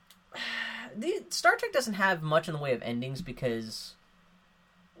Star Trek doesn't have much in the way of endings because,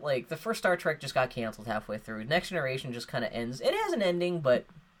 like, the first Star Trek just got canceled halfway through. Next Generation just kind of ends. It has an ending, but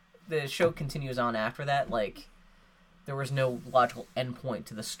the show continues on after that. Like, there was no logical endpoint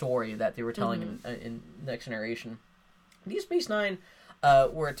to the story that they were telling in Next Generation. Deep Space Nine,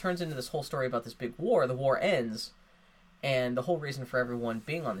 where it turns into this whole story about this big war, the war ends, and the whole reason for everyone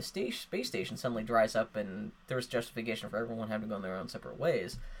being on the space station suddenly dries up, and there was justification for everyone having to go in their own separate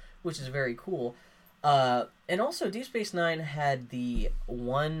ways, which is very cool. And also, Deep Space Nine had the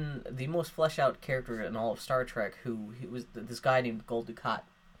most fleshed out character in all of Star Trek, who was this guy named Gul Dukat,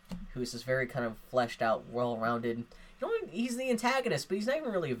 who is this very kind of fleshed out, well-rounded. He's the antagonist, but he's not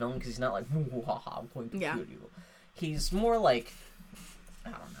even really a villain because he's not like, I'm going to kill you. He's more like, I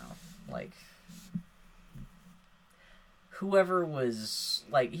don't know, like whoever was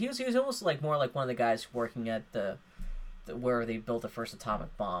like he was almost like more like one of the guys working at the where they built the first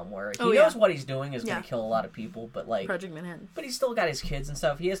atomic bomb, where he knows what he's doing is going to kill a lot of people, but like Project Manhattan. But he's still got his kids and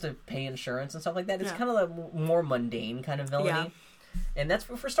stuff. He has to pay insurance and stuff like that. It's kind of a more mundane kind of villainy. Yeah. And that's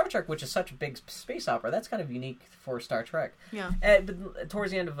for Star Trek, which is such a big space opera. That's kind of unique for Star Trek. Yeah. But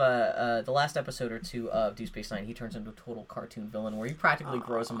towards the end of the last episode or two of Deep Space Nine, he turns into a total cartoon villain where he practically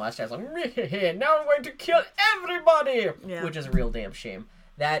grows a mustache like, now I'm going to kill everybody! Yeah. Which is a real damn shame.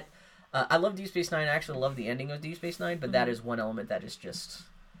 That I love Deep Space Nine. I actually love the ending of Deep Space Nine, but that is one element that is just...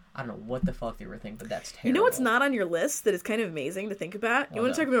 I don't know what the fuck they were thinking, but that's terrible. You know what's not on your list that is kind of amazing to think about? You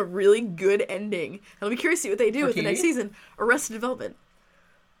want to talk about a really good ending. I'll be curious to see what they do with the next season. Arrested Development.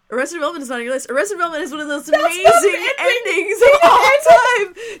 Arrested Development is not on your list. Arrested Development is one of those amazing endings of all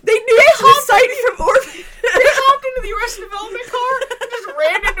time. They knew the site from orbit. They hopped into the Arrested Development car and just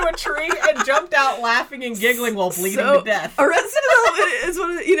ran into a tree and jumped out laughing and giggling while bleeding to death. Arrested Development is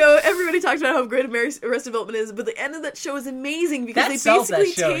one of the, everybody talks about how great Arrested Development is, but the end of that show is amazing because they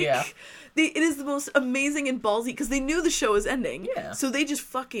basically take... it is the most amazing and ballsy, because they knew the show was ending. Yeah. So they just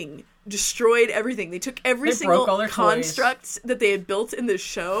fucking destroyed everything. They took every single construct that they had built in this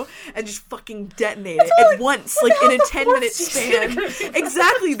show and just fucking detonated it at once, like in a 10-minute span.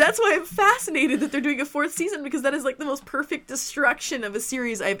 Exactly. That's why I'm fascinated that they're doing a 4th season, because that is like the most perfect destruction of a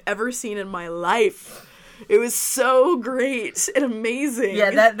series I've ever seen in my life. It was so great and amazing.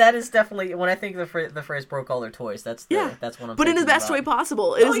 Yeah, that is definitely, when I think the phrase broke all their toys, that's one of But in the best way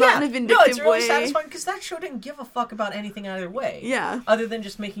possible. It is not in a vindictive way. No, it's really satisfying, because that show didn't give a fuck about anything either way. Yeah. Other than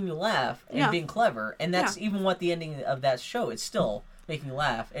just making you laugh and being clever. And that's even what the ending of that show, it's still making you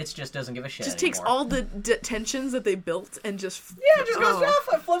laugh. It just doesn't give a shit Just anymore. takes all the tensions that they built and just... Yeah, just goes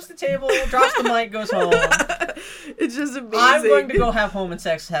off, flips the table, drops the mic, goes home. It's just amazing. I'm going to go have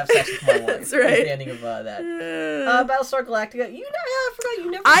sex with my wife. That's right. That's the ending of that. Battlestar Galactica. I forgot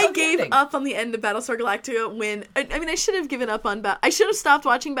you never. I gave up on the end of Battlestar Galactica when I should have given up on. I should have stopped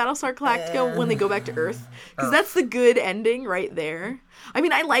watching Battlestar Galactica when they go back to Earth, because that's the good ending right there. I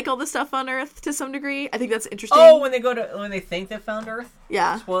mean, I like all the stuff on Earth to some degree. I think that's interesting. Oh, when they think they found Earth.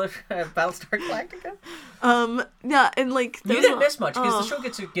 Yeah. Spoiler for Battlestar Galactica. Yeah, and like you didn't miss much, because the show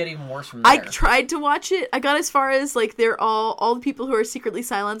gets even worse from there. I tried to watch it. I got as far as like they're all the people who are secretly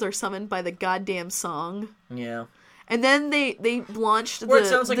Cylons are summoned by the goddamn song. Yeah. And then they launched it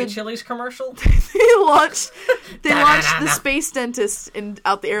sounds like a Chili's commercial. they launched the space dentist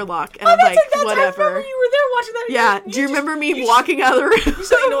out the airlock, and I'm like, whatever. I remember you were there watching that. Yeah. Do you remember me walking out of the room? You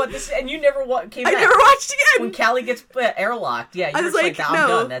said, you know what, and you never came back. I never watched again. When Callie gets airlocked, yeah, I was like, I'm no,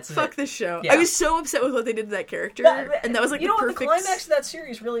 done. That's fuck it. this show. Yeah. I was so upset with what they did to that character, and that was like the perfect. The climax of that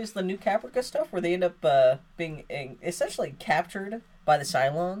series really is the New Caprica stuff, where they end up being essentially captured by the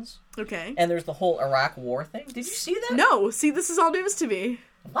Cylons. Okay. And there's the whole Iraq War thing. Did you see that? No. See, this is all news to me.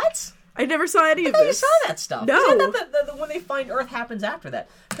 What? I never saw any of this. You saw that stuff. No. I thought that when they find Earth happens after that.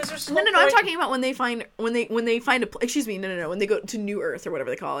 Because there's no. I'm talking about when they find excuse me. No. When they go to New Earth or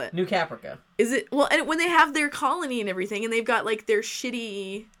whatever they call it. New Caprica. Is it and when they have their colony and everything, and they've got like their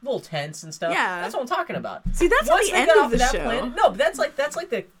shitty little tents and stuff. Yeah. That's what I'm talking about. See, that's at the end of the show. Planet, no, but that's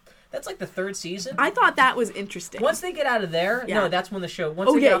like the 3rd season. I thought that was interesting. Once they get out of there, no, that's when the show.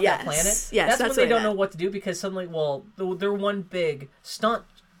 Once they get off that planet, that's when they don't know what to do, because suddenly, their one big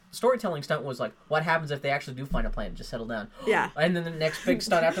storytelling stunt was like, what happens if they actually do find a planet and just settle down? Yeah. And then the next big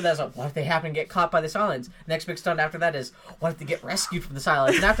stunt after that is like, what if they happen to get caught by the Cylons? Next big stunt after that is, what if they get rescued from the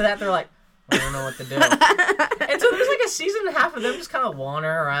Cylons? And after that, they're like, I don't know what to do. And so there's like a season and a half of them just kind of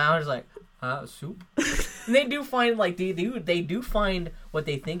wandering around, just like, soup. And they do find they do find what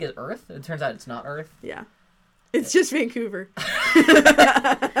they think is Earth. It turns out it's not Earth. Yeah. It's just Vancouver. That's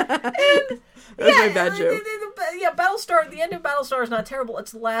my bad joke. Battlestar. The end of Battlestar is not terrible.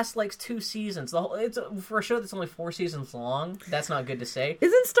 It's the last 2 seasons. It's for a show that's only 4 seasons long. That's not good to say.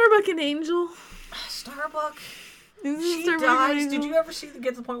 Isn't Starbuck an angel? Starbuck. She dies. Did you ever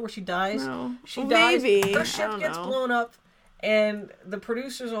get to the point where she dies? No. She dies. Maybe. Her ship gets blown up. And the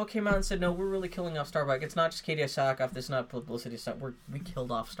producers all came out and said, no, we're really killing off Starbuck. It's not just Katie Sackhoff. This is not publicity stuff. We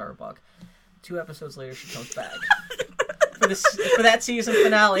killed off Starbuck. 2 episodes later, she comes back. for that season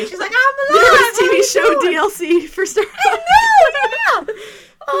finale. She's like, I'm alive! TV show DLC for Starbuck. I know,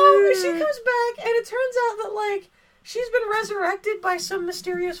 yeah! She comes back, and it turns out that, she's been resurrected by some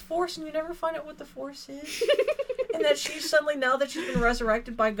mysterious force, and you never find out what the force is. And that she's suddenly, now that she's been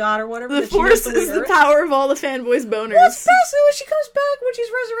reresurrected by God or whatever, the force is the power of all the fanboys' boners. Well, it's basically when she comes back, when she's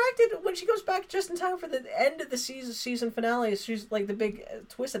resurrected, when she goes back just in time for the end of the season finale, she's like the big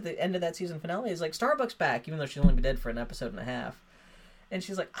twist at the end of that season finale is like, Starbuck's back, even though she's only been dead for an episode and a half. And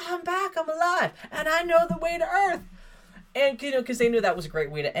she's like, I'm back, I'm alive, and I know the way to Earth. And, because they knew that was a great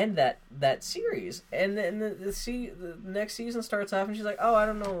way to end that series. And then the next season starts off, and she's like, oh, I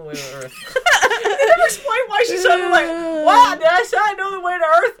don't know the way to Earth. They never explain why she's suddenly like, wow, did I say I know the way to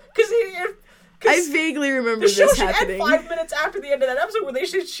Earth? Because I vaguely remember this happening. The show should end 5 minutes after the end of that episode where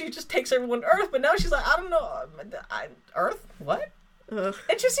she just takes everyone to Earth, but now she's like, I don't know, Earth? What? Ugh.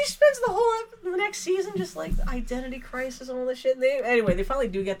 And she spends the next season just identity crisis and all this shit. And they finally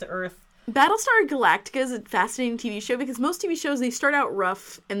do get to Earth. Battlestar Galactica is a fascinating TV show because most TV shows, they start out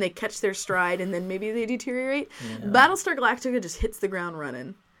rough and they catch their stride and then maybe they deteriorate. Yeah. Battlestar Galactica just hits the ground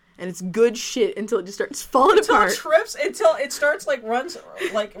running. And it's good shit until it just starts falling apart. Until it starts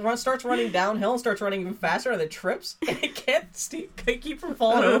starts running downhill and starts running even faster, and it trips, and it can't keep from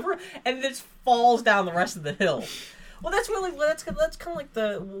falling over, and it just falls down the rest of the hill. Well, that's kind of like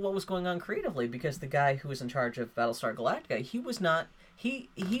what was going on creatively, because the guy who was in charge of Battlestar Galactica, he was not he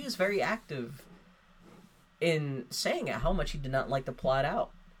was very active in saying how much he did not like the plot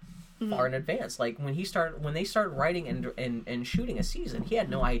out far in advance. Like when they started writing and shooting a season, he had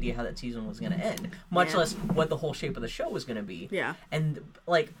no idea how that season was going to end, much less what the whole shape of the show was going to be. Yeah. And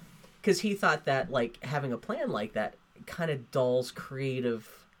like, because he thought that like having a plan like that kind of dulls creative.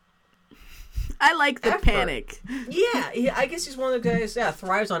 I like the panic. Yeah, I guess he's one of the guys that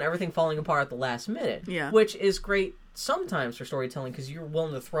thrives on everything falling apart at the last minute. Yeah. Which is great sometimes for storytelling because you're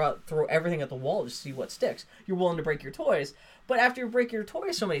willing to throw everything at the wall to see what sticks. You're willing to break your toys. But after you break your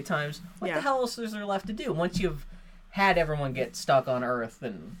toys so many times, what the hell else is there left to do? Once you've had everyone get stuck on Earth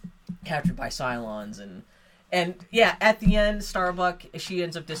and captured by Cylons and yeah, at the end, Starbuck, she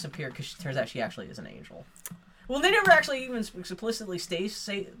ends up disappearing because it turns out she actually is an angel. Well, they never actually even explicitly say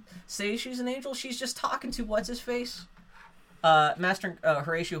she's an angel. She's just talking to what's-his-face? Master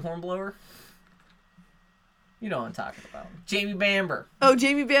Horatio Hornblower. You know what I'm talking about. Jamie Bamber. Oh,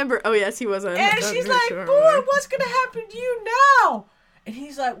 Jamie Bamber. Oh, yes, he was on. And she's like, boy, what's going to happen to you now? And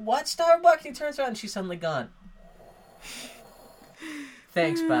he's like, what, Starbuck? And he turns around and she's suddenly gone.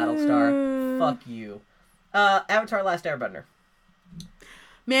 Thanks, Battlestar. Fuck you. Avatar Last Airbender.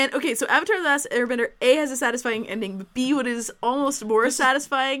 Man, okay, so Avatar The Last Airbender, A, has a satisfying ending, but B, what is almost more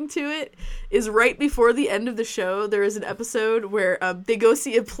satisfying to it is right before the end of the show, there is an episode where they go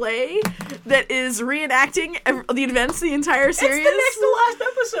see a play that is reenacting the events of the entire series. It's the next to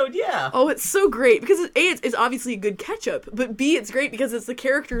last episode, yeah. Oh, it's so great, because A, it's obviously a good catch-up, but B, it's great because it's the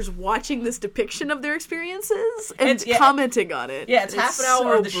characters watching this depiction of their experiences and commenting on it. Yeah, it's half an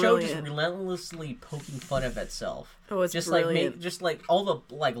hour of the show just relentlessly poking fun of itself. Oh, it's just brilliant. Just like all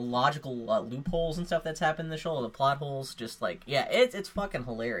the like logical loopholes and stuff that's happened in the show, the plot holes. Just like it's fucking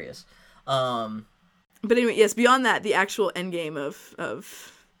hilarious. But anyway, yes. Beyond that, the actual endgame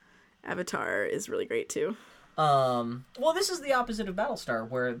of Avatar is really great too. Well, this is the opposite of Battlestar,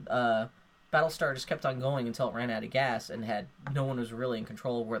 where Battlestar just kept on going until it ran out of gas and no one was really in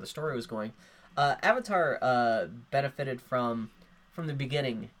control of where the story was going. Avatar benefited from the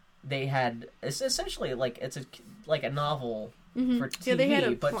beginning. They had it's essentially like it's a novel for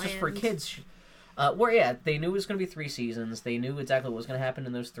TV, but just for kids. Where they knew it was going to be 3 seasons. They knew exactly what was going to happen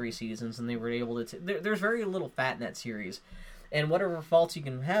in those 3 seasons, and they were able to. There's very little fat in that series, and whatever faults you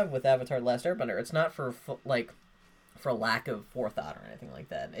can have with Avatar: The Last Airbender, it's not for lack of forethought or anything like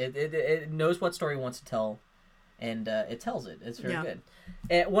that. It knows what story it wants to tell, and it tells it. It's very good.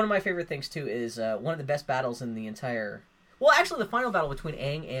 And one of my favorite things too is one of the best battles in the entire. Well, actually, the final battle between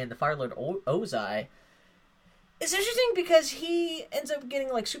Aang and the Fire Lord Ozai is interesting because he ends up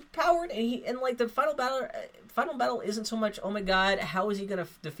getting like superpowered, and like the final battle isn't so much, oh my god, how is he going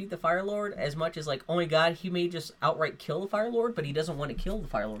to defeat the Fire Lord, as much as like, oh my god, he may just outright kill the Fire Lord, but he doesn't want to kill the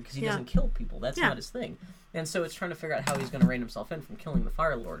Fire Lord because he doesn't kill people. That's not his thing. And so it's trying to figure out how he's going to rein himself in from killing the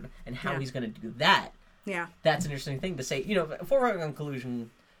Fire Lord and how he's going to do that. Yeah, that's an interesting thing to say. You know, for a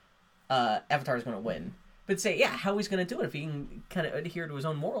conclusion, Avatar is going to win. But say, how he's going to do it if he can kind of adhere to his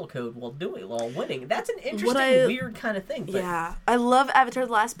own moral code while winning. That's an interesting, weird kind of thing. But... Yeah, I love Avatar: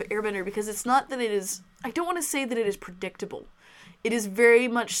 The Last Airbender because it's not that it is... I don't want to say that it is predictable. It is very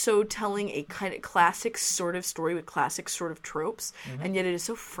much so telling a kind of classic sort of story with classic sort of tropes, and yet it is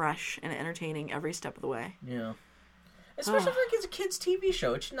so fresh and entertaining every step of the way. Yeah. Especially for it's a kid's TV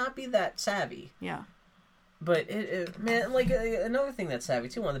show. It should not be that savvy. Yeah. But, man, like, another thing that's savvy,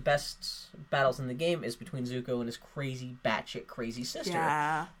 too, one of the best battles in the game is between Zuko and his crazy, batshit crazy sister.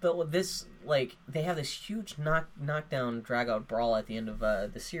 Yeah. But with this, like, they have this huge knockdown, drag-out brawl at the end of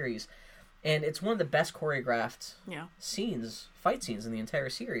the series, and it's one of the best choreographed fight scenes in the entire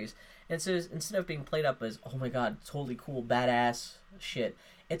series. And so instead of being played up as, oh my god, totally cool, badass shit,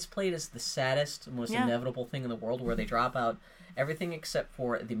 it's played as the saddest, most inevitable thing in the world, where they drop out everything except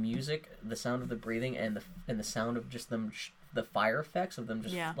for the music, the sound of the breathing, and the sound of just them, the fire effects of them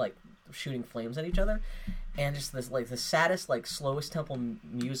just like shooting flames at each other, and just this like the saddest, like slowest tempo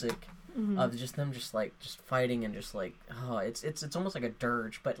music of just them just fighting and just like it's almost like a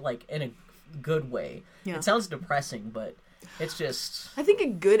dirge, but like in a good way. Yeah. It sounds depressing, but it's just... I think a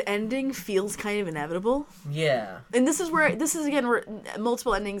good ending feels kind of inevitable. Yeah. And this is again where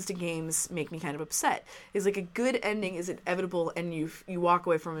multiple endings to games make me kind of upset. Is like a good ending is inevitable, and you walk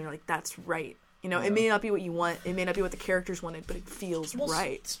away from it and you're like, that's right. You know, it may not be what you want, it may not be what the characters wanted, but it feels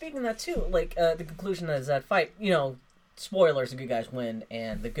right. Speaking of that too, like the conclusion is that fight, you know, spoilers, the good guys win,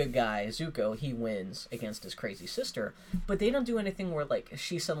 and the good guy, Zuko, he wins against his crazy sister. But they don't do anything where, like,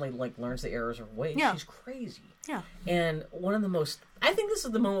 she suddenly, like, learns the errors of her ways. Yeah. She's crazy. Yeah. And one of the most... I think this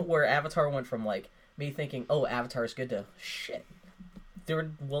is the moment where Avatar went from, like, me thinking, oh, Avatar's good to, shit. They're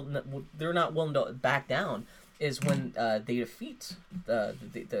not willing to back down. is when they defeat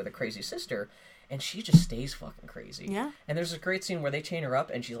the crazy sister, and she just stays fucking crazy. Yeah. And there's a great scene where they chain her up,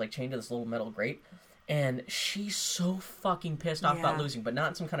 and she's like chained to this little metal grate, and she's so fucking pissed off about losing, but not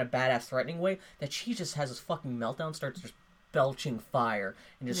in some kind of badass threatening way, that she just has this fucking meltdown, starts just belching fire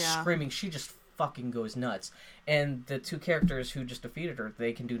and just screaming. She just fucking goes nuts. And the two characters who just defeated her,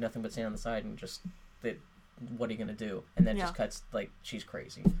 they can do nothing but stand on the side and just, what are you gonna do? And then just cuts, like, she's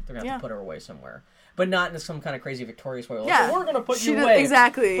crazy. They're gonna have to put her away somewhere. But not in some kind of crazy victorious way. Like, so we're gonna put you away.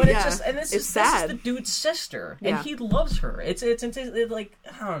 Exactly. But it's just, and this is sad. This is the dude's sister, and he loves her. It's like,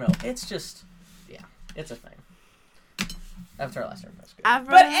 I don't know. It's just, it's a thing. After our last episode. But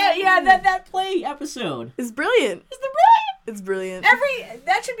that play episode is brilliant. It's brilliant.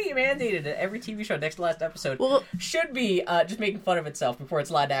 That should be mandated. Every TV show next to last episode should be just making fun of itself before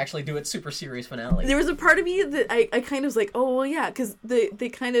it's allowed to actually do its super serious finale. There was a part of me that I kind of was like, oh well, yeah, because they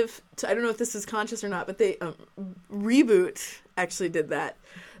kind of, I don't know if this is conscious or not, but they Reboot actually did that.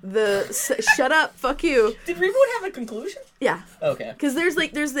 Shut up, fuck you. Did Reboot have a conclusion? Yeah. Okay. Because there's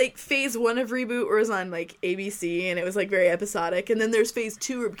phase 1 of Reboot where it was on like ABC and it was like very episodic, and then there's phase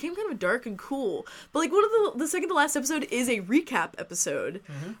 2 where it became kind of dark and cool. But like one of the second to last episode is a recap episode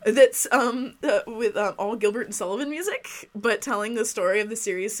that's with all Gilbert and Sullivan music, but telling the story of the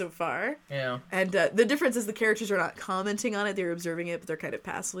series so far. Yeah. And the difference is the characters are not commenting on it; they're observing it, but they're kind of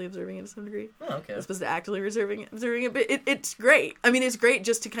passively observing it to some degree. Oh, okay. As opposed to actively observing it, but it's great. I mean, it's great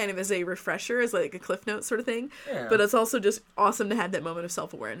just to kind of as a refresher, as like a cliff note sort of thing. Yeah. But it's also just awesome to have that moment of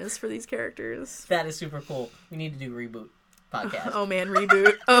self-awareness for these characters. That is super cool. We need to do Reboot podcast. Oh man,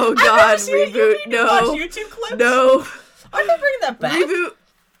 Reboot. Oh god, Reboot. No. Watch YouTube clips? No. I'm not bringing that back. Reboot.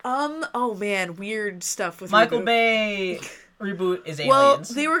 Oh man, weird stuff with Michael Reboot. Bay. Reboot is aliens. Well,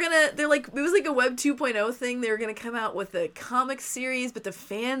 it was like a Web 2.0 thing. They were gonna come out with a comic series, but the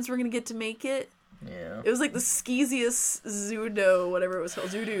fans were gonna get to make it. Yeah. It was like the skeeziest Zudo, whatever it was called,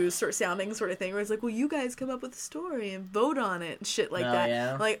 Zudu sort of sounding sort of thing, where it's like, well, you guys come up with a story and vote on it and shit like that.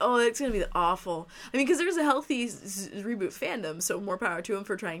 Yeah. Like, oh, that's gonna be awful. I mean, because there's a healthy Reboot fandom, so more power to them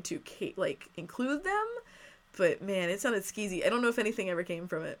for trying to include them. But man, it sounded skeezy. I don't know if anything ever came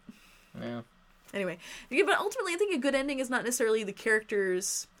from it. Yeah. Anyway, but ultimately, I think a good ending is not necessarily the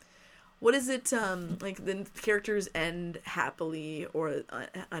characters. What is it, like, the characters end happily or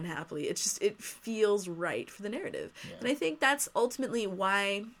unhappily. It's just, it feels right for the narrative. Yeah. And I think that's ultimately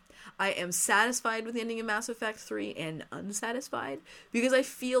why I am satisfied with the ending of Mass Effect 3 and unsatisfied. Because I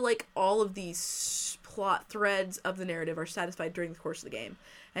feel like all of these plot threads of the narrative are satisfied during the course of the game.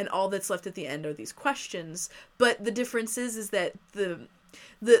 And all that's left at the end are these questions. But the difference is that the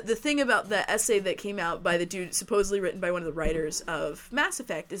thing about the essay that came out by the dude supposedly written by one of the writers of Mass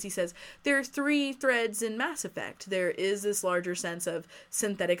Effect is he says there are 3 threads in Mass Effect. There is this larger sense of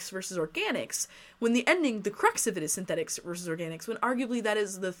synthetics versus organics, when the ending, the crux of it is synthetics versus organics, when arguably that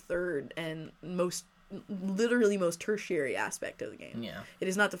is the third and most tertiary aspect of the game. Yeah. It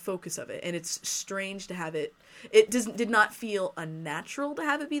is not the focus of it, and it's strange to have it. It did not feel unnatural to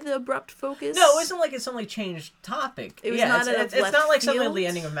have it be the abrupt focus. No, it wasn't like it's suddenly changed topic. It was not it's not like suddenly the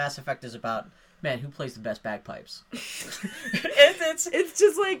ending of Mass Effect is about, man, who plays the best bagpipes. it's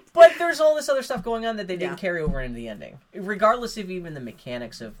just like, but there's all this other stuff going on that they didn't carry over into the ending, regardless of even the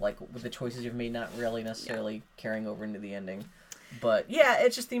mechanics of like the choices you've made not really necessarily carrying over into the ending. But yeah,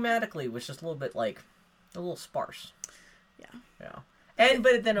 it's just thematically was just a little bit like a little sparse. Yeah.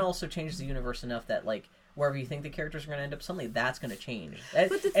 But then it also changes the universe enough that like wherever you think the characters are going to end up, suddenly that's going to change.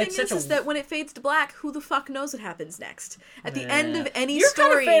 But the thing is that when it fades to black, who the fuck knows what happens next? At the end of any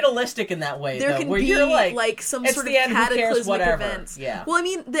story, you're kind of fatalistic in that way. There can be you're like some sort of cataclysmic events. Yeah. Well, I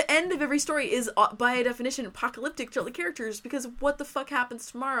mean, the end of every story is by definition apocalyptic to all the characters because what the fuck happens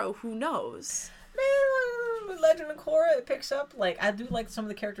tomorrow? Who knows? Man, Legend of Korra, it picks up. Like, I do like some of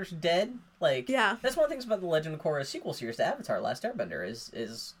the characters dead. Like, yeah. That's one of the things about the Legend of Korra sequel series to Avatar: Last Airbender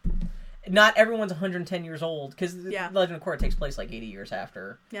is not everyone's 110 years old, because Legend of Korra takes place like 80 years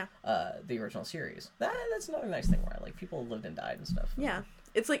after the original series. That's another nice thing where like people lived and died and stuff. Yeah.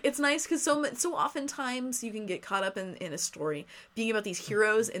 It's like, it's nice because so oftentimes you can get caught up in a story being about these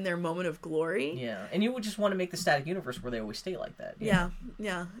heroes in their moment of glory. Yeah, and you would just want to make the static universe where they always stay like that. Yeah.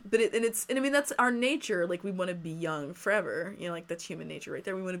 But I mean that's our nature. Like we want to be young forever. You know, like that's human nature right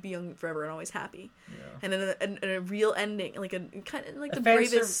there. We want to be young forever and always happy. Yeah. And in a real ending, like a kind of like the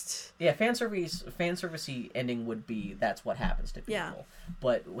bravest. Fan servicey ending would be that's what happens to people. Yeah.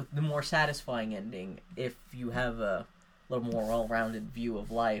 But with the more satisfying ending, if you have a little more well-rounded view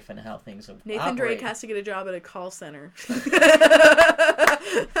of life and how things operate. Nathan Drake has to get a job at a call center.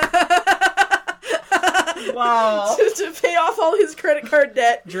 Wow. to pay off all his credit card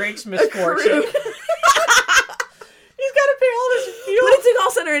debt. Drake's misfortune.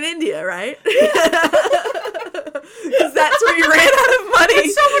 in India, right? Because that's where he ran out of money.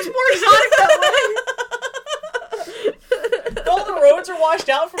 It's so much more exotic that way. All the roads are washed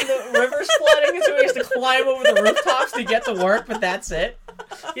out from the rivers flooding, and so he has to climb over the rooftops to get to work, but that's it.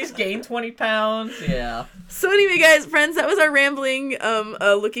 He's gained 20 pounds. Yeah. So anyway, guys, friends, that was our rambling,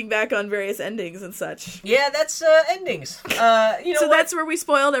 looking back on various endings and such. Yeah, that's endings. So that's where we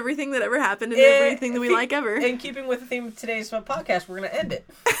spoiled everything that ever happened and everything that we like ever. In keeping with the theme of today's podcast, we're going to end it.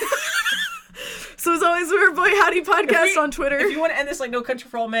 So as always, we're Boy Howdy Podcast on Twitter. If you want to end this like No Country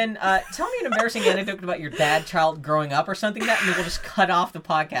for Old Men, tell me an embarrassing anecdote about your dad child growing up or something like that, and then we'll just cut off the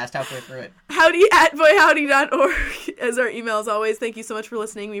podcast halfway through it. howdy@boyhowdy.org as our email as always. Thank you so much for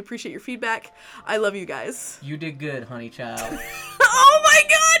listening. We appreciate your feedback. I love you guys. You did good, honey child. Oh my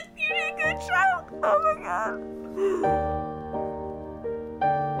god!